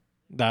 Yeah.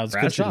 That was a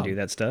Raz good didn't job. do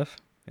that stuff.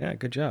 Yeah,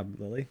 good job,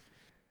 Lily.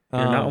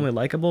 You're not only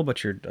likable,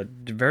 but you're a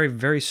very,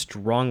 very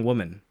strong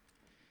woman.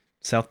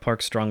 South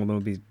Park strong woman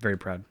would be very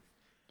proud.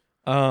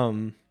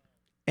 And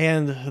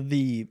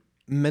the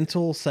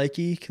mental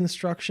psyche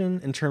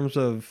construction in terms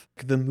of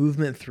the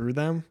movement through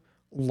them,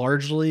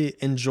 largely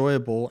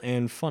enjoyable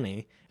and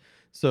funny.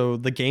 So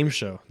the game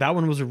show, that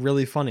one was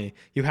really funny.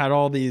 You had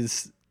all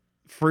these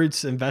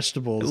fruits and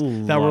vegetables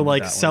Ooh, that were love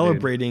like that one, dude.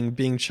 celebrating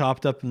being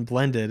chopped up and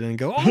blended and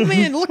go, oh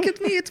man, look at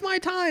me, it's my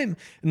time.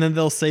 And then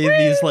they'll say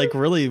these like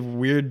really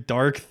weird,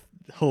 dark,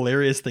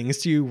 hilarious things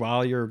to you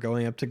while you're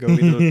going up to go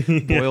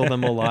either boil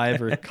them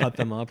alive or cut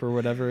them up or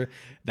whatever.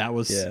 That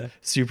was Yeah.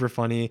 super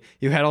funny.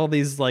 You had all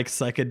these like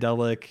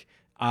psychedelic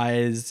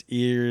eyes,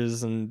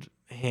 ears, and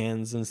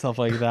hands and stuff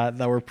like that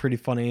that were pretty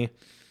funny.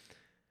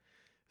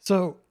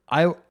 So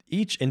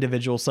each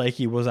individual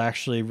psyche was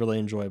actually really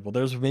enjoyable.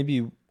 There's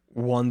maybe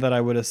one that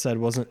I would have said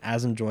wasn't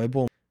as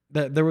enjoyable.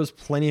 That there was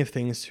plenty of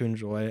things to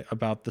enjoy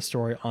about the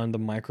story on the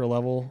micro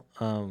level,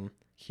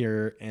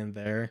 here and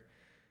there,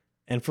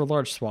 and for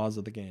large swaths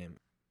of the game.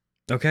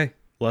 Okay,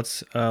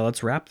 let's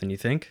wrap then, you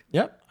think?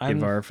 Yep,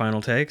 Give our final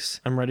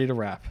takes. I'm ready to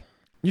wrap.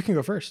 You can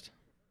go first.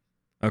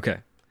 Okay.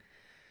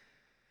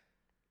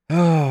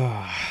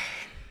 Oh.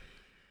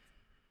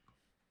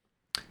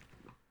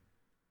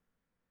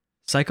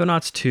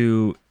 Psychonauts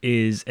 2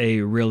 is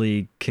a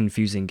really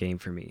confusing game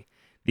for me.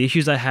 The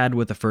issues I had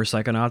with the first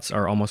Psychonauts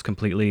are almost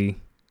completely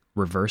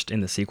reversed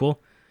in the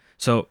sequel.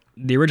 So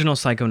the original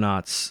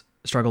Psychonauts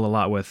struggle a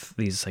lot with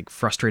these like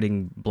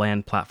frustrating,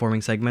 bland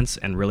platforming segments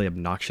and really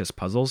obnoxious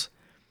puzzles.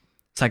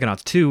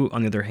 Psychonauts 2,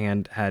 on the other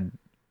hand,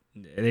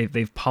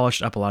 they've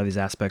polished up a lot of these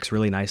aspects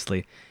really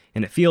nicely,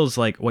 and it feels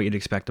like what you'd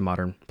expect a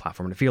modern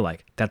platform to feel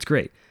like. That's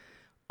great.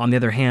 On the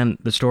other hand,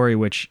 the story,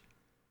 which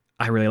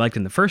I really liked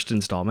in the first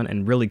installment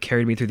and really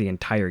carried me through the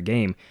entire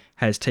game,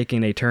 has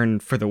taken a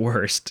turn for the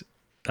worst.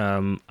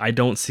 I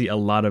don't see a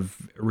lot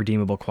of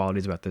redeemable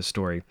qualities about this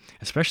story,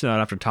 especially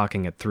not after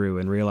talking it through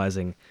and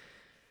realizing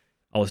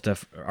all the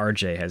stuff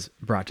RJ has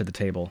brought to the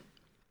table.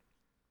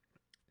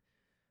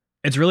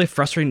 It's really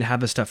frustrating to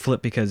have this stuff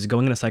flip because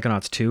going into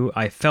Psychonauts 2,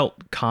 I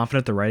felt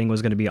confident the writing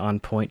was going to be on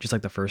point, just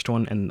like the first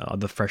one, and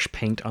the fresh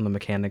paint on the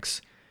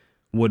mechanics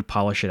would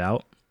polish it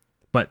out,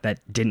 but that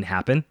didn't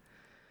happen.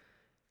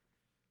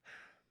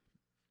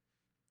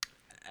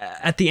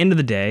 At the end of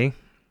the day,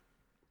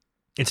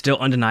 it's still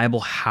undeniable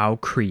how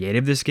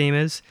creative this game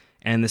is,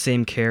 and the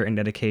same care and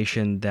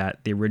dedication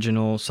that the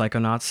original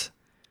Psychonauts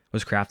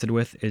was crafted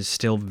with is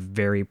still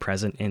very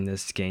present in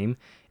this game.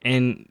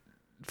 And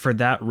for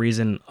that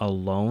reason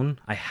alone,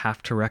 I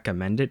have to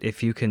recommend it.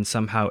 If you can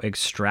somehow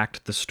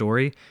extract the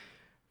story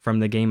from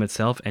the game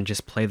itself and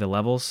just play the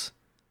levels,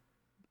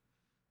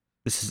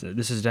 this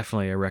is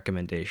definitely a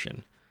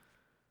recommendation.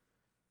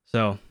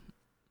 So,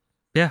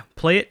 yeah,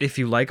 play it if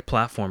you like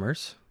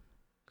platformers,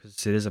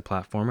 because it is a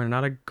platformer,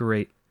 not a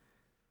great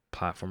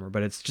platformer,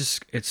 but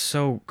it's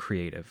so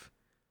creative.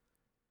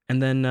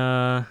 And then,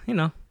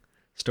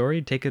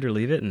 story, take it or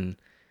leave it. And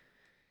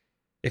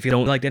if you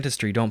don't like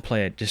dentistry, don't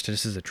play it. Just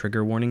this is a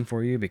trigger warning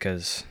for you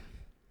because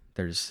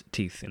there's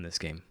teeth in this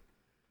game.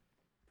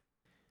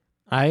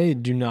 I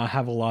do not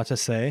have a lot to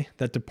say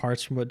that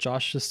departs from what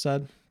Josh just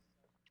said.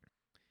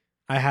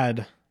 I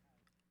had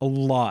a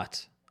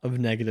lot of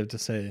negative to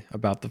say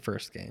about the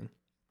first game.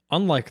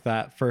 Unlike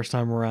that first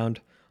time around,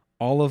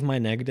 all of my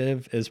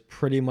negative is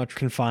pretty much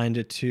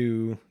confined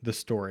to the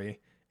story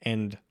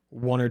and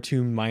one or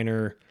two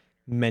minor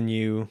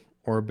menu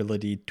or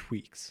ability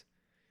tweaks.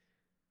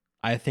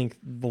 I think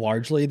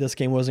largely this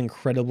game was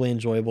incredibly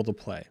enjoyable to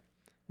play.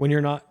 When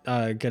you're not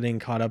getting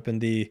caught up in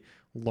the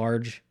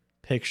large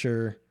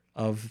picture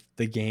of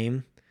the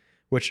game,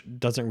 which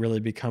doesn't really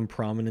become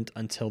prominent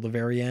until the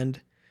very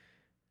end,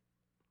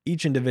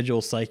 each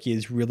individual psyche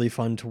is really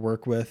fun to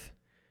work with.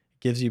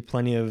 Gives you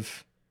plenty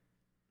of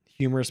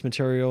humorous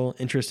material,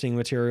 interesting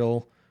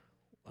material,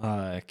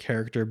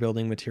 character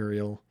building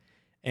material.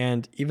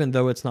 And even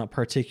though it's not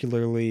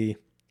particularly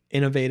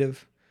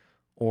innovative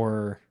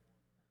or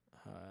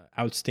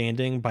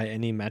outstanding by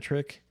any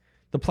metric,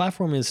 the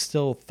platform is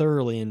still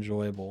thoroughly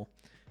enjoyable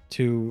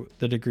to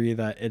the degree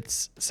that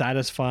it's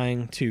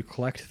satisfying to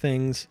collect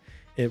things.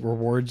 It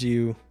rewards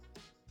you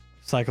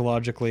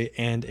psychologically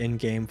and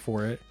in-game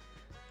for it.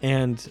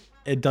 And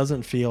it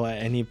doesn't feel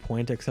at any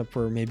point, except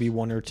for maybe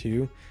one or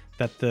two,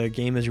 that the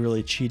game is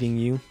really cheating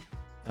you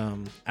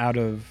out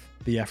of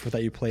the effort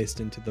that you placed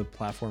into the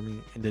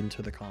platforming and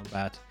into the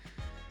combat.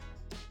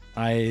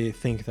 I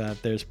think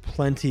that there's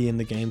plenty in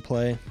the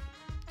gameplay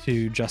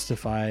to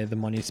justify the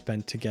money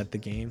spent to get the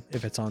game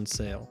if it's on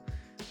sale.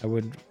 I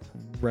would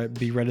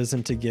be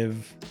reticent to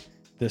give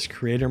this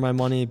creator my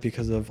money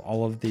because of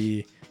all of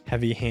the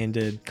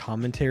heavy-handed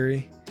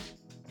commentary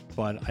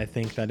but I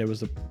think that it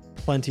was a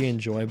plenty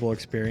enjoyable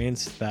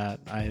experience that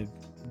I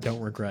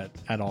don't regret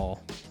at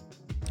all.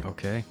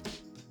 Okay.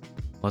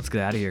 Let's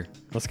get out of here.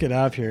 Let's get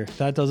out of here.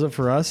 That does it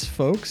for us,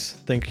 folks.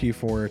 Thank you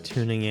for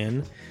tuning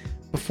in.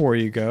 Before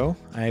you go,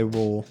 I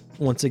will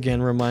once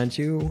again remind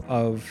you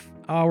of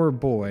our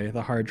boy,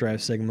 the Hard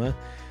Drive Sigma,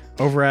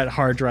 over at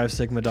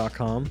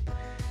harddrivesigma.com.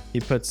 He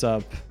puts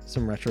up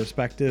some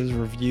retrospectives,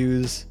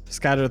 reviews,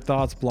 scattered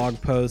thoughts, blog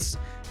posts,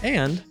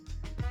 and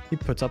he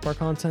puts up our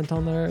content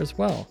on there as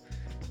well.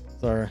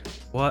 So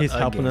What he's a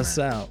helping gamer. us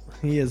out.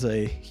 He is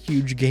a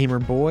huge gamer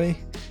boy,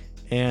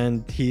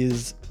 and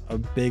he's a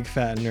big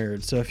fat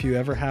nerd. So if you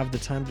ever have the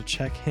time to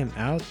check him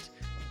out,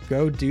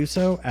 go do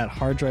so at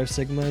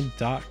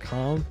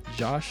harddrivesigma.com.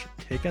 Josh,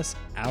 take us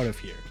out of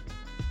here.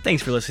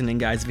 Thanks for listening,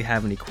 guys. If you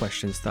have any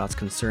questions, thoughts,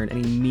 concern,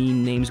 any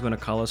mean names you want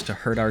to call us to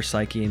hurt our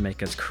psyche and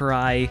make us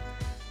cry,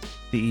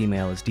 the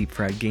email is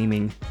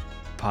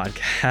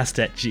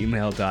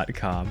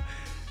deepfriedgamingpodcast@gmail.com.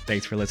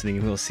 Thanks for listening,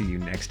 and we'll see you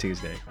next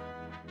Tuesday.